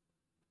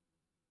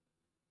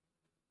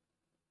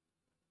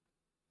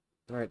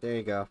 Alright, there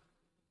you go.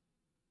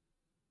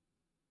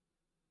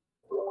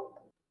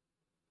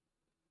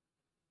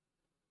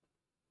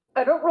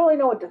 I don't really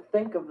know what to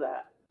think of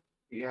that.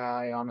 Yeah,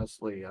 I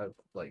honestly, I've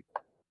like,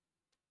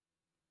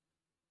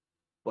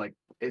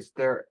 is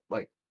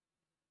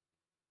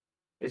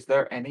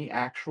there any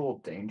actual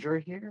danger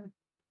here?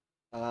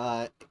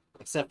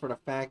 Except for the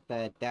fact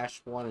that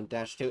Dash 1 and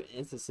Dash 2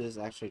 instances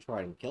actually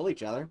try and kill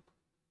each other.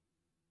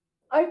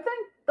 I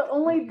think the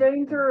only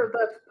danger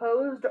that's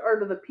posed are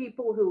to the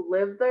people who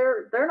live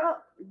there. They're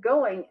not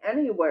going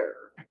anywhere.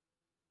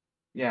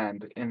 Yeah,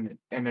 and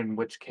in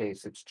which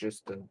case it's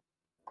just a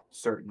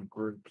certain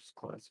group's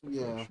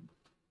classification. Yeah.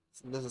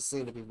 It doesn't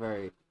seem to be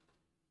very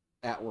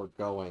outward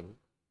going.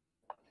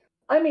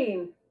 I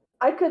mean,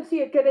 I could see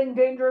it getting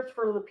dangerous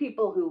for the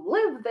people who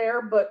live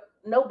there, but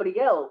nobody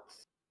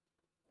else.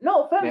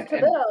 No offense Yeah,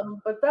 to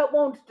them, but that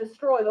won't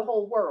destroy the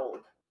whole world.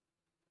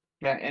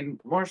 Yeah, and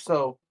more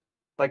so,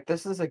 like,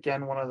 this is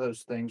again one of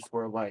those things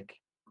where, like,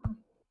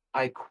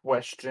 I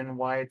question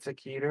why it's a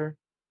Keter.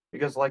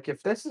 Because, like,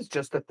 if this is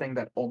just a thing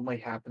that only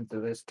happens to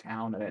this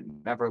town and it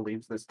never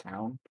leaves this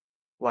town,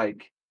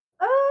 like,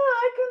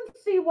 I can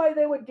see why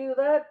they would do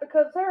that,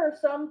 because there are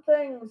some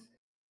things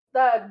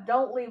that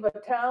don't leave a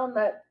town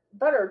that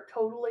are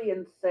totally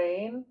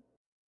insane.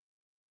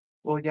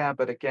 well, yeah,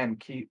 but again,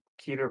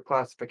 Keter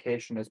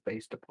classification is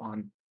based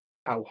upon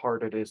how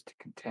hard it is to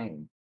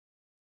contain.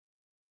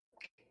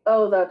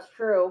 Oh, that's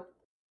true.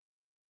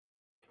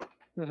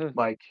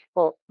 Like,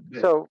 Well,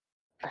 the- so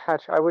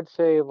Hatch, I would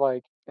say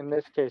like in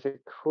this case,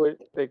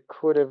 they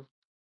could have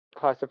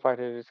classified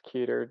it as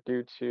Keter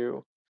due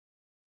to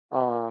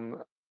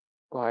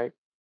like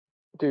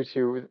due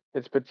to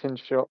its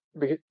potential,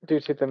 due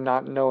to them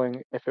not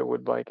knowing if it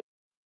would like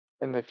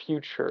in the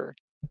future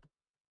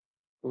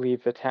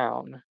leave the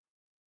town.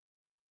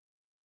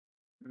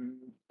 mm,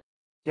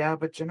 yeah,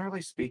 but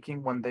generally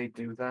speaking, when they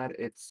do that,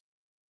 it's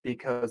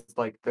because,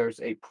 like, there's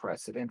a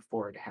precedent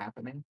for it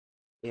happening.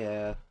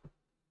 Yeah.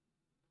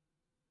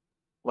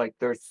 Like,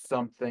 there's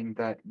something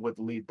that would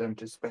lead them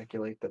to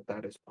speculate that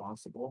that is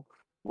possible.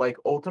 Like,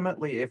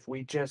 ultimately, if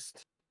we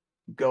just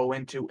go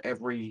into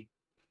every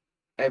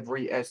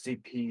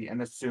SCP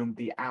and assume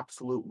the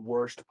absolute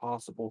worst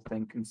possible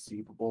thing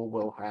conceivable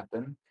will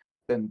happen,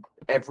 then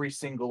every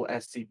single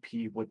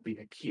SCP would be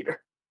a Keter.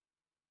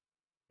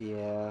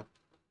 Yeah.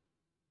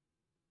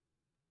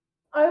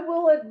 I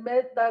will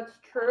admit that's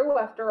true.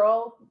 After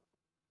all,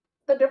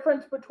 the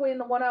difference between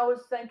the one I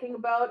was thinking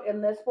about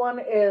and this one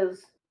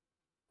is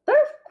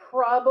there's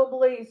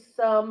probably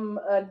some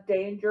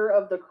danger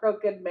of the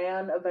crooked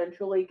man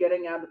eventually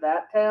getting out of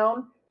that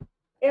town.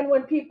 And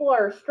when people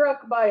are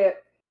struck by it,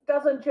 it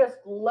doesn't just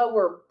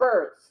lower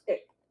births,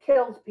 it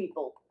kills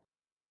people.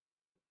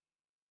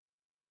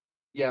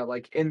 Yeah,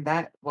 like in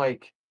that,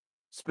 like,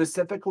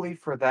 specifically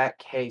for that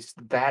case,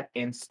 that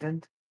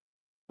instant,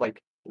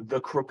 like,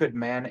 the crooked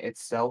man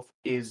itself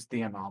is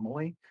the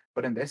anomaly,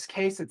 but in this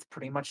case, it's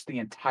pretty much the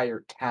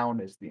entire town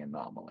is the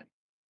anomaly.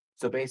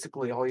 So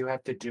basically, all you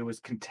have to do is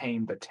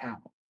contain the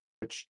town,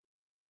 which,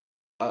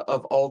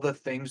 of all the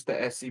things the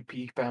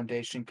SCP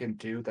Foundation can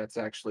do, that's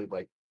actually,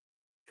 like,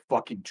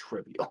 fucking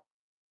trivial.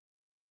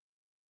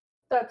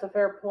 That's a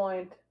fair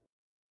point.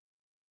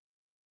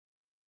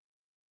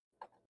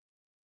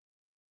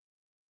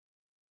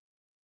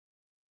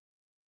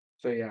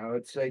 So yeah, I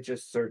would say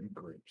just certain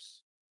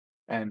groups.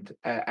 And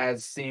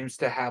as seems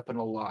to happen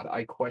a lot,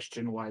 I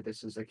question why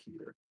this is a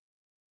Keter.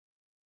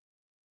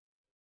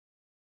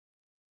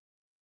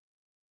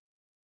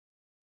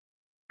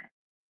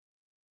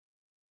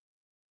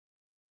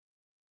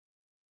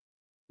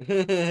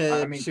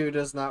 I mean, Chu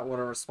does not want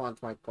to respond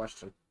to my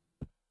question.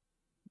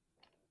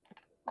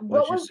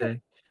 What was the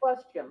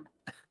question?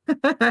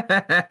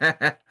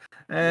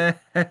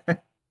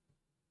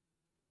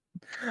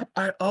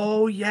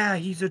 Oh yeah,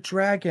 he's a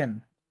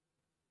dragon.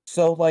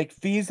 So, like,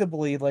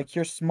 feasibly, like,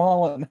 you're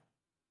small and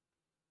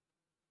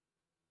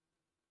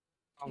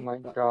Oh my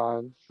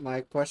god.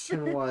 My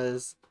question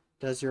was,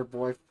 does your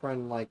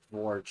boyfriend like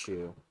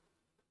Vorchu?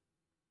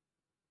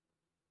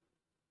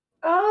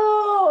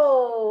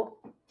 Oh!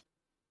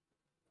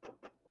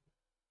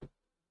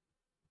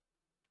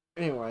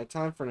 Anyway,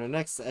 time for the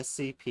next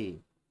SCP.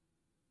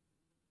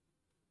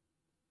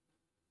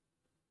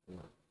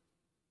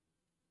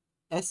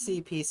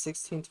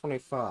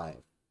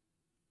 SCP-1625,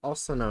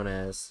 also known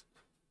as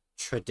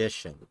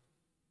Tradition.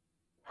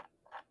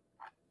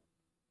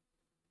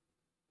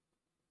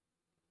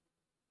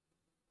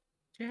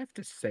 you have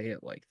to say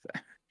it like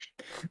that.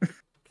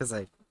 Cause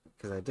I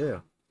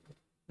do.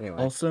 Anyway.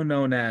 Also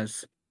known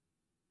as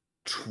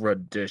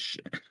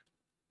tradition.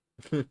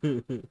 Alright.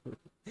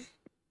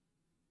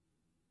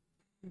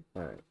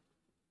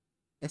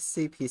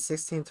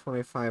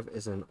 SCP-1625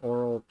 is an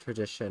oral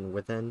tradition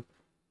within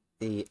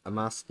the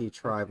Amaski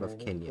tribe of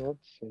Okay, Kenya.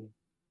 let's see.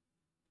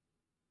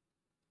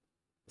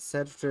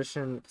 Said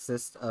tradition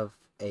consists of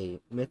a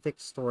mythic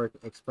story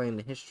explaining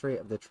the history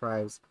of the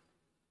tribe's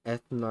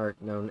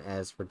ethnarch known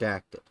as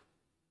Redacted,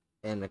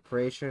 and the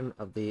creation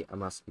of the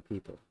Amaski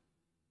people.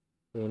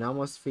 The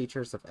anomalous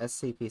features of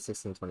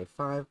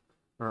SCP-1625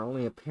 are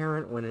only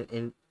apparent when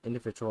an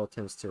individual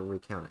attempts to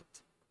recount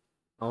it.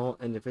 All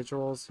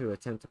individuals who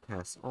attempt to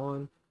pass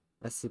on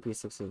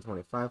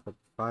SCP-1625 will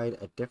provide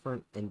a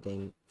different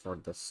ending for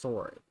the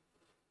story.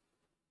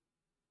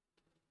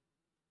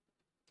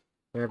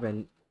 There have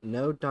been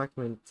no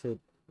documented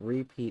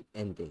repeat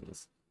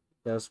endings,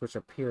 those which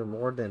appear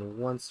more than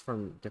once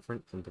from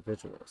different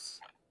individuals.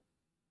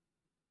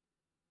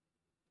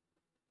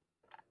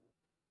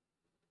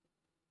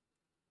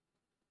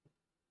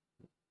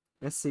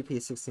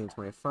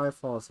 SCP-1625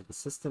 follows a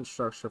consistent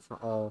structure for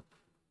all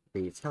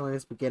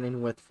retellings,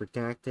 beginning with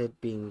Redacted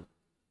being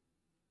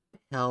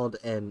held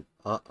in...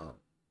 Uh-oh.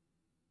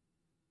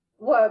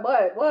 What?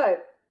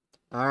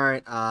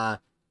 Alright,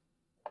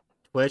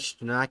 Twitch,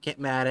 do not get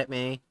mad at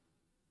me.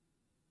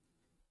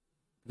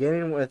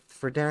 Beginning with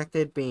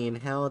Redacted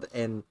being held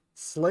in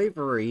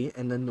slavery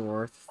in the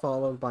North,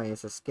 followed by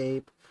his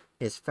escape,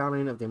 his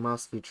founding of the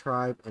A.K.A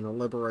tribe, and the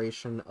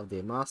liberation of the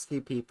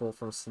A.K.A people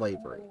from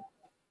slavery.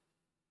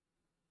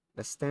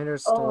 The standard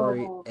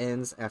story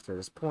ends after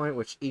this point,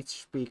 with each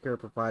speaker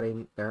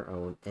providing their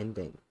own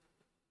ending.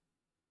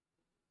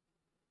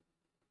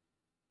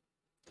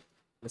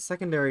 The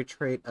secondary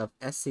trait of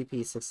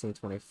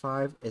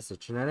SCP-1625 is the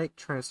genetic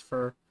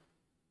transfer.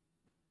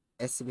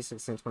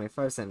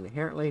 SCP-1625 is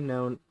inherently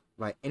known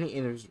by any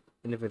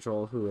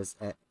individual who is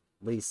at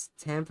least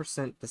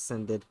 10%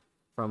 descended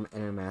from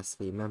an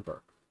A.K.A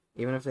member,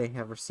 even if they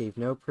have received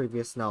no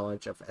previous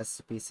knowledge of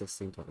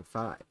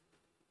SCP-1625.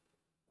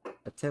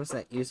 Attempts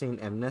at using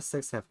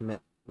amnestics have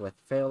met with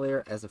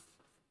failure, as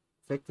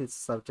affected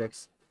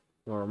subjects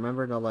will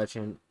remember the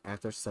legend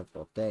after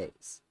several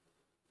days.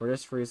 For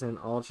this reason,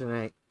 all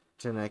genetic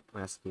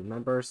A.K.A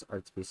members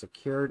are to be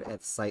secured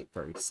at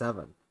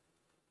Site-37.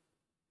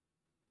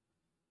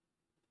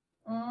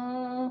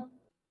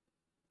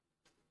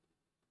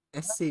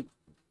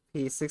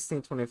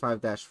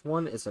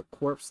 SCP-1625-1 is a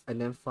corpse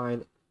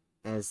identified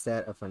as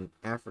that of an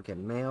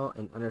African male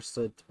and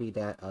understood to be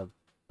that of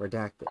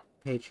Redacted,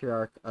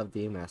 patriarch of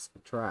the A.K.A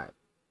tribe.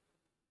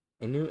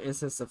 A new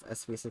instance of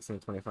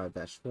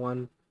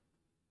SCP-1625-1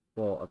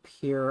 will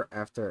appear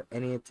after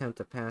any attempt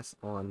to pass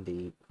on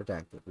the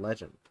Redacted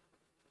legend.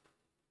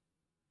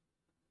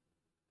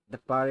 The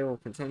body will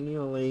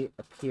continually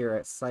appear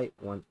at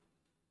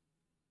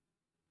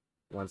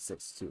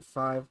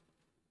Site-1625,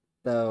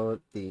 though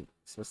the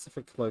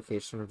specific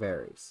location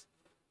varies.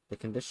 The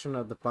condition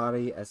of the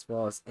body, as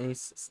well as any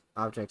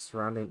objects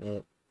surrounding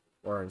it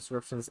or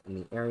inscriptions in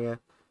the area,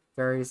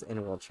 varies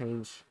and will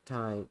change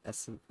time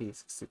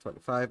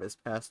SCP-1625 is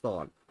passed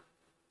on.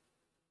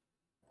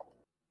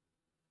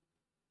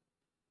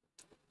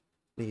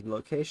 The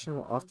location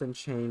will often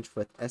change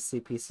with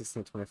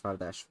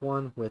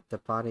SCP-1625-1, with the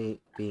body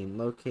being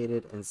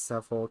located in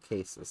several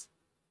cases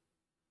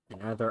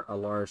in either a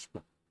large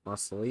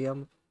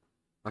mausoleum,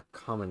 a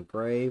common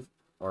grave,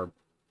 or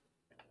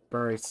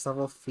buried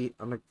several feet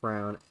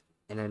underground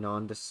in a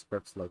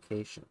nondescript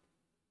location.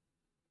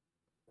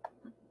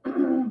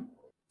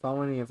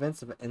 Following the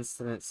events of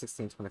Incident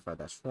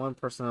 1625-1,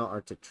 personnel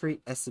are to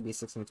treat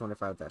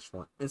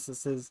SCP-1625-1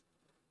 instances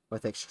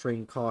with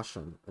extreme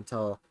caution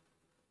until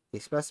the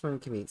specimen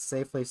can be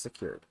safely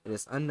secured. It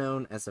is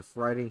unknown as of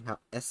writing how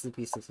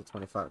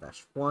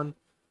SCP-1625-1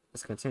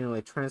 is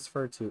continually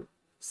transferred to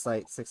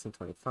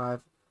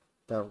Site-1625,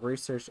 though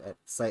research at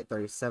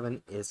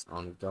Site-37 is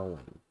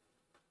ongoing.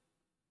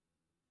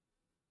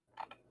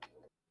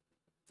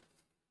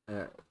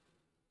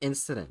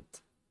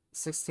 Incident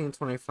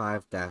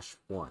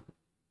 1625-1.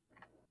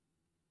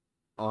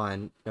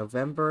 On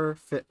November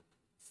 5th,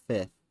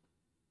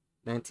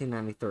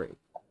 1993,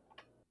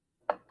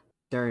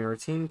 during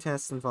routine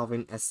tests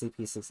involving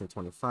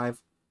SCP-1625,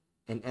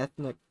 an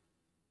ethnic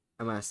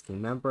A.K.A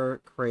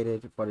member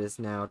created what is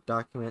now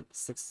Document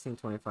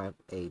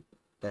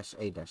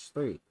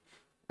 1625-A-3,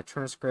 a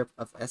transcript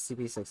of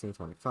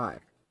SCP-1625.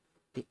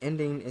 The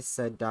ending is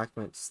said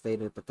document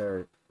stated that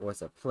there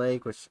was a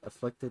plague which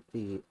afflicted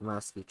the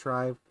A.K.A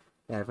tribe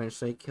that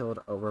eventually killed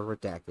over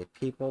Redacted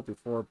people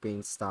before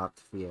being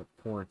stopped via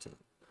quarantine.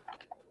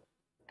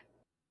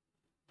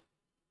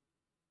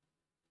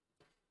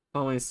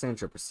 Following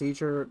standard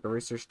procedure, the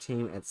research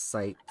team at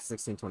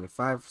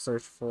Site-1625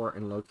 searched for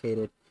and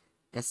located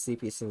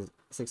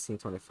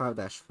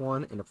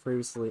SCP-1625-1 in a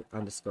previously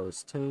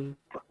undisclosed tomb.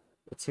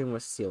 The tomb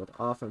was sealed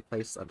off and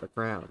placed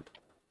underground.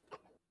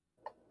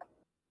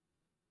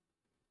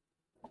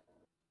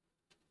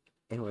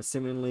 And was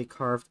seemingly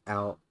carved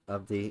out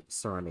of the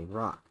surrounding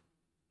rock.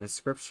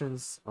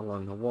 Inscriptions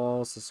along the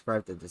walls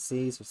described the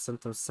disease with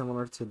symptoms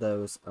similar to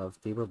those of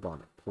the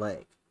bubonic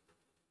plague,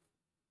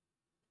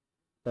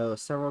 though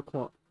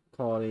several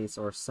qualities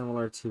are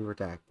similar to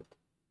Redacted.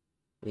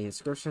 The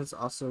inscriptions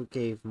also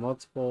gave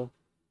multiple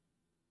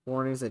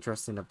warnings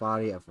addressing the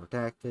body of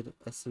Redacted.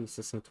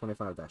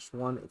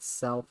 SCP-1625-1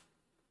 itself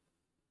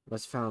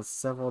was found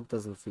several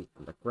dozen feet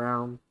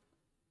underground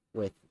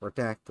with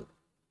Redacted,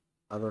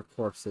 other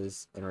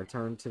corpses, and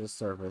returned to the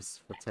surface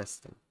for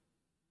testing.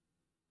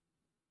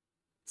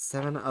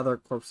 7 other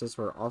corpses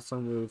were also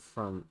moved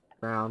from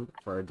ground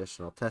for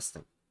additional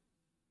testing.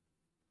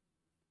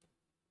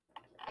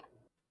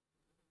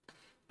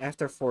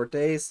 After 4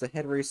 days, the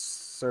head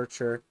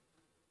researcher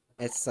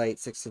At Site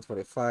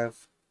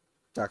 1625,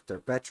 Dr.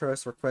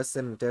 Betros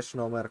requested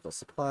additional medical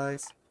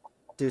supplies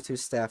due to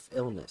staff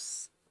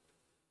illness.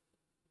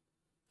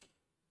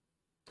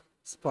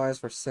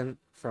 Supplies were sent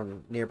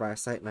from nearby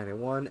Site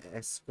 91,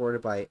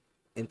 escorted by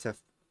MTF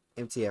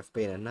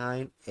Beta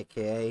 9,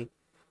 A.K.A.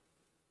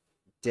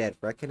 Dead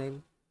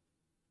Reckoning.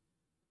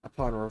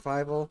 Upon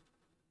arrival,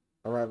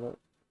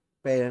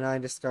 Beta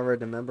 9 discovered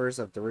the members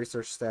of the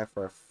research staff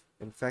were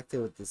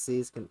infected with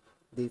disease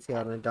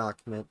detailed in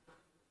document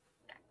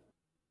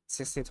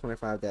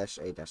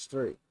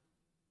 1625-A-3,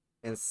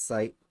 and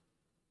Site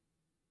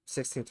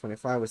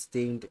 1625 was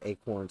deemed a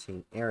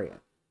quarantine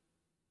area.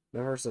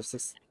 Members of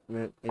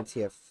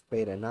MTF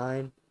Beta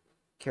 9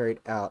 carried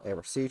out a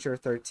Procedure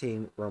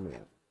 13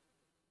 Romeo,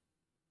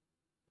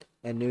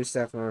 and new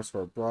staff members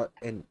were brought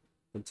in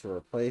to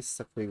replace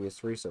the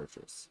previous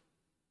researchers.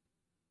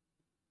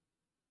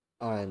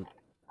 On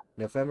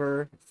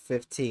November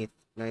 15th,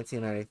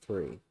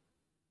 1993,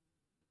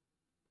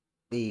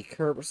 the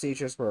current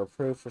procedures were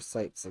approved for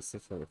Site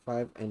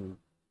 1625 and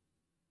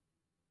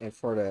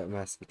for the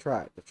Maski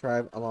tribe. The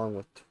tribe, along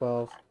with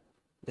 12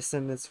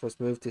 descendants, was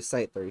moved to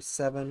Site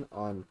 37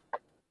 on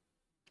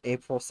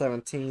April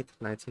 17th,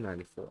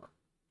 1994.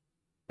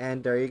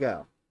 And there you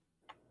go.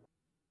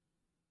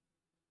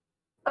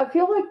 I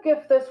feel like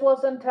if this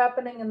wasn't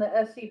happening in the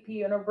SCP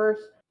universe,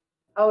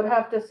 I would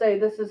have to say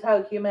this is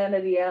how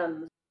humanity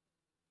ends.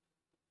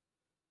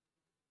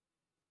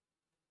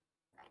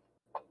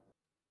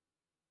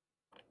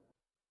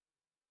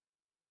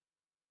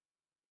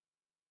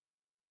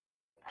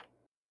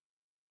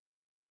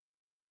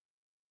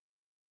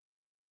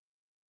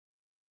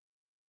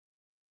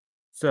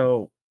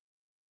 So,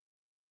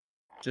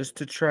 just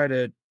to try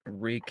to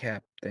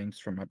recap things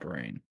from my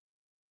brain.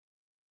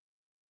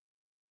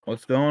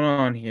 What's going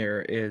on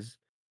here is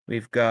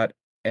we've got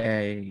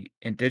a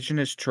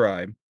indigenous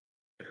tribe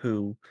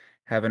who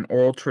have an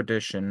oral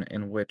tradition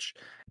in which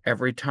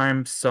every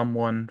time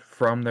someone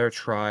from their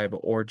tribe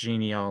or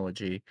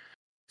genealogy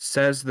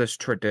says this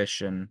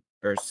tradition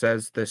or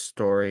says this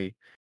story,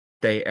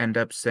 they end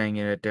up saying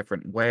it a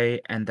different way,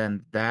 and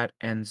then that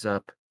ends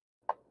up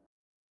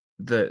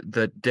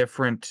the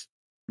different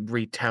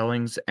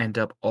retellings end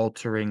up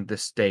altering the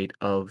state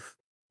of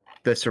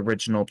this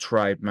original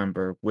tribe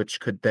member,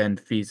 which could then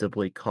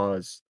feasibly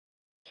cause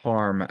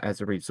harm as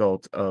a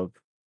result of,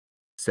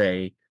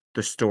 say,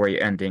 the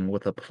story ending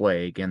with a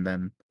plague, and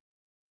then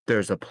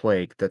there's a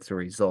plague that's a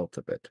result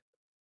of it.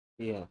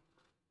 Yeah.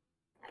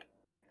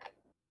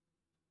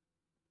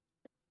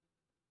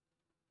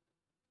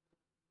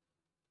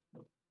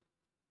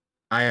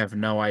 I have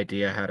no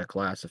idea how to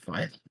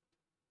classify it.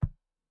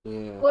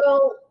 Yeah.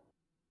 Well,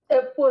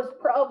 it was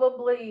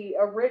probably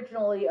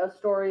originally a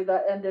story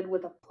that ended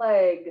with a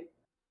plague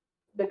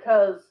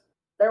because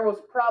there was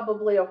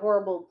probably a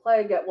horrible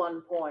plague at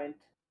one point,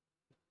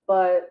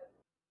 but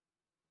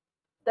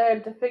they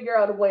had to figure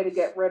out a way to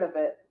get rid of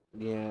it.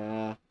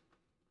 Yeah.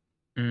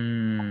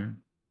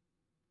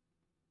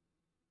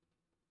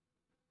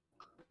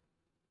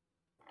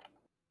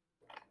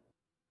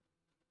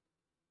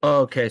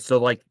 Okay, so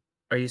like,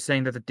 are you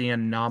saying that the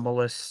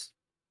anomalous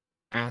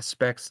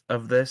aspects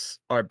of this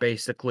are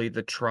basically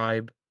the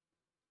tribe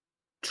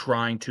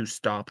trying to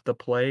stop the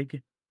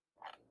plague?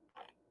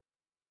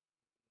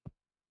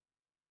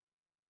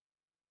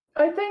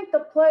 I think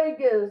the plague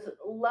is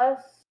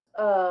less.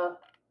 One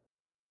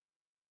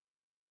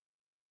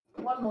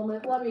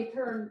moment, let me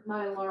turn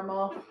my alarm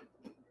off.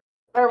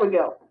 There we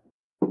go.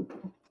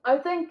 I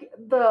think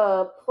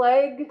the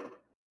plague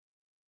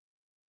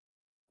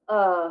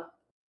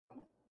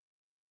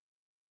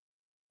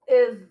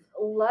is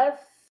less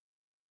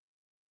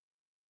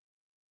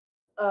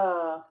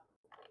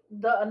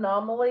the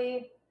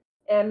anomaly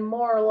and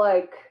more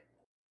like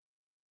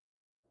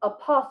a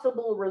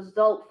possible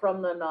result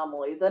from the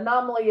anomaly. The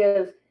anomaly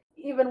is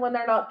even when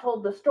they're not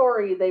told the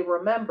story, they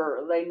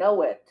remember, they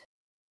know it.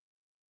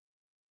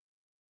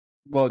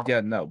 Well, yeah,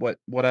 no.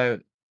 What I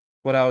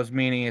was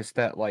meaning is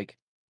that, like,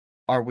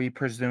 are we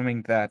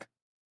presuming that,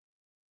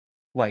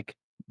 like,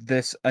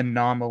 this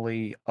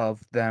anomaly of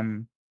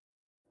them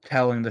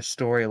telling the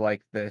story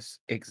like this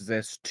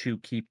exists to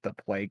keep the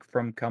plague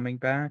from coming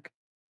back?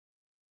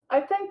 I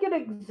think it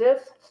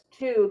exists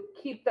to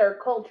keep their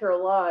culture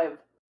alive,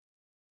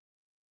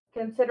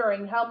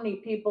 considering how many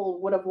people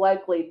would have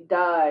likely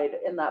died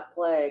in that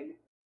plague.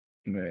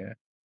 Yeah.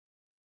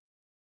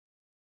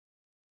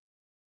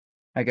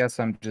 I guess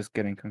I'm just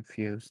getting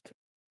confused.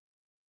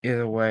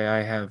 Either way,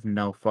 I have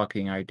no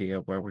fucking idea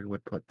where we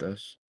would put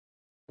this.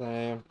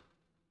 Same.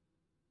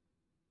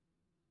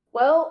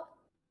 Well,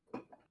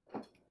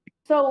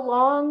 so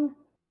long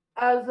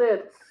as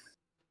it's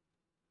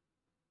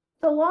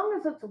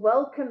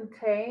well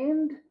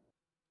contained,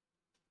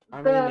 I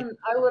mean, then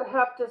I would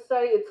have to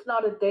say it's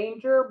not a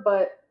danger,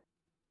 but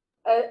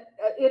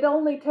it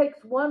only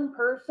takes one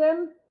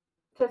person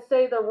to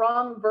say the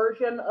wrong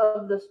version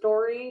of the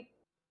story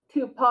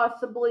to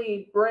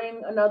possibly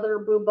bring another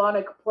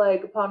bubonic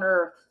plague upon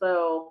Earth.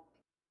 So,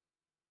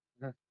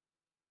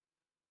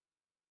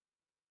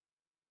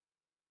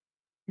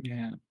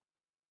 Yeah.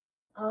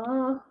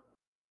 Oh.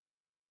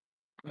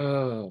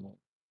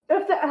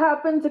 If that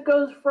happens, it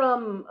goes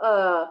from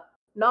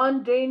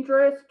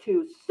non-dangerous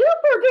to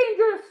super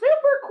dangerous,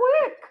 super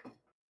quick.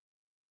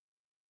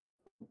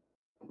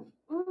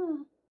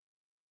 Mm.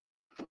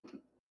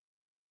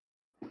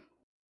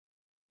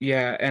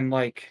 Yeah, and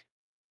like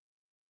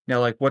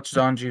what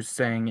Zanju's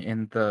saying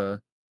in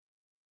the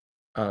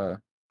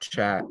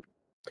chat.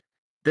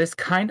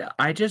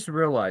 I just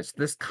realized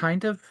this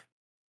kind of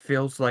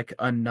feels like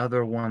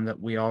another one that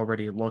we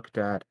already looked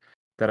at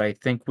that I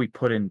think we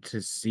put into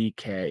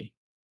ZK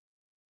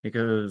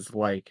because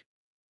like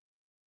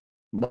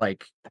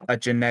a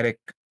genetic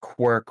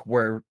quirk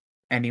where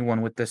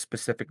anyone with this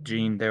specific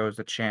gene, there was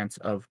a chance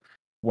of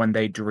when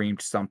they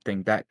dreamed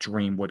something, that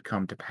dream would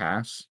come to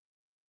pass.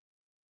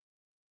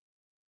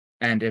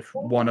 And if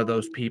one of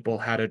those people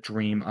had a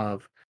dream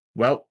of,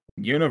 well,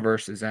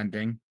 universe is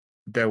ending,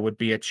 there would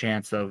be a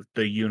chance of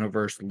the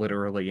universe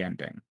literally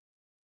ending.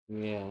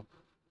 Yeah.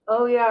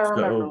 Oh yeah, I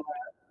remember that.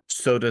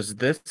 So does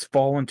this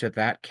fall into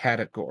that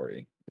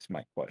category? Is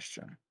my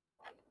question.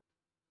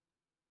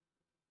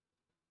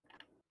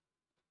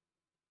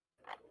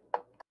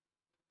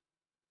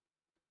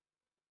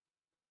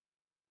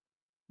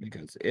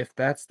 Because if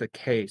that's the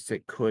case,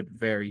 it could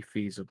very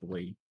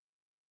feasibly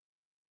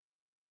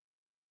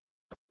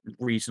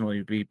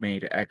reasonably be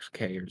made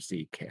XK or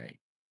ZK.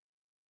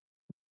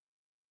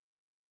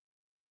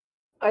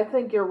 I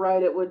think you're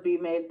right. It would be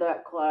made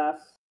that class.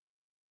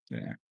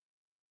 Yeah.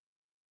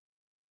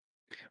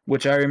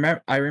 Which I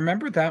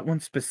remember that one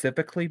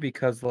specifically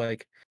because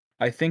like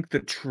I think the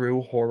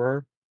true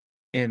horror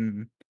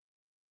in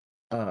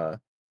I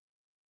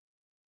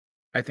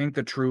think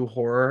the true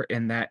horror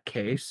in that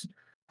case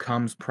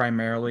comes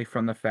primarily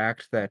from the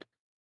fact that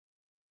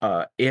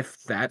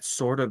if that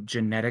sort of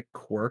genetic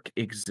quirk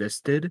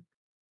existed,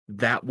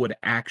 that would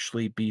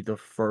actually be the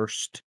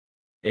first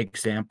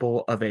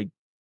example of a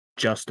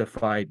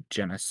justified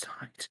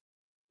genocide.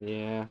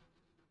 Yeah.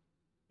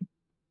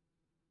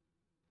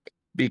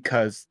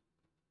 Because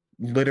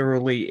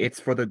literally it's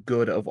for the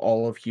good of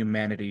all of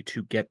humanity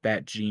to get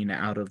that gene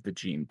out of the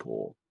gene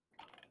pool.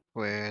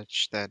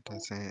 Which that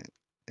doesn't,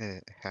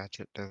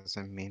 Hatchet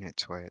doesn't mean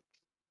it's what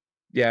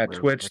Yeah, we're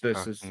Twitch,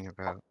 this is talking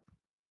about.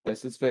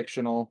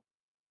 fictional.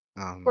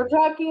 We're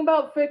talking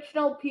about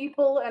fictional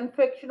people and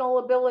fictional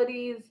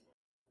abilities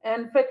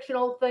and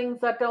fictional things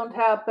that don't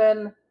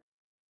happen.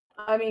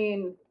 I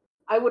mean,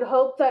 I would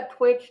hope that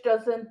Twitch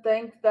doesn't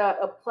think that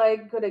a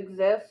plague could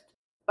exist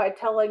by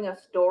telling a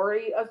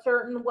story a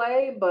certain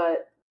way,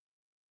 but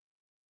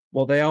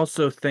Well, they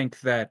also think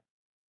that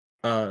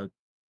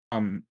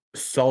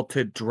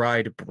salted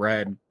dried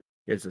bread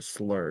is a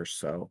slur,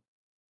 so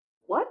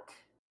what?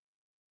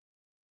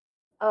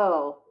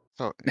 Oh.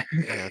 So,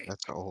 yeah,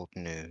 that's old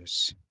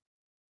news.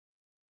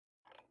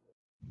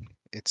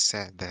 It's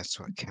sad that's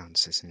what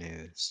counts as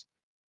news.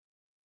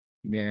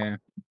 yeah.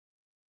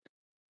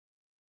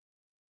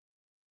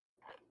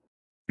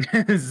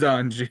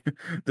 Zanju,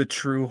 the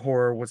true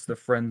horror was the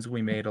friends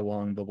we made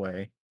along the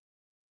way.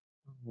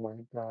 Oh my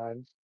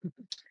god.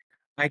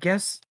 I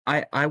guess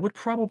I would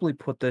probably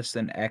put this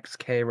in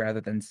XK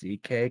rather than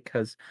ZK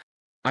because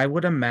I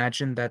would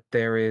imagine that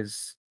there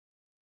is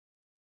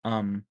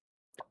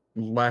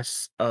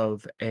less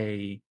of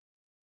a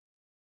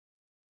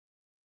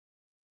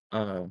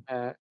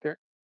They're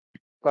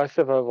less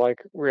of a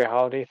like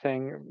reality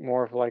thing,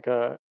 more of like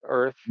a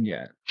earth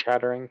yeah,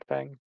 shattering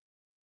thing.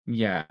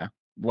 yeah,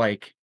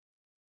 like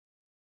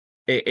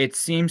it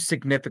seems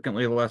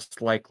significantly less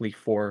likely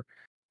for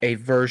a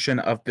version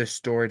of this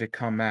story to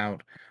come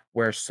out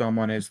where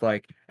someone is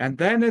like, and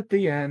then at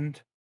the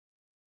end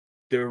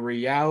the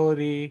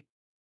reality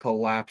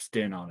collapsed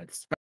in on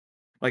itself.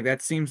 Like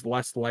that seems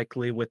less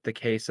likely with the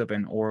case of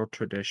an oral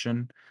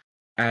tradition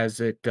as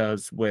it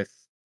does with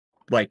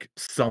like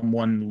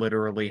someone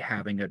literally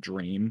having a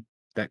dream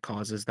that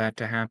causes that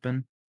to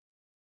happen.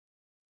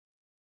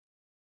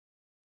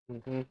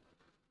 Mm-hmm.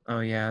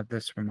 Oh yeah,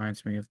 this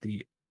reminds me of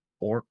the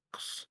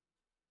orcs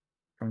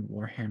from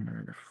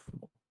Warhammer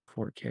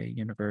 4K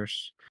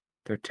universe.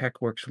 Their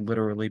tech works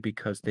literally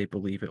because they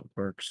believe it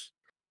works.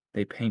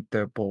 They paint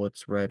their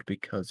bullets red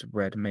because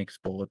red makes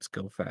bullets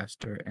go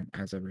faster, and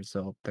as a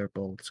result, their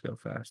bullets go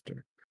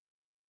faster.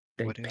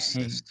 They What is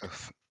this? paint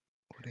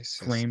What is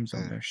this? flames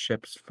on their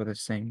ships for the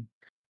same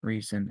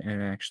reason,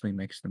 and it actually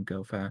makes them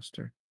go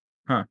faster.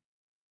 Huh.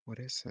 What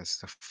is this?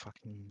 The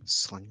fucking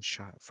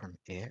slingshot from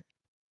It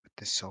with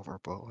the silver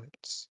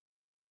bullets?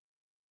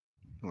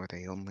 Where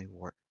they only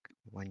work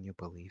when you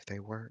believe they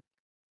work?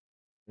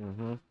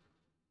 Mm-hmm.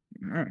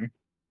 Mm.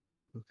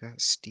 Who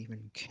got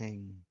Stephen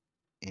King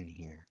in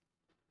here?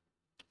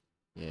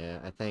 Yeah,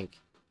 I think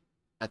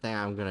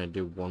I'm gonna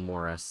do one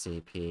more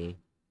SCP,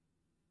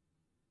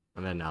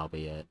 and then that'll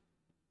be it.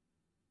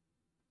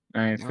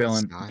 I'm No, it's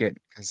feeling not,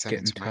 because then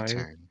getting it's my tired.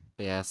 turn.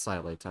 Yeah,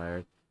 slightly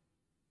tired.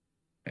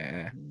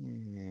 Yeah.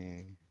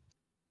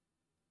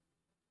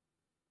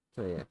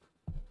 So yeah.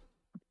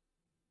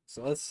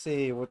 So let's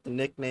see what the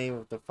nickname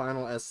of the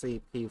final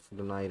SCP for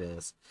tonight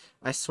is.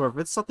 I swear, if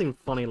it's something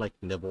funny like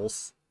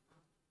Nibbles.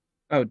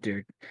 Oh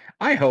dear.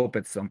 I hope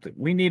it's something.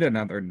 We need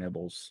another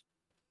Nibbles.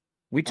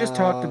 We just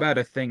talked about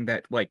a thing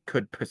that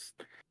could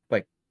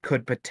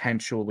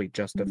potentially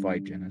justify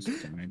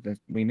genocide.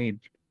 We need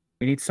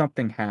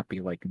something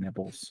happy like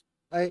Nibbles.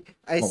 I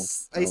Well,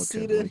 see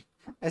relatively.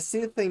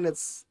 the thing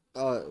that's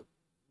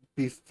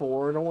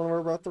before the one we're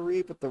about to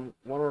read, but the one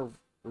we're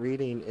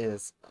reading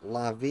is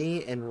La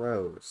Vie and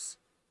Rose.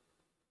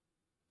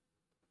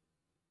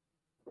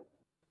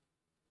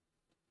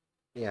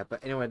 Yeah,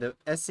 but anyway, the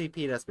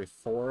SCP that's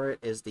before it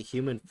is the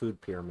Human Food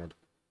Pyramid.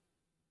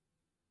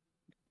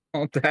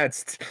 Oh,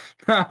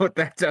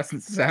 that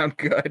doesn't sound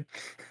good.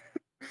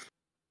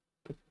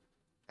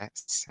 That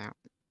sound.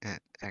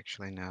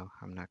 Actually, no,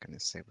 I'm not gonna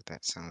say what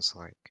that sounds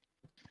like.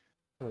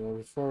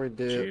 Well,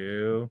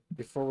 Chew.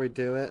 before we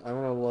do it, I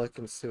want to look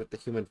and see what the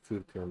Human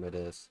Food Pyramid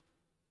is.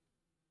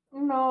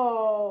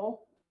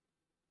 No.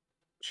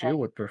 Chew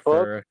would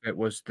prefer if it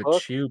was the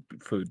Chew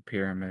food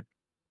pyramid.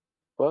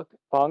 Book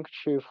Bonk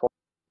Chew for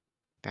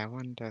That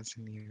one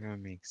doesn't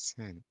even make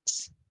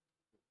sense.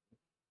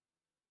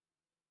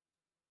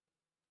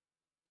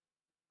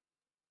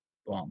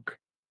 Bonk.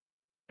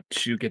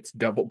 Chew gets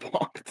double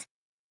bonked.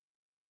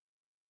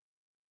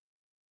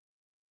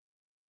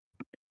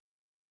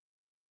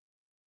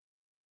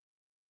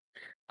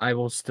 I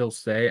will still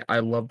say I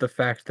love the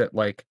fact that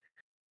like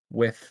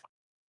with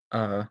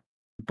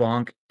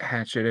Bonk,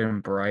 Hatchet,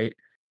 and Bright,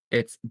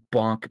 it's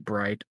Bonk,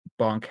 Bright,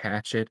 Bonk,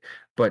 Hatchet,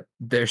 but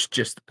there's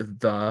just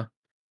the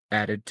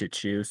added to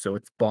Chew, so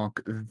it's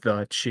Bonk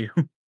the Chew.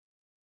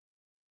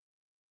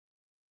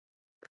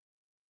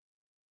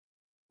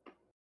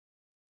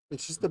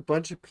 It's just a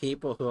bunch of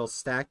people who will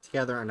stack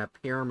together in a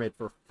pyramid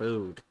for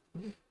food.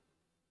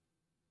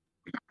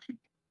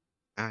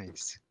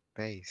 Nice.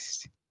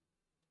 Based.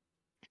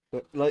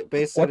 But, like,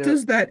 basically, What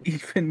does that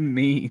even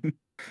mean?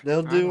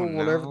 they'll I do don't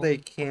whatever know. they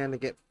can to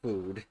get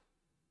food.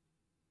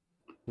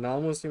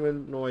 Non-Muslim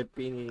humanoid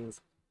beings,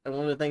 and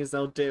one of the things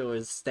they'll do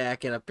is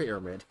stack in a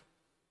pyramid.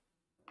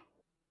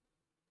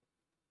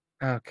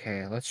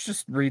 Okay, let's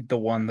just read the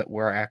one that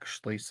we're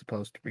actually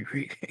supposed to be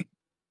reading.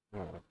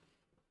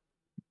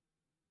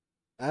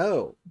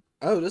 Oh,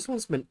 this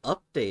one's been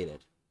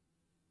updated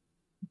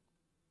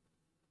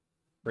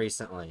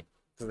recently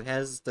because it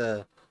has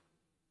the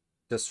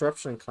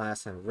disruption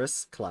class and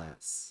risk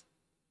class.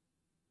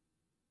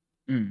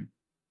 Mm.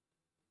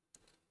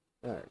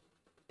 All right,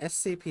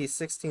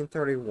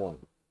 SCP-1631,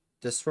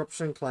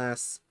 disruption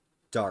class,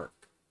 dark,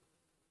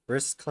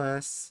 risk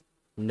class,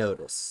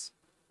 notice.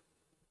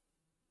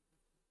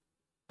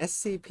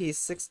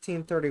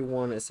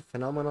 SCP-1631 is a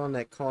phenomenon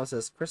that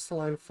causes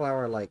crystalline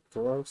flower-like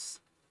growths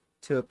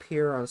to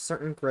appear on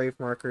certain grave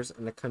markers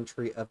in the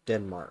country of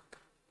Denmark.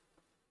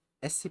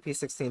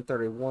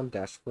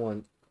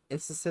 SCP-1631-1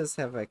 instances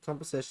have a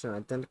composition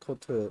identical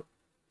to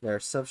their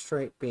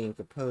substrate, being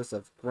composed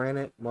of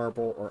granite,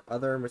 marble, or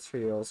other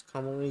materials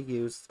commonly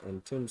used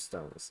in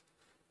tombstones,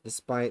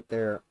 despite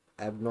their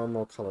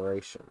abnormal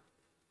coloration.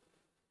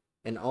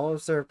 In all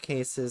observed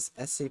cases,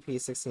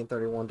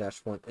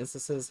 SCP-1631-1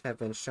 instances have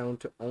been shown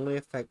to only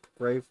affect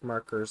grave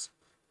markers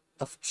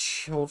of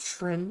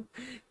children,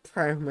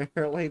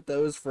 primarily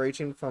those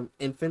ranging from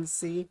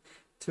infancy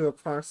to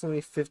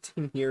approximately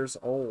 15 years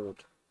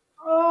old.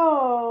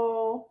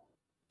 Oh.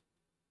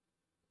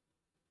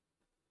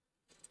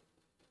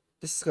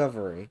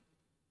 Discovery.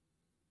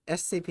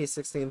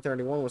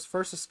 SCP-1631 was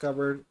first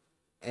discovered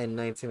in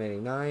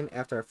 1989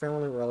 after a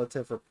family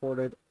relative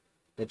reported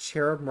the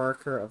cherub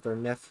marker of their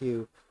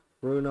nephew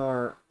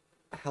Runar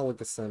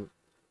Helgeson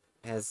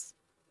as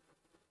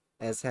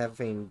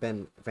having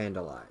been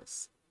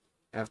vandalized,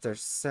 after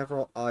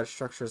several odd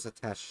structures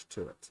attached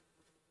to it.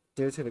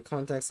 Due to the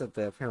context of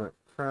the apparent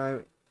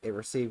crime, it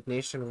received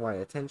nationwide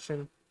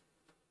attention,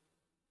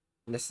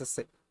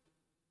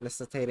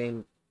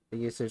 necessitating the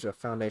usage of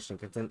Foundation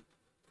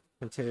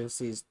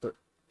Contingencies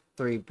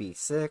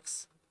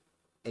 3B6,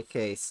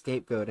 A.K.A.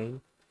 scapegoating,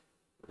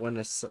 when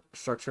the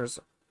structures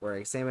were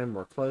examined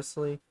more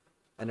closely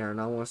and their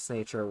anomalous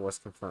nature was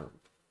confirmed.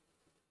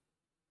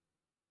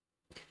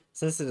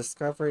 Since the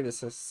discovery, the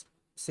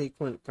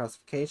subsequent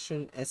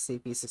classification,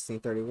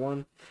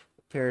 SCP-1631,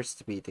 appears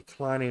to be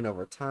declining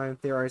over time,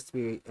 theorized to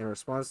be in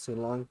response to a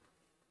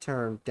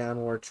long-term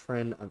downward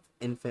trend of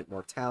infant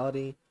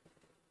mortality.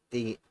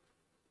 The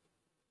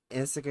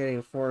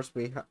instigating force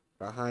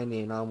behind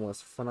the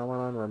anomalous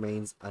phenomenon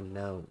remains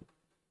unknown.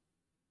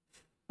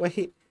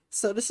 Wait,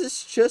 so this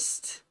is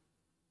just...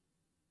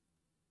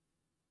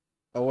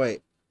 Oh,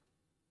 wait.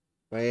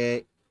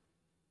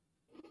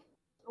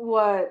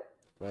 What?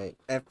 Wait.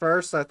 At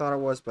first I thought it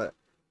was, but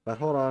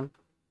hold on.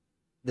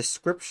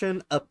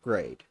 Description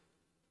upgrade.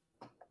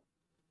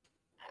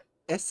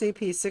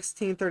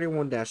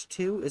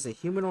 SCP-1631-2 is a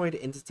humanoid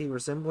entity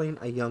resembling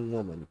a young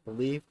woman,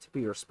 believed to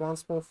be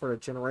responsible for the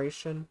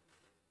generation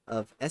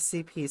of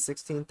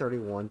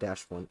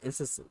SCP-1631-1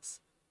 instances.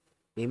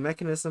 The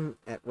mechanism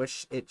at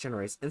which it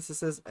generates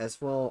instances,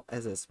 as well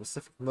as its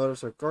specific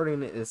motives regarding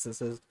the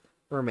instances,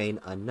 remain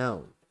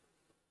unknown.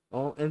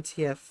 All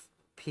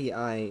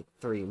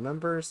MTF-PI-3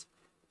 members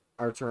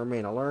are to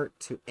remain alert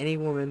to any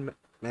woman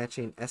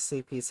matching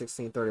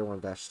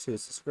SCP-1631-2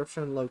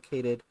 subscription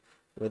located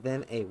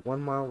within a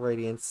 1-mile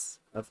radius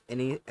of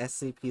any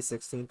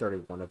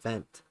SCP-1631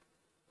 event.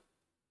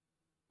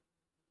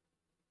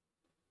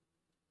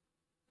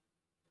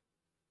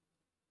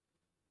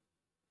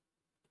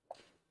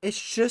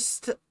 It's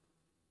just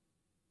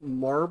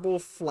marble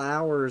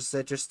flowers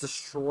that just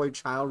destroy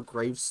child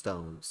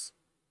gravestones.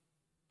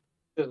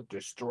 Does it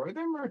destroy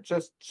them or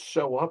just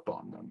show up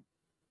on them?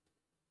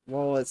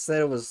 Well, it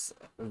said it was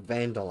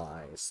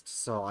vandalized,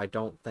 so I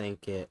don't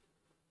think it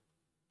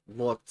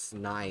looked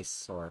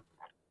nice. Or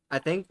I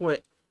think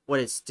what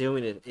it's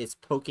doing is it's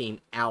poking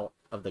out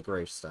of the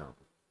gravestone.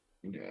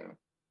 Yeah.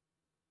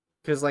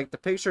 Because like the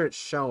picture it's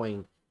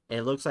showing,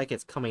 it looks like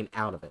it's coming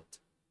out of it.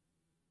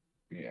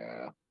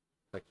 Yeah.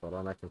 Like, hold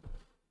on, I can.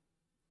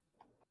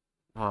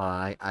 Oh,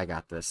 I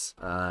got this.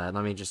 Let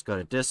me just go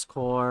to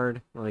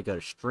Discord. Let me go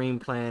to stream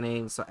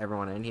planning so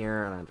everyone in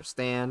here and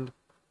understand.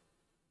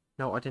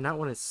 No, I did not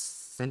want to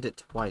send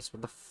it twice.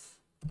 What the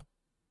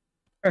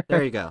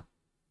There you go.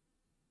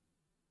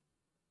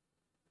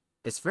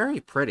 It's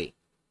very pretty.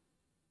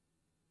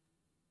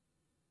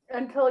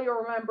 Until you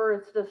remember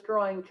it's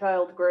destroying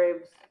child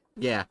graves.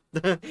 Yeah.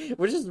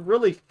 Which is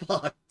really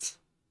fucked.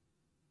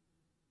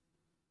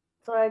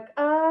 It's like,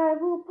 I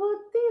will put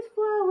these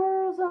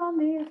flowers on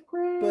these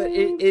graves. But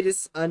it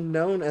is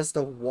unknown as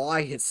to why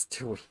it's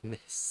doing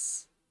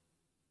this.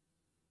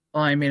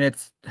 Well, I mean,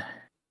 it's.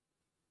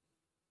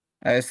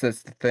 I guess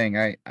that's the thing.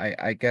 I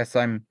guess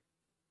I'm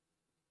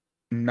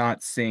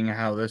not seeing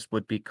how this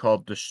would be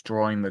called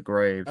destroying the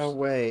graves. Oh,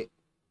 wait.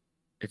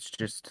 It's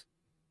just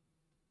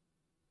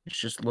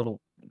little.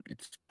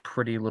 It's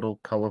pretty little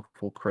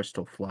colorful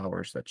crystal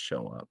flowers that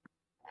show up.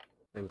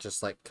 And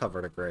just, like,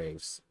 cover the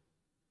graves.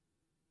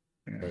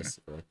 Yeah.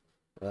 Basically.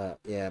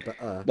 Yeah,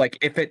 but, Like,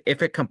 if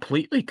it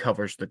completely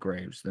covers the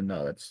graves, then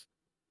no, that's.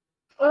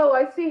 Oh,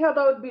 I see how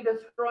that would be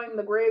destroying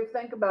the grave.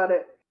 Think about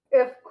it.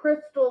 If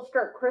crystals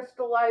start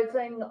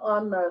crystallizing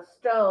on the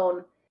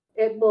stone,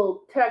 it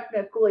will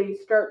technically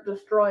start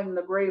destroying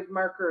the grave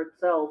marker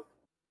itself.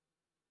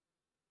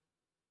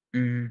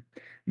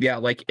 Yeah,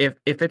 like if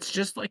it's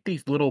just like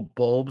these little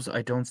bulbs,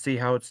 I don't see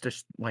how it's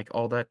just like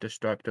all that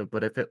destructive.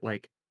 But if it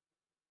like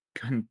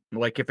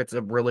if it's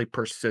a really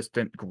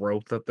persistent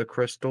growth of the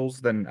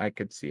crystals, then I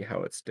could see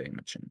how it's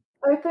damaging.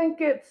 I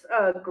think it's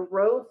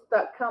growth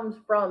that comes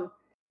from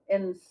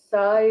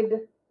inside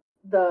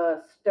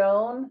the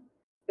stone.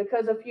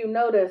 Because if you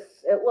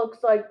notice, it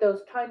looks like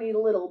those tiny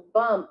little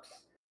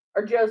bumps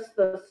are just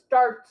the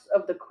starts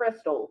of the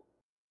crystal.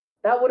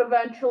 That would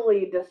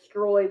eventually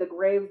destroy the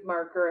grave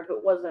marker if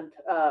it wasn't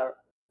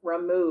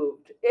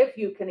removed, if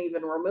you can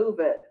even remove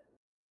it.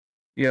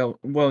 Yeah,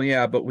 well,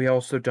 yeah, but we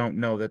also don't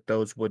know that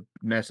those would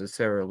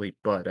necessarily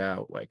bud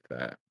out like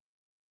that.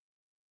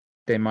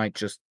 They might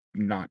just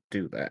not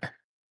do that.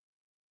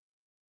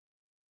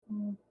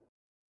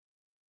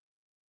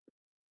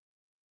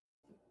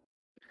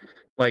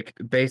 Like,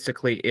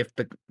 basically, if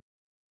the...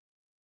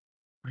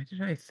 Why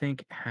did I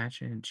think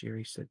Hatchet and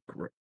Jerry said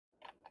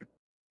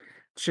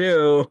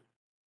Chew!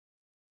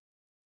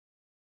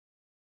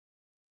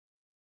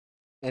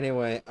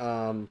 anyway,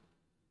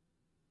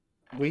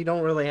 we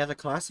don't really have to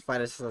classify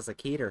this as a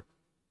Keter.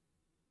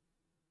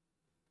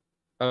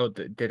 Oh,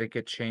 did it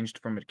get changed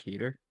from a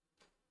Keter?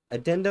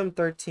 Addendum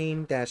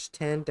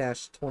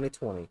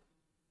 13-10-2020.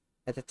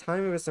 At the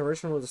time of its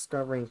original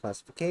discovery and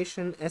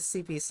classification,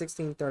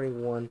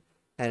 SCP-1631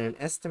 had an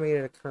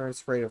estimated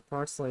occurrence rate of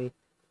approximately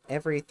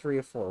every 3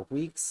 or 4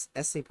 weeks.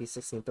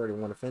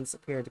 SCP-1631 events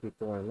appear to be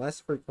growing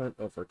less frequent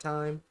over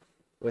time,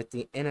 with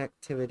the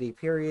inactivity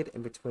period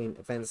in between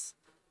events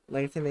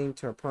lengthening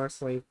to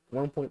approximately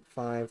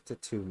 1.5 to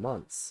 2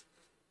 months.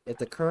 If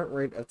the current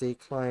rate of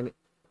decline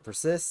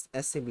persists,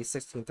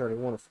 SCP-1631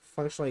 will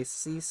functionally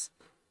cease.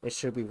 It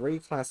should be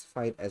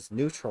reclassified as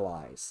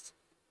neutralized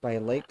by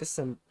late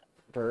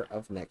December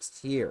of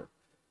next year.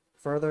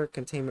 Further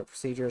containment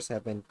procedures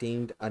have been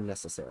deemed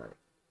unnecessary.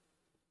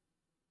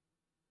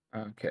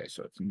 Okay,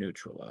 so it's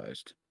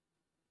neutralized.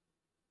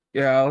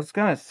 Yeah, I was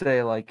gonna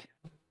say, like,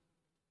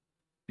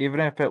 even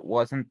if it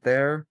wasn't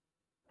there,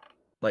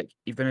 like,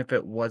 even if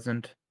it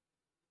wasn't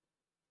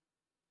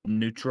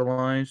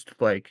neutralized,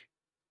 like,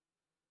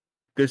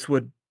 this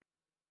would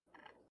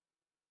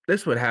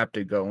have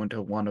to go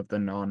into one of the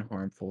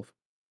non-harmful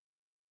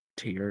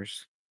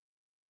tiers.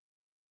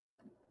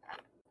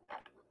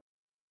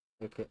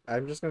 Okay,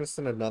 I'm just gonna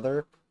send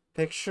another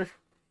picture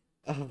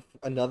of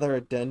another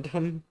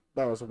addendum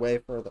that was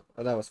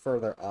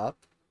further up,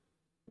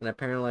 and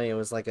apparently it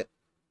was like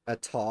a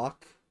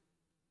talk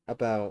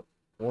about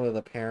one of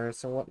the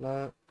parents or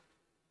whatnot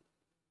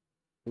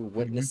who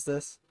witnessed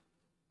this.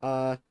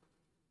 Well,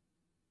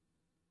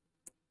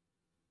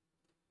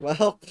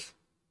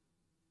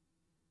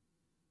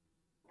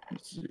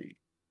 Let's see.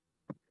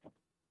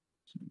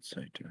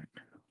 Inside right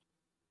now.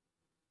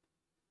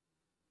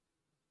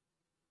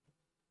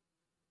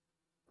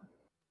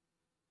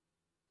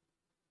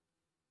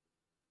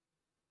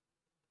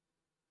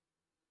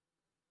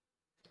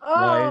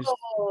 Why is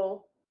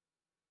Oh,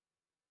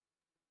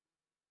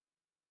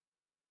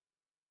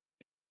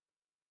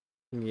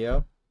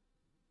 Yep.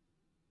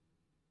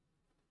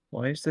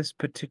 Why is this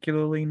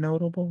particularly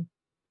notable?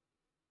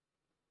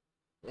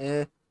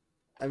 I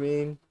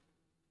mean,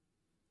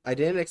 I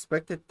didn't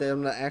expect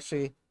them to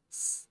actually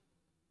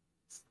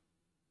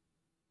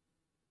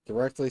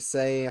directly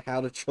say how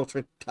the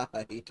children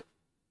died.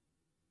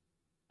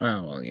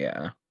 Oh, well,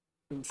 yeah.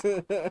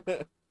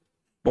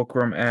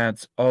 Bookworm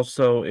adds,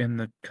 also in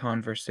the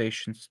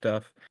conversation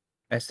stuff,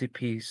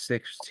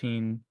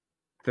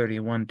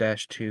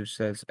 SCP-1631-2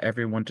 says,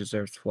 everyone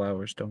deserves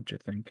flowers, don't you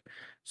think?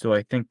 So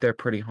I think they're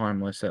pretty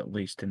harmless, at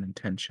least in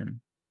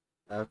intention.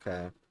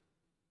 Okay.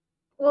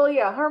 Well,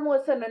 yeah,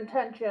 harmless in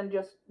intention,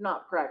 just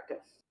not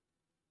practice.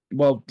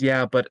 Well,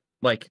 yeah, but,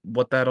 like,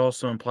 what that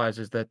also implies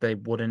is that they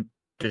wouldn't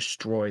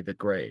destroy the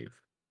grave.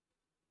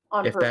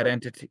 On If that purpose.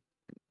 entity...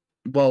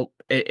 Well,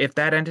 if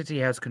that entity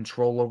has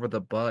control over the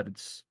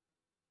buds,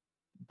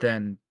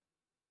 then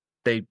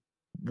they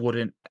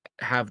wouldn't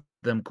have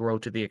them grow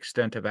to the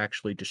extent of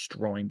actually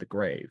destroying the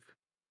grave.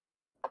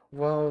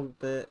 Well,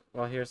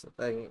 here's the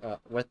thing.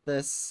 With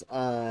this,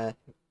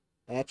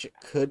 Hatchet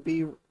could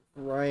be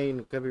right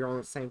and could be wrong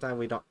at the same time.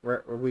 We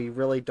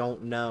really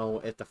don't know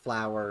if the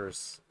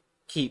flowers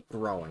keep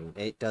growing.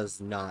 It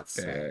does not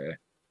say.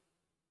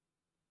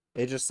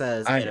 It just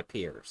says it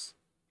appears.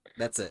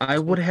 That's it. I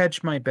would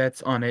hedge my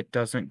bets on it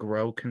doesn't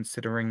grow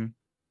considering,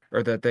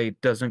 or that they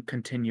doesn't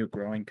continue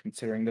growing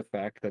considering the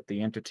fact that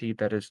the entity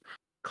that is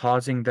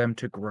causing them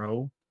to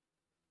grow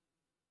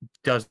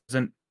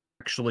doesn't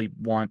actually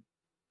want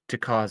to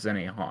cause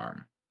any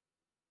harm.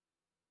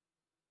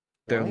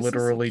 They're Why is this a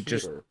literally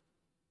just... Keter?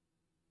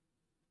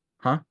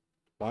 Huh?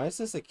 Why is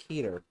this a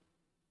Keter?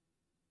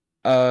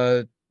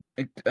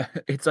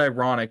 It's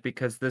ironic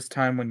because this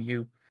time when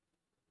you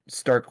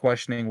start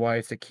questioning why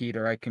it's a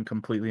Keter, I can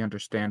completely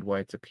understand why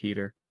it's a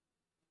Keter.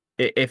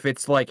 If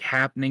it's like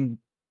happening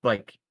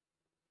like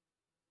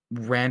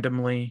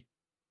randomly,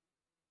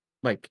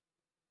 like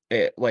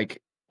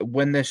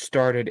when this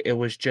started, it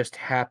was just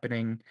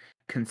happening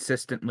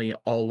consistently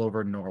all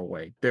over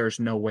Norway. There's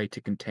no way to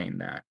contain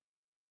that.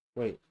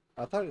 Wait,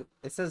 I thought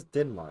it says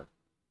Denmark.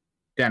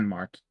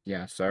 Denmark,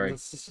 yeah, sorry.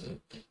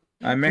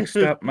 I mixed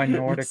up my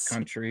Nordic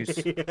countries.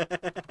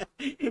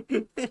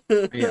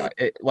 Yeah,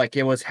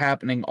 it was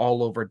happening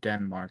all over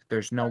Denmark.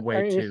 There's no way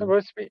Aren't you to...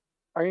 supposed to be?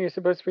 Aren't you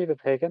supposed to be the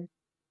pagan?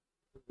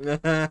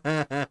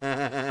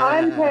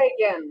 I'm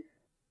pagan.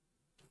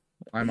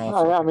 I'm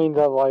also... I mean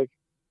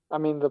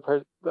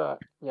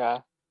yeah,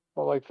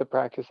 well, like the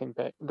practicing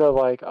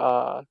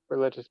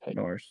religious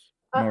pagan. Norse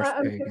I'm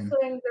pagan. just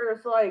saying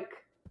there's like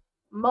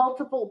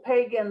multiple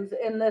pagans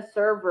in this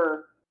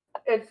server.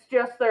 It's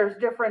just there's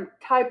different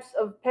types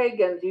of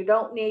pagans. You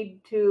don't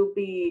need to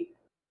be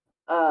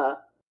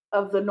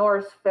of the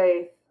Norse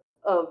faith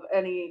of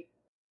any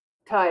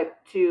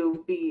type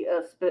to be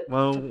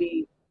to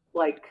be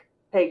like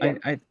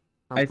pagan. I'm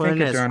think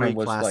putting it as Adurna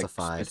was like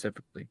reclassified.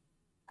 specifically.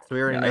 So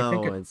we already Yeah,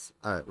 know it's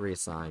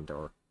reassigned,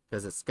 or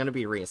because it's gonna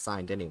be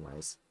reassigned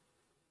anyways.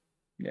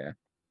 Yeah,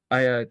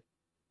 I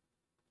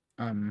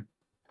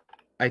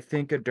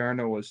think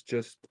Adurna was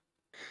just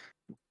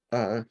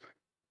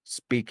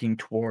speaking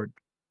toward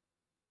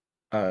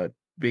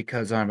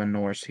because I'm a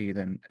Norse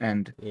heathen,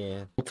 and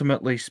Yeah.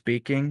 ultimately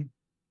speaking,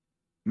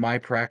 my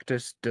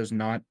practice does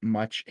not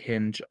much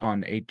hinge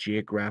on a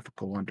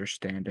geographical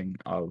understanding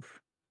of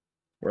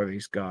where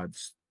these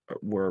gods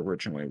were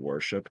originally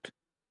worshipped.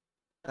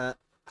 I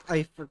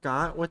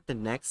forgot what the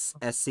next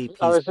SCP.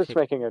 I was just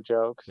making a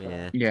joke. So.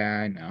 Yeah. Yeah,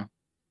 I know.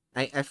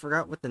 I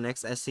forgot what the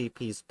next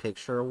SCP's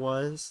picture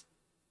was,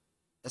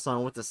 so I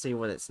want to see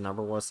what its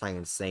number was so I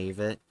can save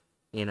it,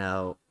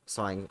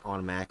 so I can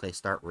automatically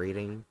start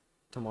reading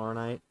tomorrow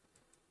night.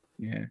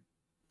 Yeah.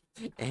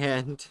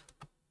 And...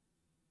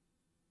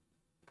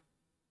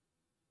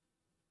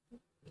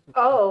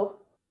 Oh.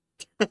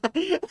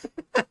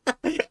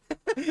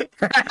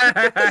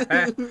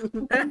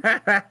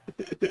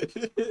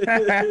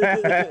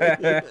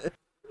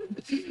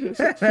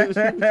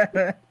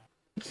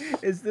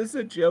 Is this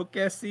a joke,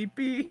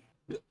 SCP?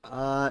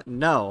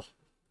 No.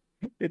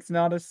 It's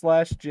not a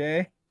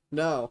 /J?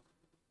 No.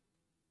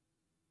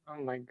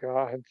 Oh my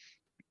god.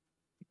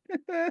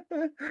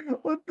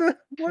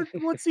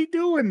 What's he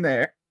doing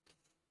there?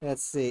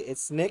 Let's see.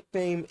 Its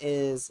nickname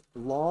is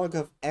Log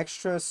of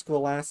Extra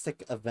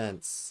Scholastic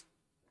Events.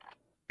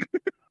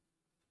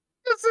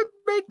 Doesn't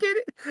make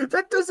it.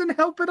 That doesn't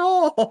help at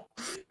all.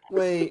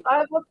 Wait. I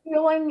have a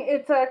feeling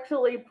it's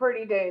actually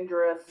pretty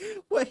dangerous.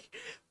 Wait.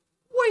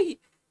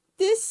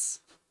 This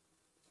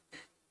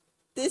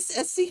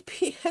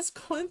SCP has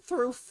gone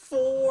through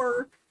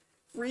 4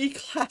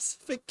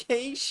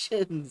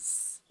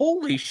 reclassifications.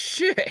 Holy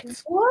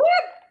shit. What?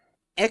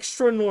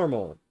 Extra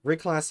normal,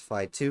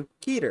 reclassified to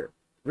Keter.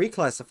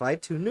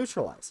 Reclassified to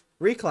neutralize.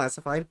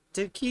 Reclassified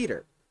to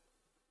Keter.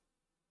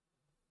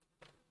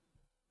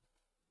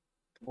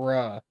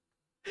 Bruh.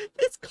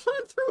 It's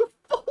gone through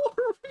 4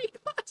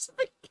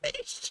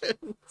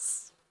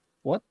 reclassifications.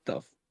 What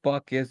the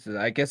fuck is it?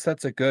 I guess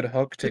that's a good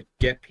hook to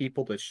get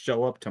people to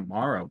show up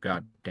tomorrow,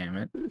 god damn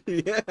it.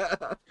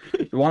 Yeah.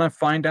 You want to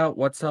find out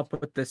what's up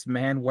with this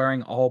man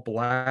wearing all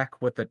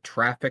black with a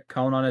traffic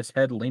cone on his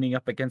head leaning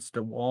up against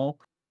a wall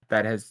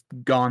that has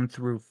gone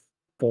through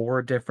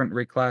 4 different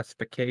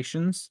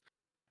reclassifications?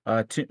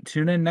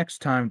 Tune in next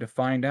time to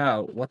find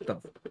out what the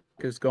fuck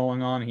is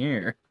going on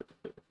here.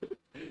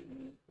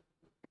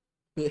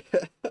 Yeah.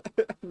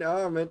 Now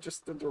I'm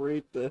interested to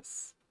read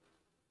this.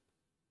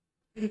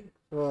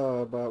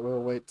 Oh, but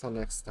we'll wait till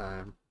next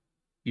time.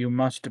 You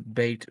must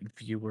bait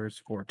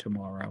viewers for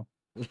tomorrow.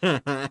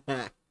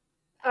 I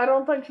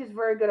don't think she's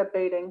very good at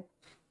baiting.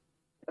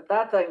 But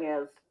that thing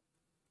is.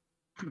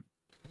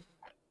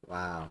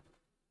 Wow.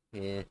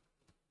 Yeah.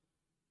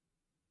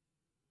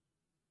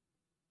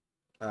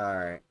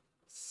 Alright.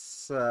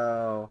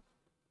 So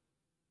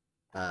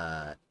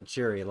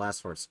Jerry,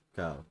 last words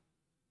go.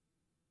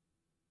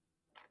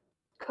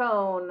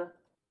 Cone.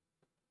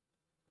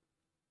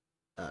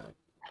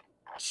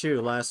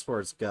 Chew, last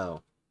words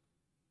go.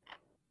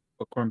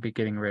 Bookworm be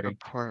getting ready.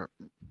 Report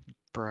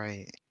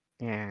Bright,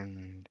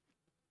 and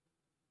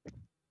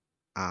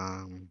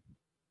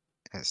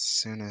as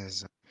soon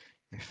as,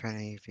 if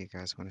any of you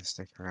guys want to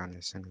stick around,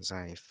 as soon as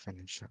I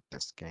finish up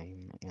this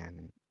game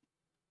and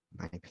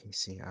my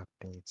PC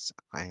updates,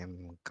 I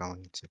am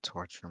going to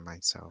torture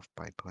myself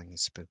by playing a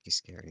spooky,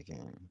 scary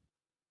game.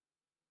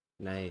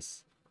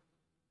 Nice.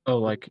 Oh,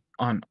 like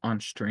on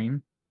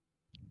stream?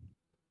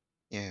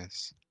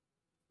 Yes.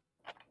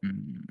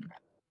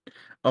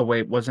 Oh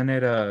wait, wasn't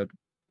it a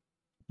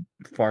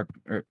Far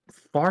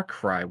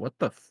Cry? What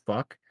the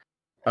fuck?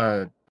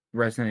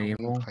 Resident I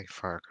Evil. won't play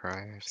Far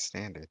Cry. I have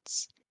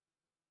standards.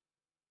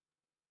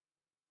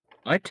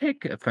 I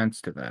take offense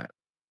to that.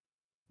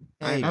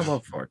 Hey, I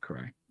love Far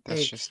Cry.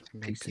 That's Hey, just to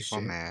make piece of people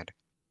shit. mad.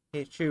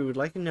 hey, Chew, would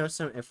like to know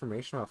some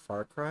information about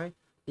Far Cry?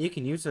 You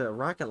can use a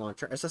rocket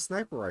launcher as a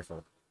sniper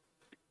rifle.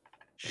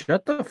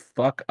 Shut the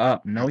fuck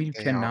up. No, you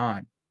They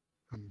cannot.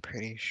 I'm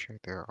pretty sure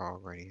they're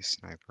already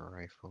sniper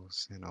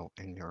rifles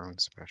in their own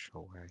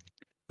special way.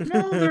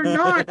 No, they're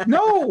not.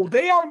 No,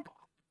 they are.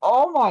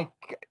 Oh my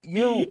god.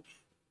 You.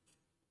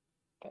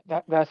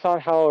 That's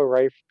not how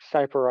a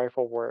sniper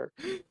rifle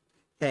works.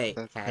 Hey,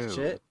 That's who?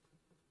 Hatchet.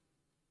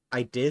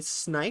 I did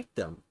snipe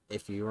them,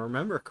 if you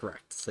remember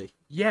correctly.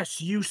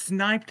 Yes, you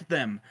sniped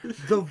them.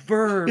 The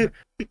verb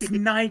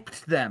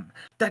sniped them.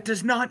 That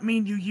does not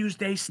mean you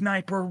used a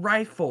sniper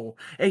rifle.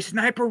 A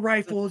sniper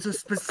rifle is a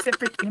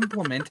specific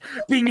implement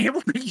being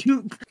able to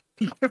use.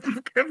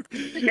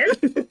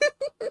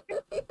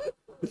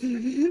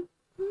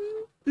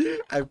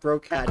 I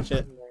broke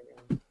Hatchet.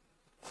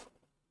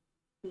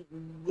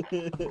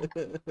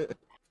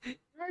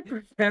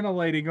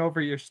 Hyperventilating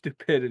over your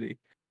stupidity.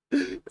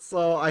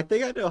 So I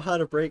think I know how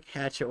to break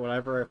Hatchet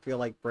whenever I feel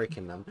like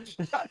breaking them.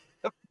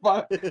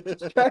 Fuck.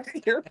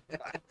 Shut your.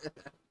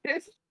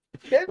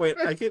 Wait,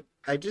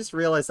 I just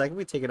realized I can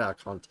be taken out of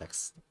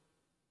context.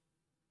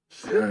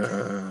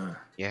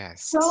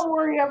 Yes. Don't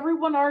worry,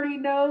 everyone already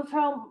knows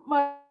how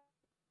much.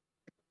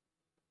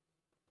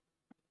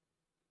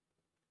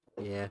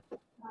 Yeah.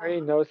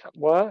 Already knows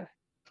what?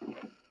 You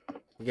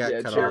got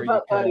Yeah, cut Jerry, off. you cut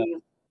out.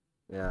 buddies.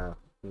 Yeah.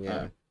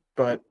 Yeah.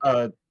 But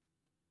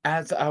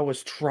as I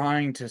was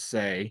trying to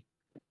say,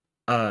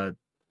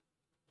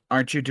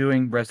 aren't you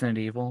doing Resident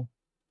Evil?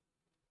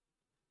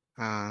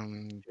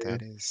 That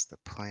is the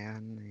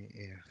plan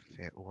if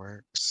it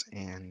works,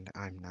 and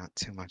I'm not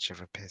too much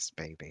of a piss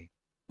baby.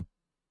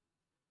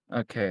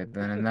 Okay,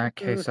 then in that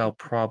case, I'll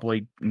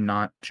probably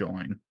not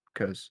join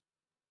because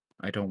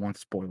I don't want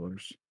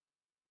spoilers.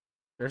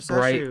 There's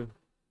Bright, actually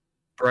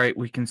Bright,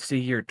 we can see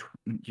your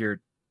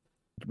Twitter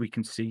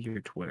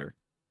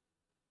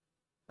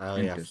Oh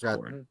in yeah, I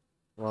forgot. Discord.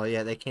 Well,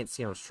 yeah, they can't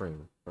see on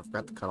stream. I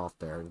forgot to cut off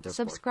there in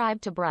Discord. Subscribe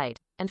to Bright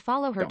and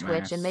follow her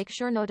Twitch and Dumbass. make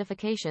sure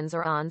notifications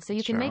are on so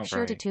you can Sure, make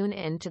sure to Bright. tune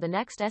in to the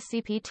next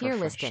SCP tier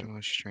listing.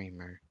 Professional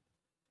streamer.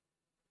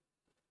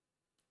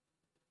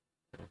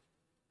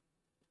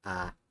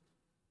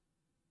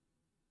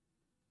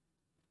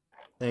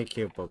 Thank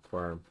you,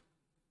 Bookworm.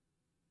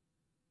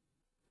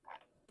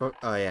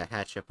 Oh yeah,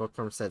 Hatchet.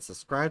 Bookworm said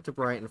subscribe to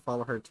Bright and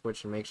follow her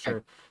Twitch and make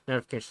sure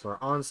notifications are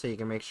on so you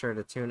can make sure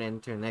to tune in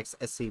to the next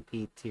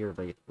SCP tier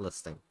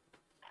listing.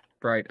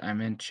 Bright, I'm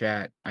in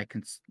chat. I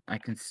can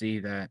see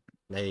that.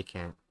 No, you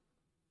can't.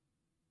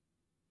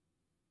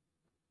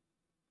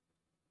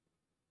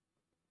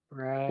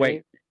 Right.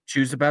 Wait,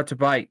 Chew's about to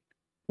bite.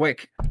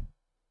 Quick.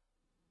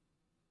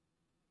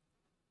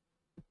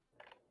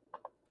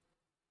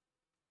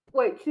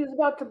 Wait, she's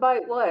about to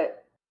bite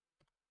what?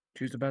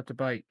 Chew's about to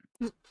bite.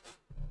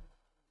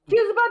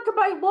 She's about to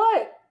bite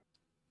what?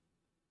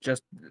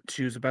 Just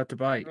Chew's about to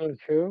bite. You mean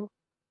who?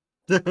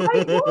 Bite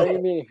What do you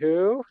what? mean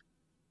who?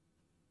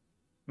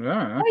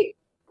 Yeah.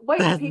 Wait,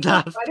 That's he's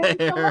not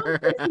fighting someone?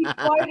 fair. Is he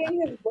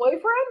fighting his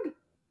boyfriend?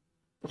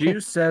 Chew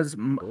says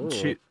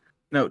Ooh.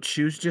 No,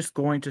 Chew's just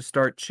going to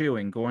start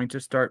chewing, going to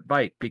start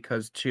bite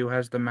because Chew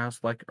has the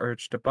mouse-like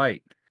urge to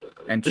bite.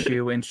 And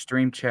Chew in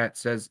stream chat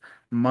says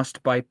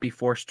must bite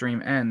before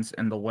stream ends,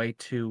 and the way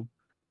to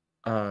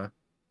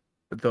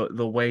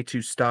the way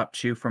to stop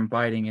Chew from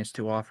biting is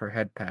to offer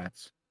head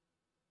pats.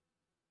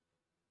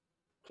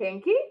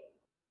 Kinky?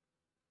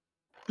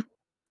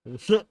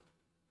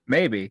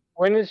 Maybe.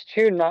 When is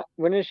Chew not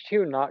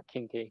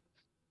kinky?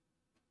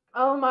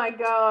 Oh my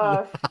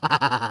gosh.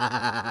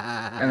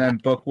 And then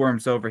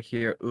Bookworm's over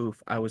here. Oof,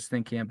 I was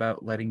thinking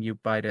about letting you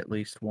bite at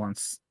least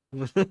once.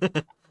 What's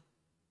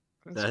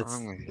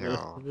wrong with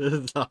y'all?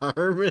 There's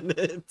harm in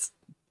it.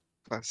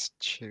 Plus,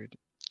 Chew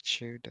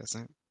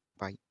doesn't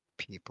bite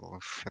people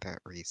for that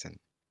reason.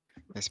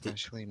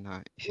 Especially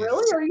not his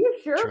Really? Are you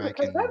sure?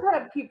 Because dragon I've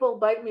had people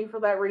bite me for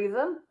that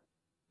reason.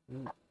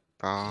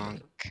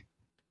 bonk.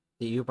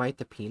 Do you bite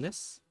the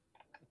penis?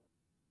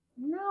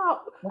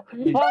 No.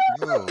 No, What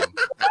the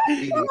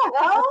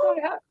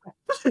hell?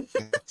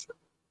 that's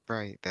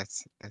right.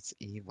 That's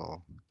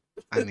evil.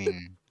 I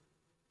mean,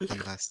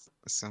 unless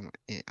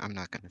I'm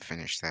not gonna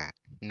finish that.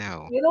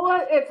 No. You know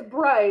what? It's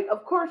bright.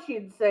 Of course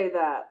you'd say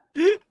that.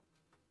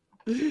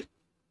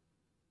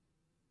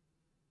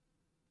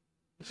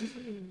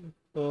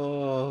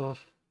 Oh.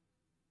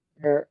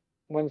 Here,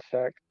 one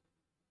sec.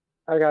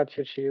 I got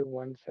you, Chew.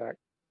 One sec.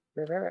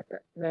 Yeah,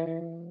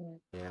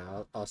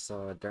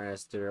 also,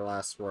 Adrena's do your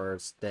last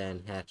words,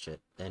 then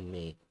Hatchet, then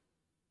me.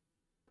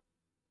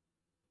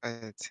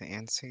 To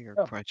answer your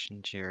Oh.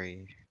 question,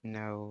 Jerry,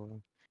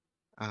 no.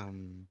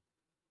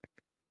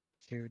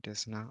 Chew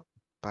does not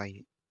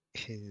bite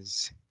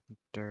his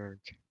Derg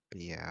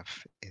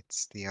BF.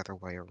 It's the other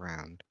way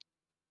around.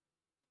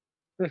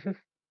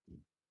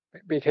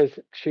 Because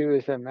Chew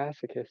is a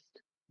masochist.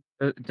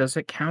 Does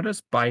it count as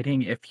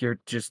biting if you're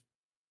just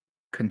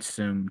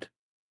consumed?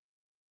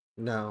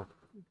 No.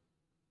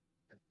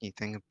 You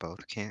think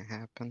both can't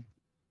happen?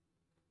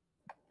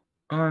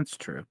 Oh, that's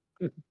true.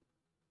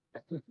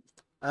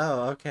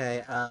 Oh,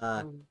 okay.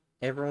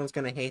 Everyone's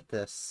gonna hate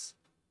this.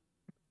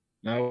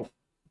 No.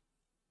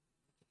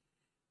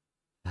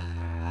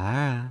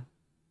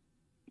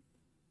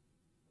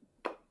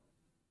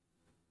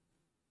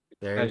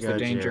 There you Has go, the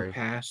danger Jerry.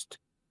 passed?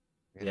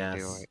 I'm gonna do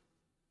Yes. it.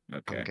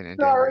 Okay. I'm gonna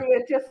do Sorry,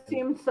 it. it just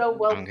seems so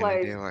well I'm gonna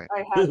placed. do it.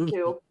 I had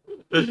to.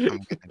 I'm gonna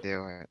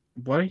do it.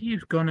 What are you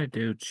gonna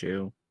do,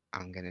 Chew?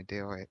 I'm gonna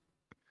do it.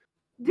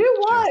 Do Just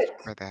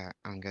what? for that,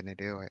 I'm gonna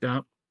do it.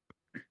 Don't.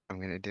 I'm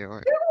gonna do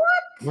it. Do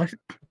what? What?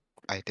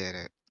 I did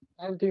it.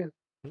 I do.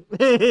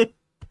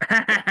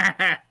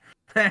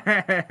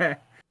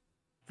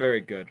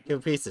 Very good. You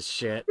piece of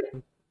shit.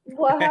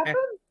 What happened?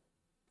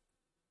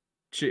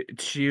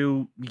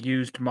 Chew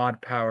used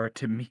mod power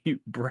to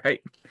mute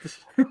Bright.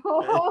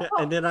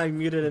 And then I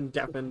muted and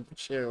deafened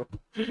Chew.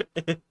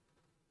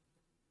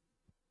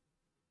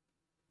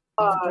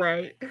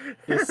 Bright.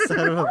 You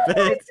son of a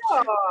bitch.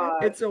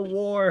 God. It's a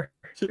war.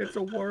 It's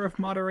a war of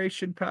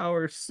moderation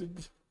powers.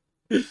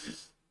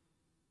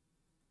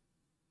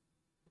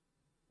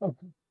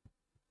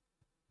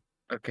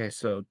 Okay,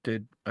 so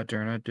did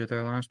Adurna do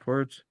their last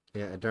words?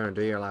 Yeah, Adurna,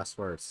 do your last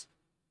words.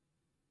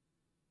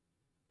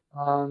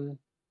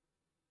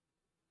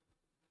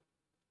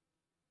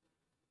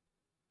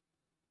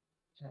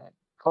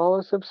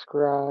 Follow,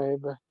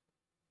 subscribe.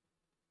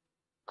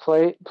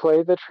 Play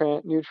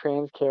the new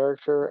trans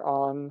character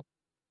on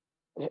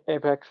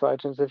Apex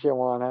Legends if you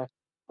wanna.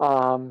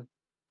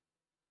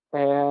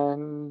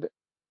 And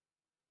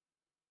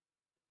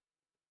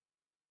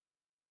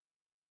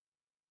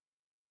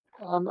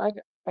I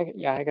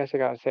guess I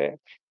gotta say it.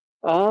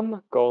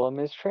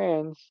 Golem is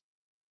trans.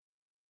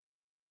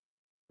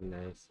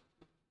 Nice.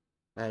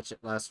 Hatchet,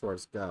 last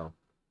words, go.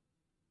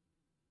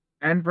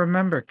 And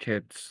remember,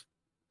 kids.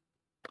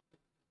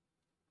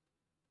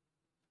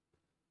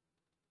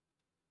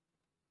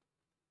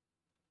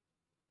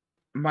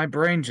 My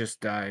brain just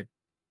died.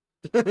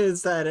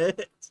 Is that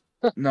it?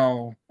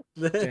 No.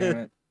 Damn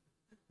it.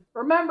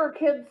 Remember,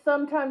 kids,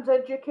 sometimes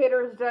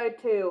educators die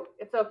too.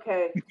 It's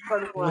okay. It's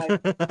part of life.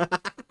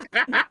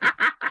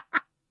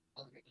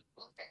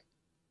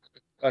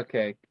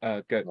 Okay,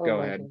 go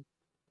ahead.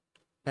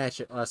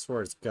 Hatchet, last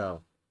words,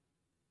 go.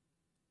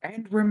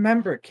 And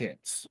remember,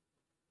 kids.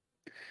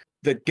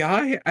 The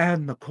guy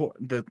on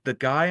the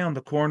guy on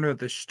the corner of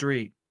the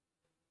street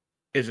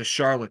is a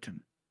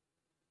charlatan.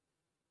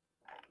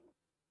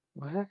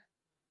 What?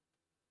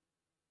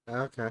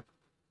 Okay.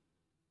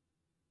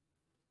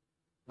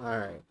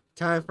 Alright.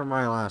 Time for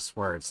my last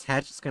words.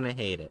 Hatchet's gonna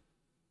hate it.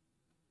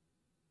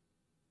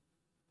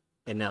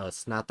 And no,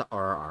 it's not the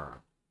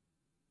RR.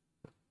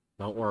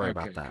 Don't worry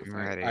about that. I'm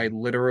ready. I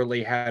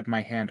literally had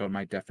my hand on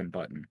my deafen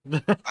button.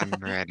 I'm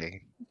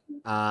ready.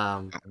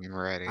 I'm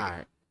ready.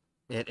 Alright.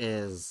 It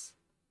is...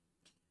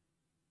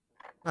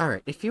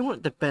 Alright, if you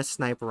want the best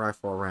sniper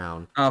rifle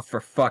around... Oh, for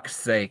fuck's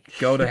sake.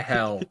 Go to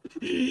hell.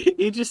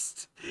 you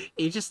just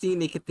need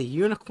to get the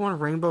Unicorn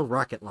Rainbow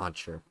Rocket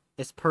Launcher.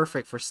 It's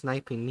perfect for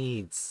sniping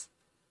needs.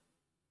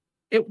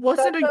 It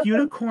wasn't That a doesn't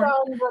unicorn.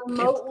 sound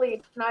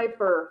remotely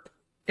sniper.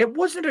 It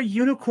wasn't a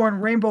unicorn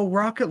rainbow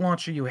rocket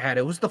launcher you had.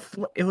 It was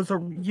it was a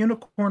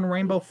unicorn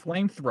rainbow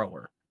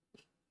flamethrower.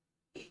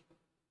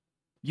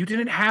 You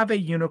didn't have a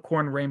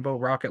unicorn rainbow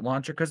rocket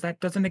launcher because that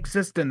doesn't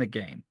exist in the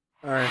game.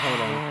 Alright, hold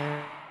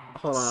on.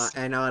 Hold on,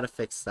 I know how to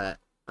fix that.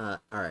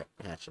 Alright,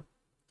 Hatchet.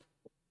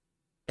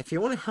 If you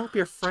want to help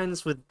your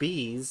friends with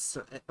bees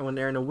when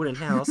they're in a wooden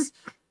house,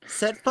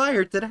 set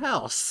fire to the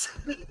house.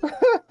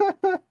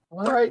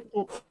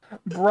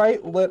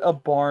 Bright lit a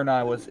barn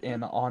I was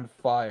in on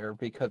fire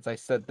because I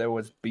said there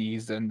was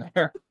bees in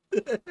there.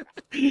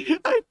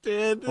 I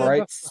did.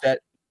 Bright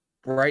set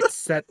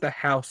the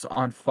house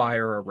on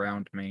fire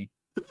around me.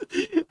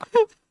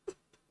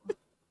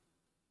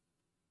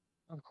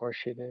 Of course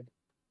she did.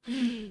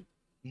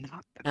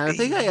 Not the And I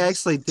think I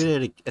actually bees.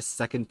 did it a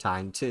second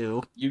time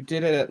too. You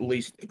did it at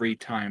least 3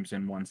 times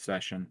in one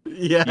session.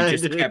 Yeah, You I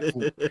just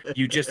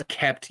did.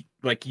 kept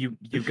like you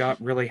got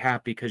really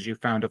happy because you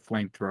found a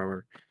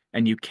flamethrower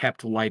and you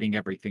kept lighting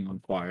everything on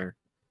fire.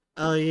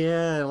 Oh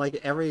yeah, like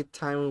every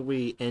time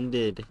we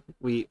ended,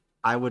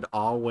 I would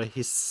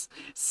always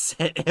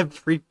set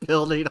every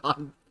building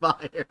on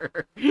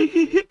fire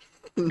in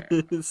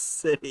the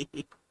city.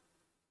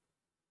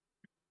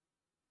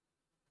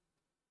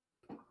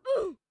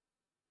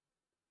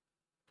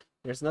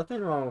 There's nothing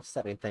wrong with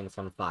setting things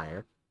on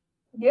fire.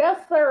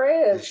 Yes, there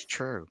It's is.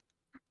 true.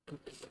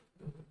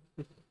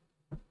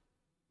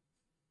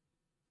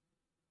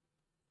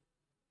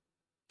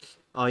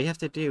 All you have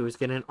to do is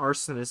get an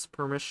arsonist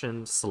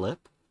permission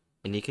slip,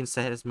 and you can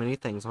set as many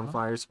things on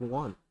fire as you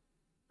want.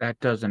 That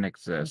doesn't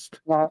exist.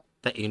 Not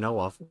That you know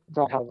of.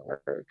 not how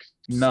that works.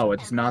 No,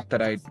 it's not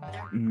that I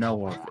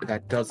know of.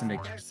 That doesn't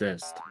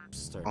exist.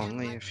 Stir.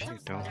 Only if you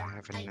don't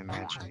have an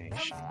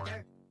imagination.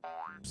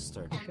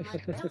 Stir.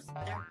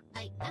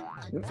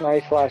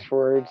 Nice last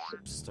words.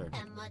 Stir.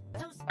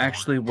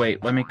 Actually,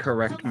 wait, let me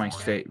correct my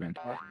statement.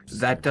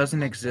 That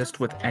doesn't exist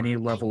with any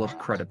level of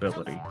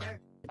credibility.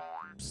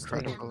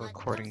 Credible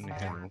according to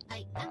who?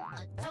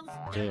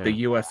 Yeah. The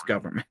US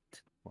government.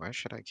 Why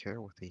should I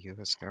care what the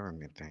US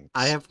government thinks?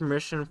 I have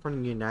permission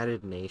from the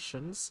United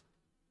Nations.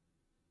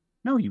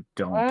 No, you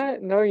don't.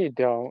 What? No, you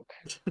don't.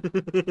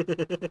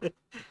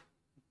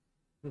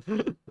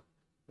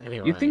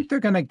 Anyway. You think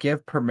they're gonna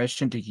give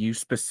permission to you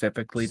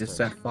specifically to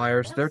set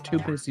fires? They're too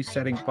busy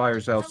setting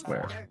fires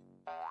elsewhere.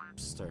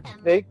 Stir.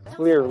 They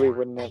clearly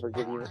would never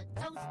give you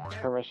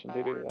permission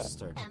to do that.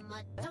 Stir.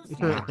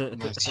 Not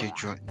unless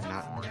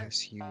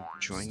you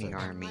join the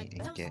army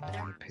and get in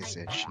a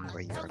position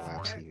where you're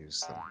allowed to use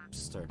them.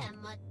 Stir.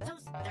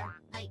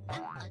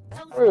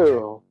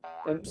 True.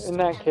 In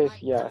that case,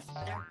 yes.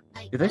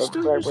 Do they But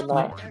still Bright use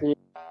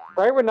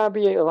would not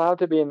be allowed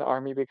to be in the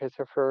army because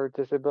of her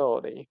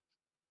disability.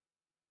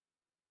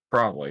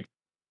 Probably.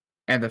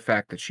 And the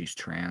fact that she's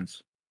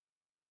trans.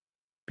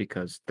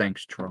 Because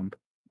thanks, Trump.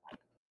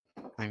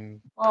 I'm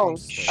Oh,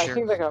 pretty I sure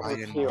think that got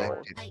Biden repealed.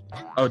 elected.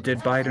 Oh, did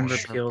Biden I'm sure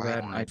repeal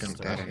that? Biden I don't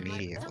did that okay.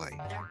 immediately.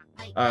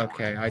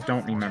 Okay, I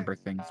don't remember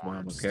things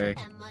well, okay?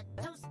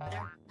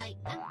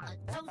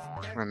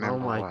 Remember Oh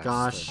my what?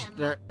 gosh.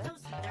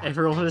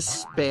 Everyone is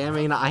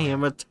spamming I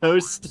am a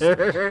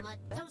toaster.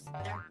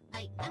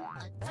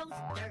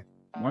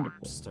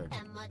 Wonderful. Stir.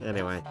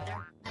 Anyway.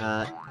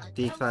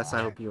 D-Class,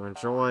 I hope you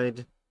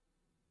enjoyed.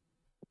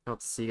 Hope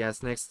to see you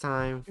guys next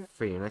time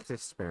for your next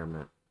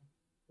experiment.